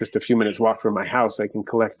 Just a few minutes walk from my house, I can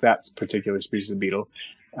collect that particular species of beetle.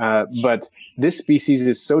 But this species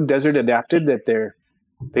is so desert adapted that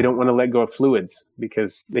they don't want to let go of fluids,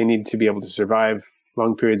 because they need to be able to survive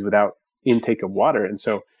long periods without intake of water. And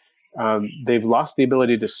so they've lost the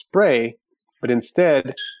ability to spray, but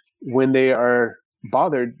instead, when they are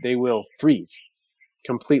bothered, they will freeze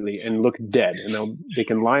completely and look dead. And they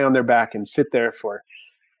can lie on their back and sit there for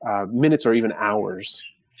minutes or even hours,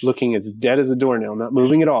 looking as dead as a doornail, not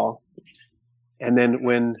moving at all. And then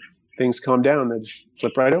when things calm down, they just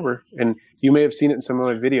flip right over. And you may have seen it in some of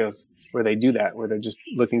my videos where they do that, where they're just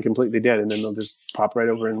looking completely dead, and then they'll just pop right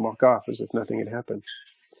over and walk off as if nothing had happened.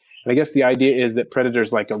 And I guess the idea is that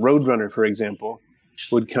predators like a roadrunner, for example,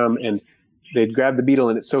 would come and they'd grab the beetle,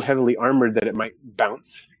 and it's so heavily armored that it might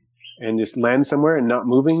bounce and just land somewhere and not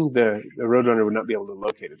moving. The roadrunner would not be able to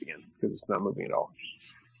locate it again because it's not moving at all.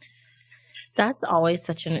 That's always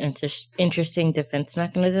such an interesting defense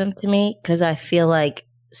mechanism to me, because I feel like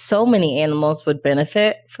so many animals would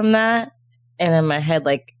benefit from that. And in my head,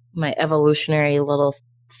 like my evolutionary little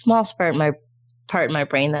small part in my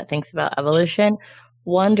brain that thinks about evolution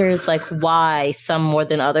wonders like why some more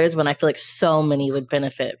than others, when I feel like so many would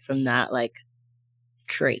benefit from that like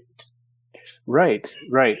trait. Right.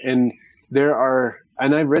 And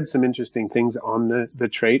I've read some interesting things on the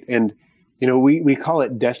trait, and we call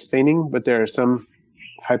it death feigning, but there are some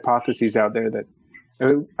hypotheses out there that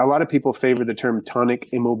a lot of people favor the term tonic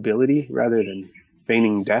immobility rather than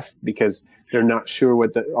feigning death, because they're not sure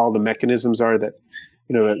what all the mechanisms are that,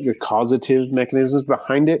 the causative mechanisms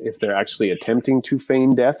behind it, if they're actually attempting to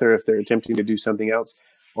feign death or if they're attempting to do something else,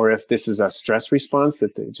 or if this is a stress response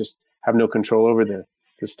that they just have no control over the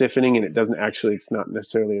stiffening, and it's not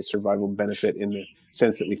necessarily a survival benefit in the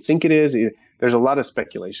sense that we think it is. There's a lot of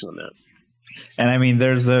speculation on that. And I mean,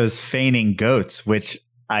 there's those feigning goats, which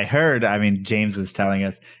I heard, James was telling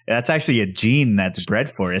us, that's actually a gene that's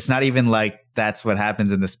bred for. It's not even like that's what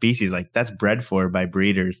happens in the species. Like that's bred for by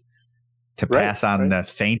breeders to pass on the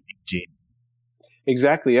fainting gene.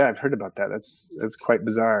 Exactly. Yeah, I've heard about that. That's quite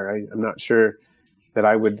bizarre. I'm not sure that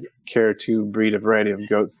I would care to breed a variety of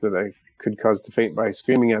goats that I could cause to faint by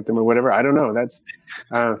screaming at them or whatever. I don't know. That's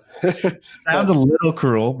sounds a little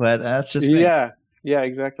cruel, but that's just me. Yeah,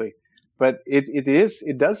 exactly. But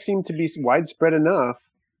it does seem to be widespread enough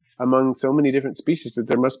among so many different species that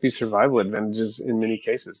there must be survival advantages in many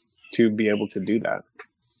cases to be able to do that.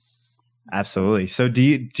 Absolutely. So do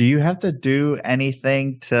you have to do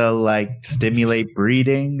anything to like stimulate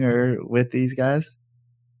breeding or with these guys?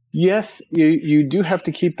 Yes, you do have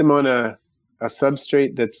to keep them on a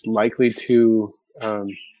substrate that's likely to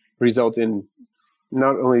result in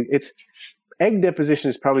not only egg deposition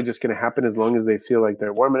is probably just going to happen as long as they feel like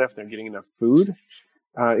they're warm enough, they're getting enough food.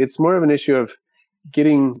 It's more of an issue of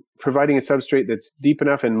providing a substrate that's deep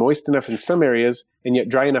enough and moist enough in some areas and yet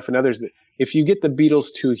dry enough in others that if you get the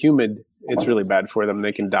beetles too humid, it's really bad for them.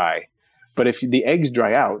 They can die. But if the eggs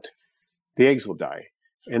dry out, the eggs will die.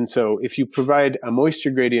 And so if you provide a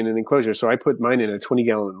moisture gradient in the enclosure, so I put mine in a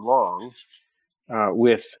 20-gallon long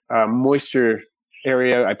with a moisture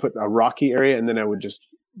area, I put a rocky area, and then I would just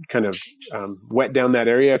kind of wet down that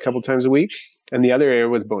area a couple times a week. And the other area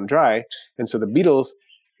was bone dry. And so the beetles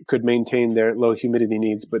could maintain their low humidity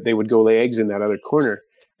needs, but they would go lay eggs in that other corner.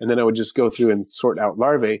 And then I would just go through and sort out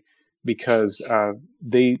larvae, because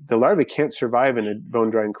the larvae can't survive in a bone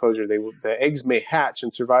dry enclosure. The eggs may hatch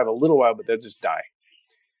and survive a little while, but they'll just die.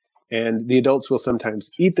 And the adults will sometimes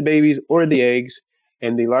eat the babies or the eggs,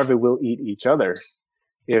 and the larvae will eat each other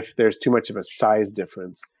if there's too much of a size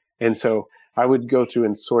difference. And so I would go through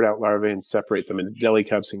and sort out larvae and separate them into deli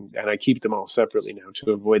cups, and I keep them all separately now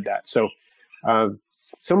to avoid that. So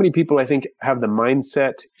so many people, I think, have the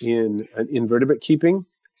mindset in invertebrate keeping,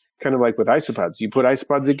 kind of like with isopods. You put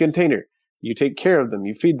isopods in a container, you take care of them,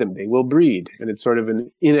 you feed them, they will breed, and it's sort of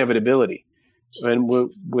an inevitability. And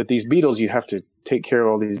with these beetles, you have to take care of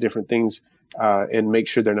all these different things and make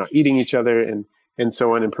sure they're not eating each other and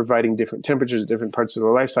so on, and providing different temperatures at different parts of the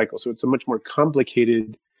life cycle. So it's a much more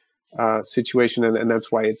complicated situation, and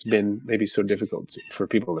that's why it's been maybe so difficult for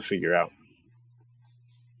people to figure out.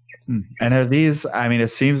 And are these,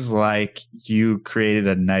 it seems like you created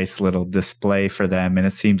a nice little display for them, and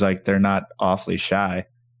it seems like they're not awfully shy.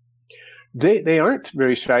 They aren't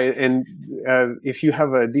very shy, and if you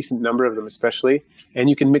have a decent number of them especially, and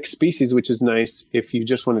you can mix species, which is nice if you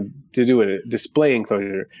just wanted to do a display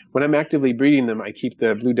enclosure. When I'm actively breeding them, I keep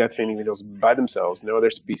the blue death feigning beetles by themselves, no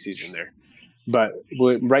other species in there. But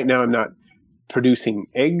right now I'm not producing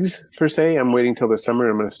eggs per se. I'm waiting till the summer.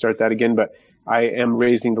 I'm going to start that again, but I am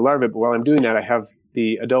raising the larvae. But while I'm doing that, I have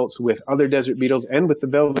the adults with other desert beetles and with the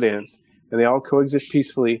velvet ants, and they all coexist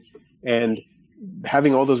peacefully. And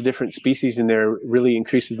having all those different species in there really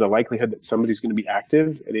increases the likelihood that somebody's going to be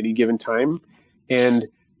active at any given time. And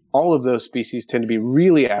all of those species tend to be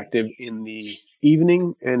really active in the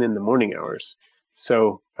evening and in the morning hours.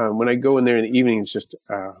 So when I go in there in the evening, it's just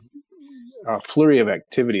a flurry of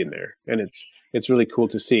activity in there, and it's really cool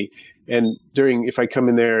to see. And if I come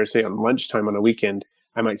in there, say on lunchtime on a weekend,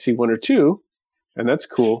 I might see one or two, and that's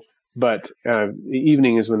cool. But the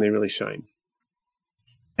evening is when they really shine.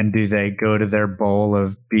 And do they go to their bowl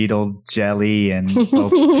of beetle jelly and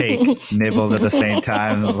both take nibbles at the same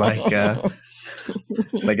time, like a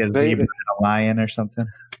zebra and a lion or something?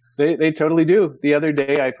 They totally do. The other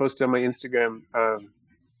day I posted on my Instagram,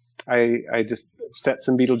 I just set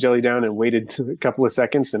some beetle jelly down and waited a couple of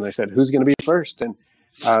seconds, and I said, who's going to be first? And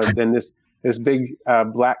then this big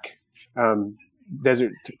black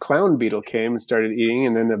desert clown beetle came and started eating,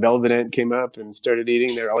 and then the velvet ant came up and started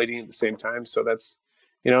eating. They're all eating at the same time. So that's,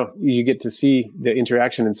 you get to see the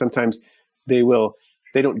interaction, and sometimes they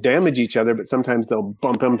don't damage each other, but sometimes they'll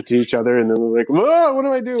bump into each other, and then they're like, whoa, what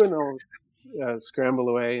do I do? And they'll scramble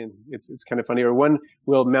away, and it's kind of funny. Or one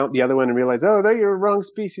will mount the other one and realize, oh no, you're wrong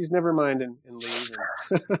species, never mind, and leave.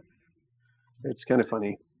 It's kind of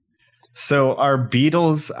funny. So are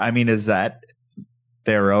beetles, is that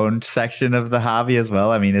their own section of the hobby as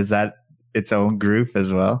well? Is that its own group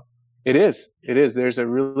as well? It is. There's a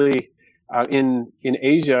really in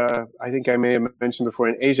Asia, I think I may have mentioned before,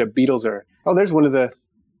 in Asia, beetles are, there's one of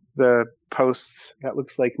the posts that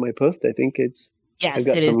looks like my post. I think I've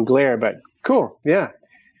got some glare, but cool. Yeah.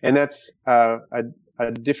 And that's a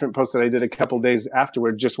different post that I did a couple days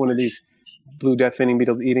afterward, just one of these blue death fainting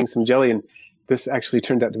beetles eating some jelly. And this actually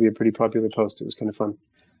turned out to be a pretty popular post. It was kind of fun.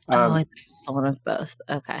 I think it's the one with both.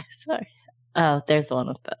 Okay. Sorry. Oh, there's the one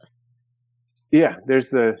with both. Yeah. There's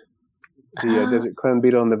the desert clown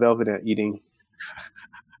beetle and the velvet ant eating.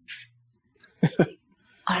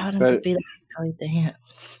 I wouldn't the beetle go eat the ant.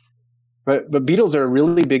 But beetles are a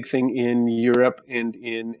really big thing in Europe and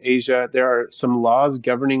in Asia. There are some laws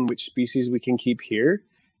governing which species we can keep here.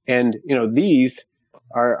 And, these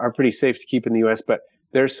are pretty safe to keep in the U.S., but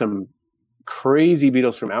there's some crazy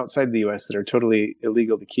beetles from outside the U.S. that are totally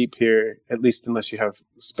illegal to keep here, at least unless you have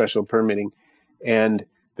special permitting. And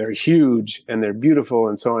they're huge and they're beautiful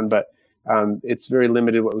and so on, but it's very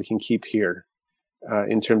limited what we can keep here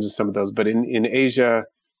in terms of some of those. But in Asia,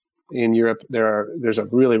 in Europe, there's a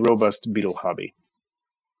really robust beetle hobby.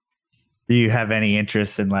 Do you have any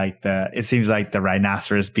interest in it seems like the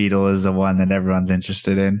rhinoceros beetle is the one that everyone's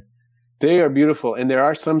interested in? They are beautiful. And there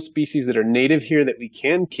are some species that are native here that we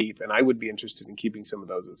can keep. And I would be interested in keeping some of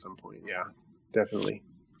those at some point. Yeah, definitely.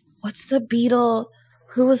 What's the beetle?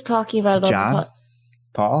 Who was talking about it? John?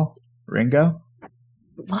 Paul? Ringo?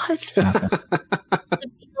 What? The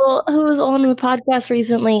beetle who was on the podcast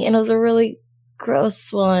recently, and it was a really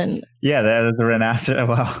gross one. Yeah, that is the rhinoceros.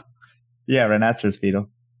 Well, yeah, rhinoceros beetle.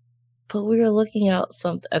 But we were looking at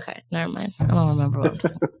something. Okay, never mind. I don't remember what I'm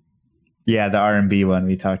talking about. Yeah, the R&B one.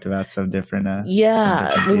 We talked about some different. We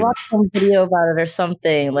watched some video about it or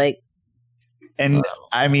something And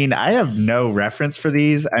I have no reference for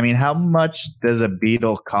these. How much does a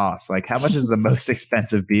beetle cost? How much is the most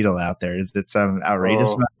expensive beetle out there? Is it some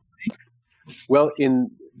outrageous amount? Well,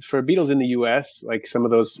 for beetles in the U.S., like some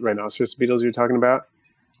of those rhinoceros beetles you're talking about,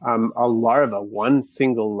 one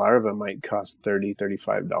single larva might cost $30,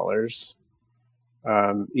 $35.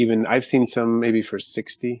 Even I've seen some maybe for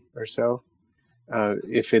 $60 or so.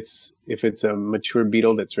 If it's a mature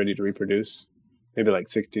beetle that's ready to reproduce, maybe like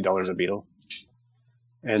 $60 a beetle.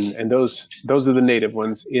 And those are the native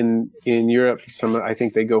ones. In Europe, I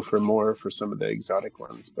think they go for more for some of the exotic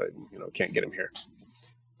ones, but can't get them here.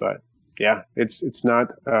 But yeah, it's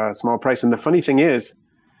not a small price. And the funny thing is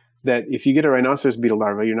that if you get a rhinoceros beetle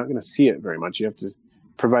larva, you're not going to see it very much. You have to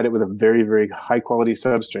provide it with a very, very high quality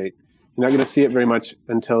substrate. You're not going to see it very much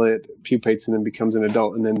until it pupates and then becomes an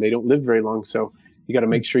adult, and then they don't live very long. So you got to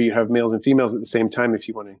make sure you have males and females at the same time if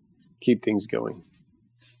you want to keep things going.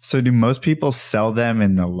 So do most people sell them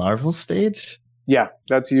in the larval stage? Yeah,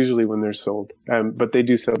 that's usually when they're sold. But they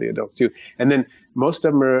do sell the adults too. And then most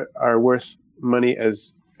of them are worth money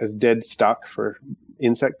as dead stock for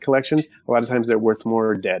insect collections. A lot of times they're worth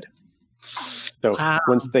more dead. So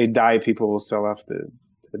once they die, people will sell off the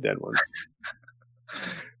dead ones.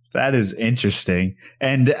 That is interesting.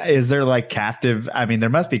 And is there captive? There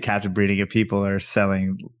must be captive breeding if people are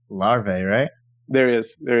selling larvae, right? There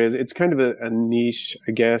is. It's kind of a niche,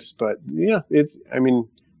 I guess, but yeah,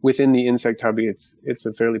 within the insect hobby, it's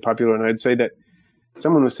a fairly popular one. I'd say that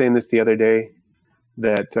someone was saying this the other day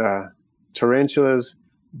that tarantulas,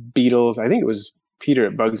 beetles, I think it was Peter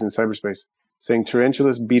at Bugs in Cyberspace, saying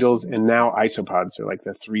tarantulas, beetles, and now isopods are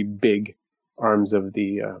the three big arms of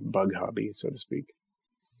the bug hobby, so to speak.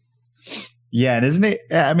 Yeah, and isn't it?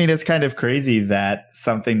 It's kind of crazy that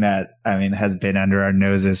something that has been under our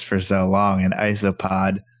noses for so long, an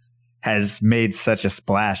isopod, has made such a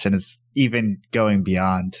splash, and it's even going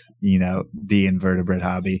beyond, the invertebrate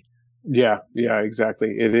hobby. Yeah,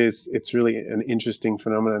 exactly. It is. It's really an interesting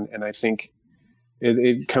phenomenon, and I think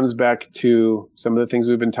it comes back to some of the things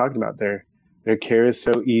we've been talking about there. Their care is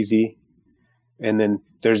so easy. And then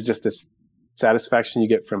there's just this satisfaction you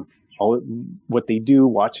get from all what they do,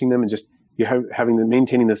 watching them, and just having them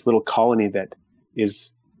maintaining this little colony that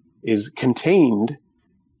is contained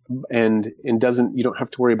and doesn't, you don't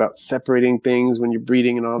have to worry about separating things when you're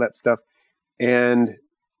breeding and all that stuff. And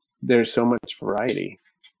there's so much variety.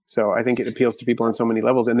 So I think it appeals to people on so many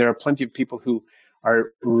levels. And there are plenty of people who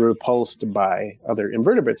are repulsed by other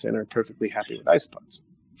invertebrates and are perfectly happy with isopods.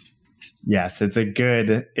 Yes, it's a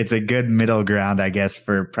good middle ground, I guess,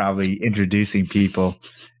 for probably introducing people,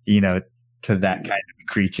 to that kind of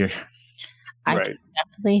creature. I can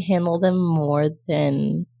definitely handle them more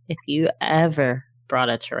than if you ever brought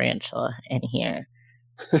a tarantula in here.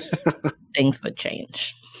 Things would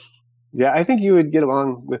change. Yeah, I think you would get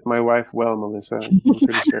along with my wife well, Melissa. I'm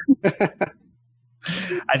pretty sure.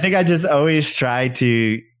 I think I just always try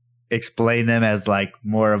to explain them as like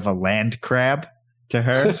more of a land crab to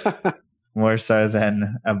her, more so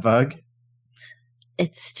than a bug.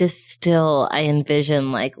 It's just still, I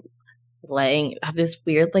envision like I have this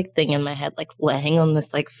weird like thing in my head, like laying on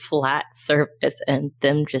this like flat surface and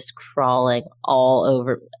them just crawling all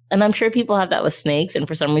over. And I'm sure people have that with snakes, and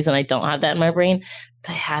for some reason I don't have that in my brain.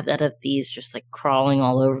 But I have that of these just like crawling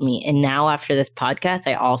all over me. And now after this podcast,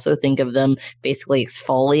 I also think of them basically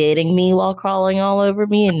exfoliating me while crawling all over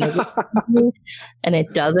me, and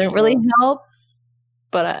it doesn't really help.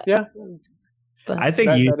 But I think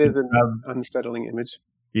that is an unsettling image.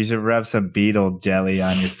 You should rub some beetle jelly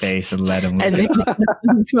on your face and let them live. And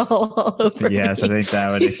then crawl all over Yes, me. I think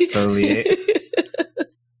that would exfoliate.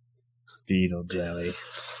 Beetle jelly.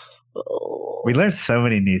 Oh. We learned so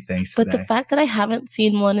many new things today. But the fact that I haven't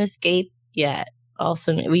seen one escape yet,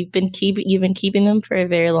 also, you've been keeping them for a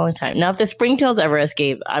very long time. Now, if the springtails ever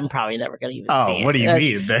escape, I'm probably never going to even see it. What do you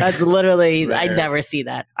mean? That's literally, I never see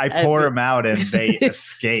that. I pour them out and they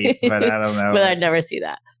escape, but I don't know. But I'd never see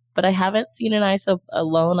that. But I haven't seen a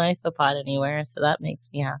lone isopod anywhere, so that makes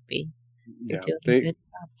me happy. Yeah,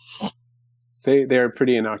 they are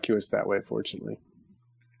pretty innocuous that way, fortunately.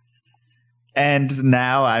 And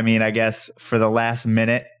now, I mean, I guess for the last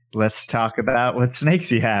minute, let's talk about what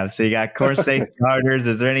snakes you have. So you got core snake garters.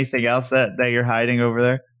 Is there anything else that you're hiding over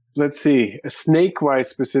there? Let's see. Snake-wise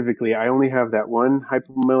specifically, I only have that one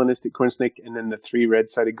hypomelanistic corn snake and then the 3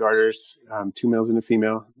 red-sided garters, 2 males and a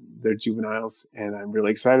female. They're juveniles, and I'm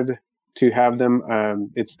really excited to have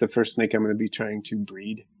them. It's the first snake I'm going to be trying to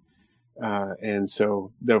breed. And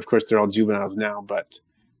so, of course, they're all juveniles now, but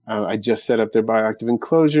I just set up their bioactive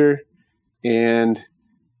enclosure, and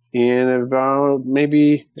in about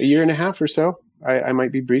maybe a year and a half or so, I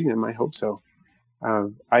might be breeding them. I hope so.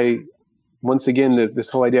 Once again, this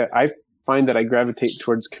whole idea, I find that I gravitate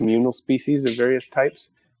towards communal species of various types,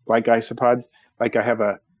 like isopods. Like I have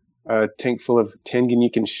a tank full of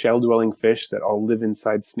Tanganyika shell-dwelling fish that all live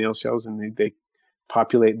inside snail shells, and they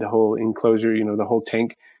populate the whole enclosure, the whole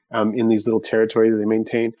tank in these little territories they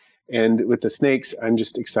maintain. And with the snakes, I'm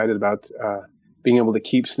just excited about being able to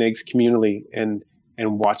keep snakes communally and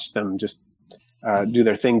watch them just do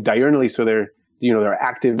their thing diurnally, so they're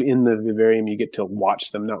active in the vivarium. You get to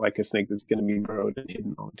watch them, not like a snake that's going to be burrowed and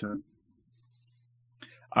hidden all the time.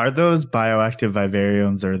 Are those bioactive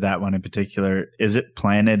vivariums, or that one in particular, is it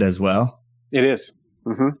planted as well? It is.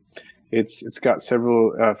 Mm-hmm. It's got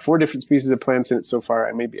 4 different species of plants in it so far.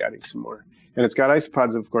 I may be adding some more. And it's got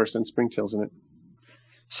isopods, of course, and springtails in it.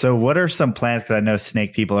 So what are some plants? Because I know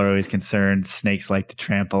snake people are always concerned. Snakes like to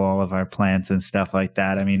trample all of our plants and stuff like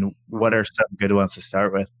that. I mean, what are some good ones to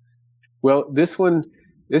start with? Well, this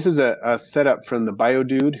is a setup from the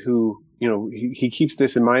BioDude, who, he keeps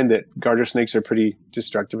this in mind that garter snakes are pretty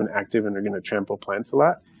destructive and active and are going to trample plants a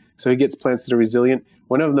lot. So he gets plants that are resilient.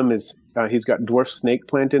 One of them is, he's got dwarf snake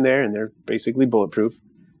plant in there, and they're basically bulletproof.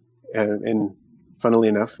 And funnily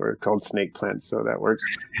enough, are called snake plants, so that works.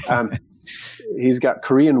 He's got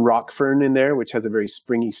Korean rock fern in there, which has a very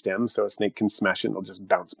springy stem, so a snake can smash it and it'll just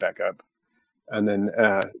bounce back up. And then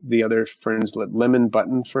the other ferns, lemon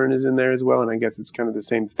button fern is in there as well, and I guess it's kind of the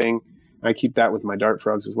same thing. I keep that with my dart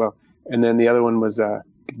frogs as well. And then the other one was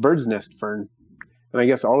bird's nest fern. And I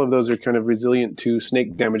guess all of those are kind of resilient to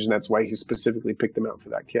snake damage, and that's why he specifically picked them out for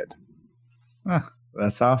that kit. Oh,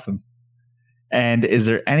 that's awesome. And is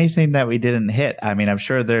there anything that we didn't hit? I mean, I'm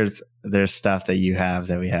sure there's stuff that you have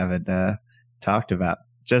that we haven't talked about,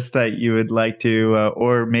 just that you would like to,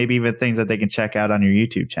 or maybe even things that they can check out on your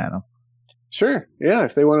YouTube channel. Sure. Yeah.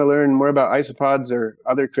 If they want to learn more about isopods or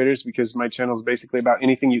other critters, because my channel is basically about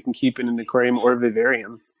anything you can keep in an aquarium or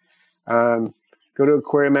vivarium, go to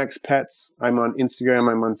Aquariumax Pets. I'm on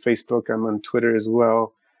Instagram. I'm on Facebook. I'm on Twitter as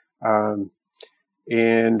well.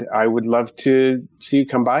 And I would love to see you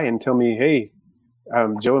come by and tell me, hey,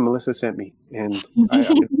 Joe and Melissa sent me. And I'd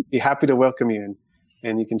be happy to welcome you.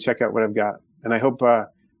 And you can check out what I've got. And I hope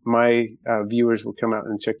my viewers will come out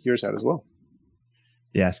and check yours out as well.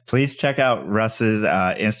 Yes, please check out Russ's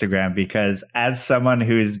Instagram, because as someone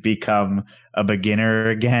who's become a beginner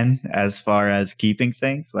again as far as keeping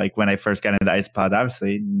things, like when I first got into isopods,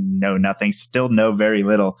 obviously know nothing, still know very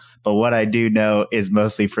little. But what I do know is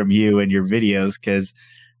mostly from you and your videos, because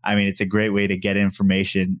I mean, it's a great way to get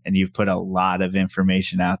information, and you've put a lot of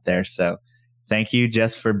information out there. So thank you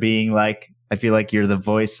just for being I feel like you're the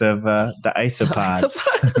voice of the isopods.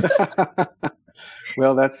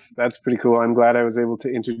 Well, that's pretty cool. I'm glad I was able to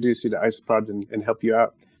introduce you to isopods and help you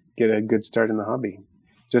out, get a good start in the hobby.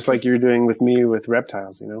 Just like you're doing with me with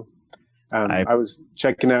reptiles, I was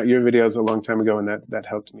checking out your videos a long time ago, and that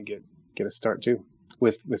helped me get a start too,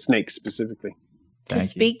 with snakes specifically. To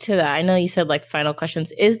speak to that, I know you said final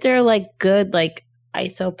questions. Is there good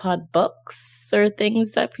isopod books or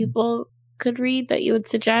things that people could read that you would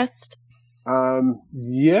suggest?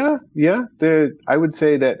 Yeah. I would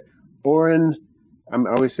say that Oren, I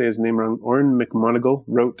always say his name wrong, Oren McMonigal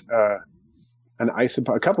wrote a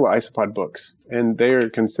couple of isopod books, and they are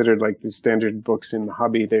considered the standard books in the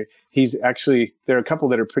hobby. There are a couple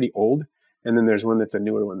that are pretty old, and then there's one that's a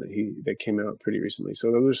newer one that came out pretty recently.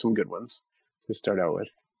 So those are some good ones to start out with.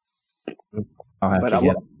 But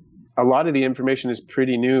a lot of the information is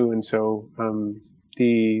pretty new, and so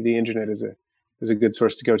the internet is a good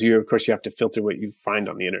source to go to. Of course, you have to filter what you find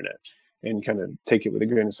on the internet and kind of take it with a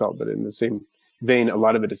grain of salt. But in the same vein, a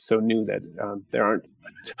lot of it is so new that there aren't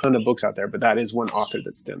a ton of books out there. But that is one author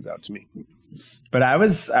that stands out to me. But I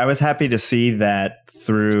was happy to see that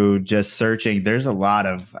through just searching. There's a lot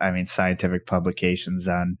of, scientific publications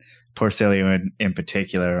on Porcelium in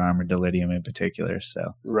particular, Armadillidium in particular.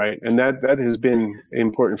 So right, and that has been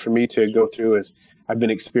important for me to go through as I've been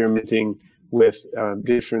experimenting with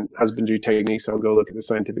different husbandry techniques. I'll go look at the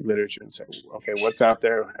scientific literature and say, okay, what's out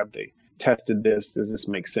there? Have they tested this? Does this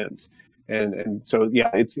make sense? And so, yeah,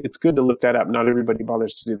 it's good to look that up. Not everybody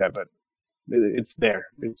bothers to do that, but it's there.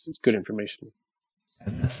 It's good information.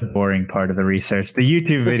 That's the boring part of the research. The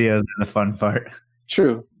YouTube videos are the fun part.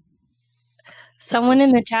 True. Someone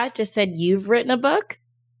in the chat just said you've written a book.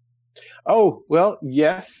 Oh, well,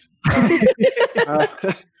 yes.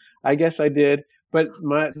 I guess I did. But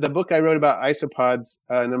the book I wrote about isopods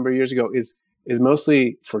a number of years ago is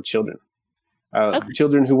mostly for children. Okay.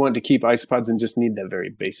 Children who want to keep isopods and just need that very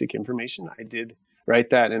basic information. I did write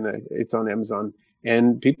that, and it's on Amazon.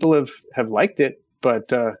 And people have liked it,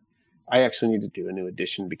 but I actually need to do a new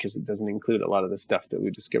edition because it doesn't include a lot of the stuff that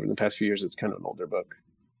we've discovered in the past few years. It's kind of an older book.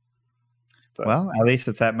 But, well, at least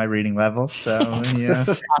it's at my reading level. So, yeah.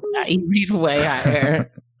 You read way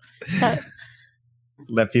higher.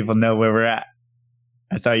 Let people know where we're at.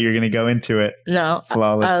 I thought you were going to go into it. No.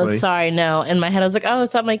 Flawlessly. Oh, sorry. No. In my head, I was like, oh,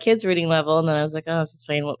 it's at my kids' reading level. And then I was like, oh, I was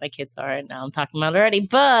explaining what my kids are. And now I'm talking about it already.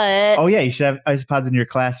 But. Oh, yeah. You should have isopods in your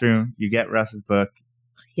classroom. You get Russ's book.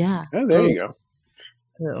 Yeah. Oh, there you go.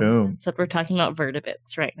 Boom. Except we're talking about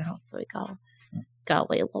vertebrates right now. So we got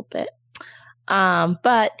away a little bit.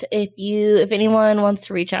 But if anyone wants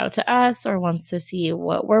to reach out to us or wants to see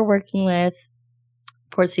what we're working with,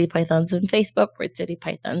 Port City Pythons on Facebook, Port City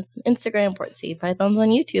Pythons on Instagram, Port City Pythons on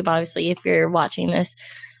YouTube. Obviously, if you're watching this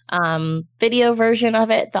video version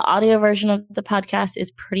of it, the audio version of the podcast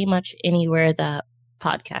is pretty much anywhere that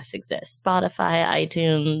podcasts exist. Spotify,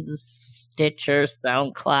 iTunes, Stitcher,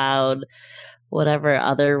 SoundCloud, whatever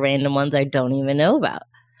other random ones I don't even know about.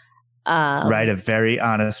 Write a very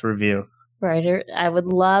honest review. I would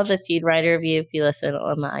love if you'd write a review if you listen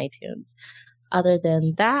on the iTunes. Other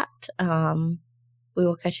than that, we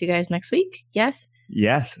will catch you guys next week. Yes?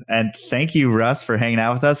 Yes. And thank you, Russ, for hanging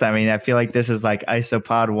out with us. I mean, I feel like this is like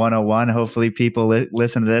Isopod 101. Hopefully people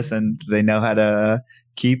listen to this and they know how to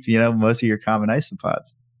keep, most of your common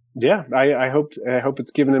isopods. Yeah, I hope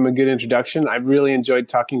it's given them a good introduction. I really enjoyed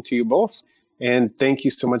talking to you both. And thank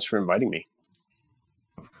you so much for inviting me.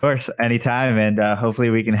 Of course, anytime. And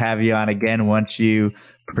hopefully we can have you on again once you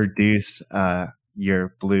produce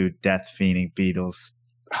your blue death-fiending beetles.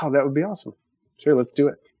 Oh, that would be awesome. Sure, let's do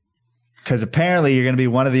it. Because apparently you're going to be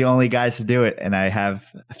one of the only guys to do it, and I have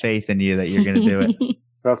faith in you that you're going to do it.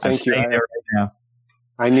 Well, thank you. Right now.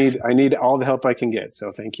 I need all the help I can get,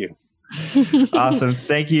 so thank you. Awesome.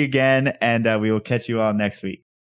 Thank you again, and we will catch you all next week.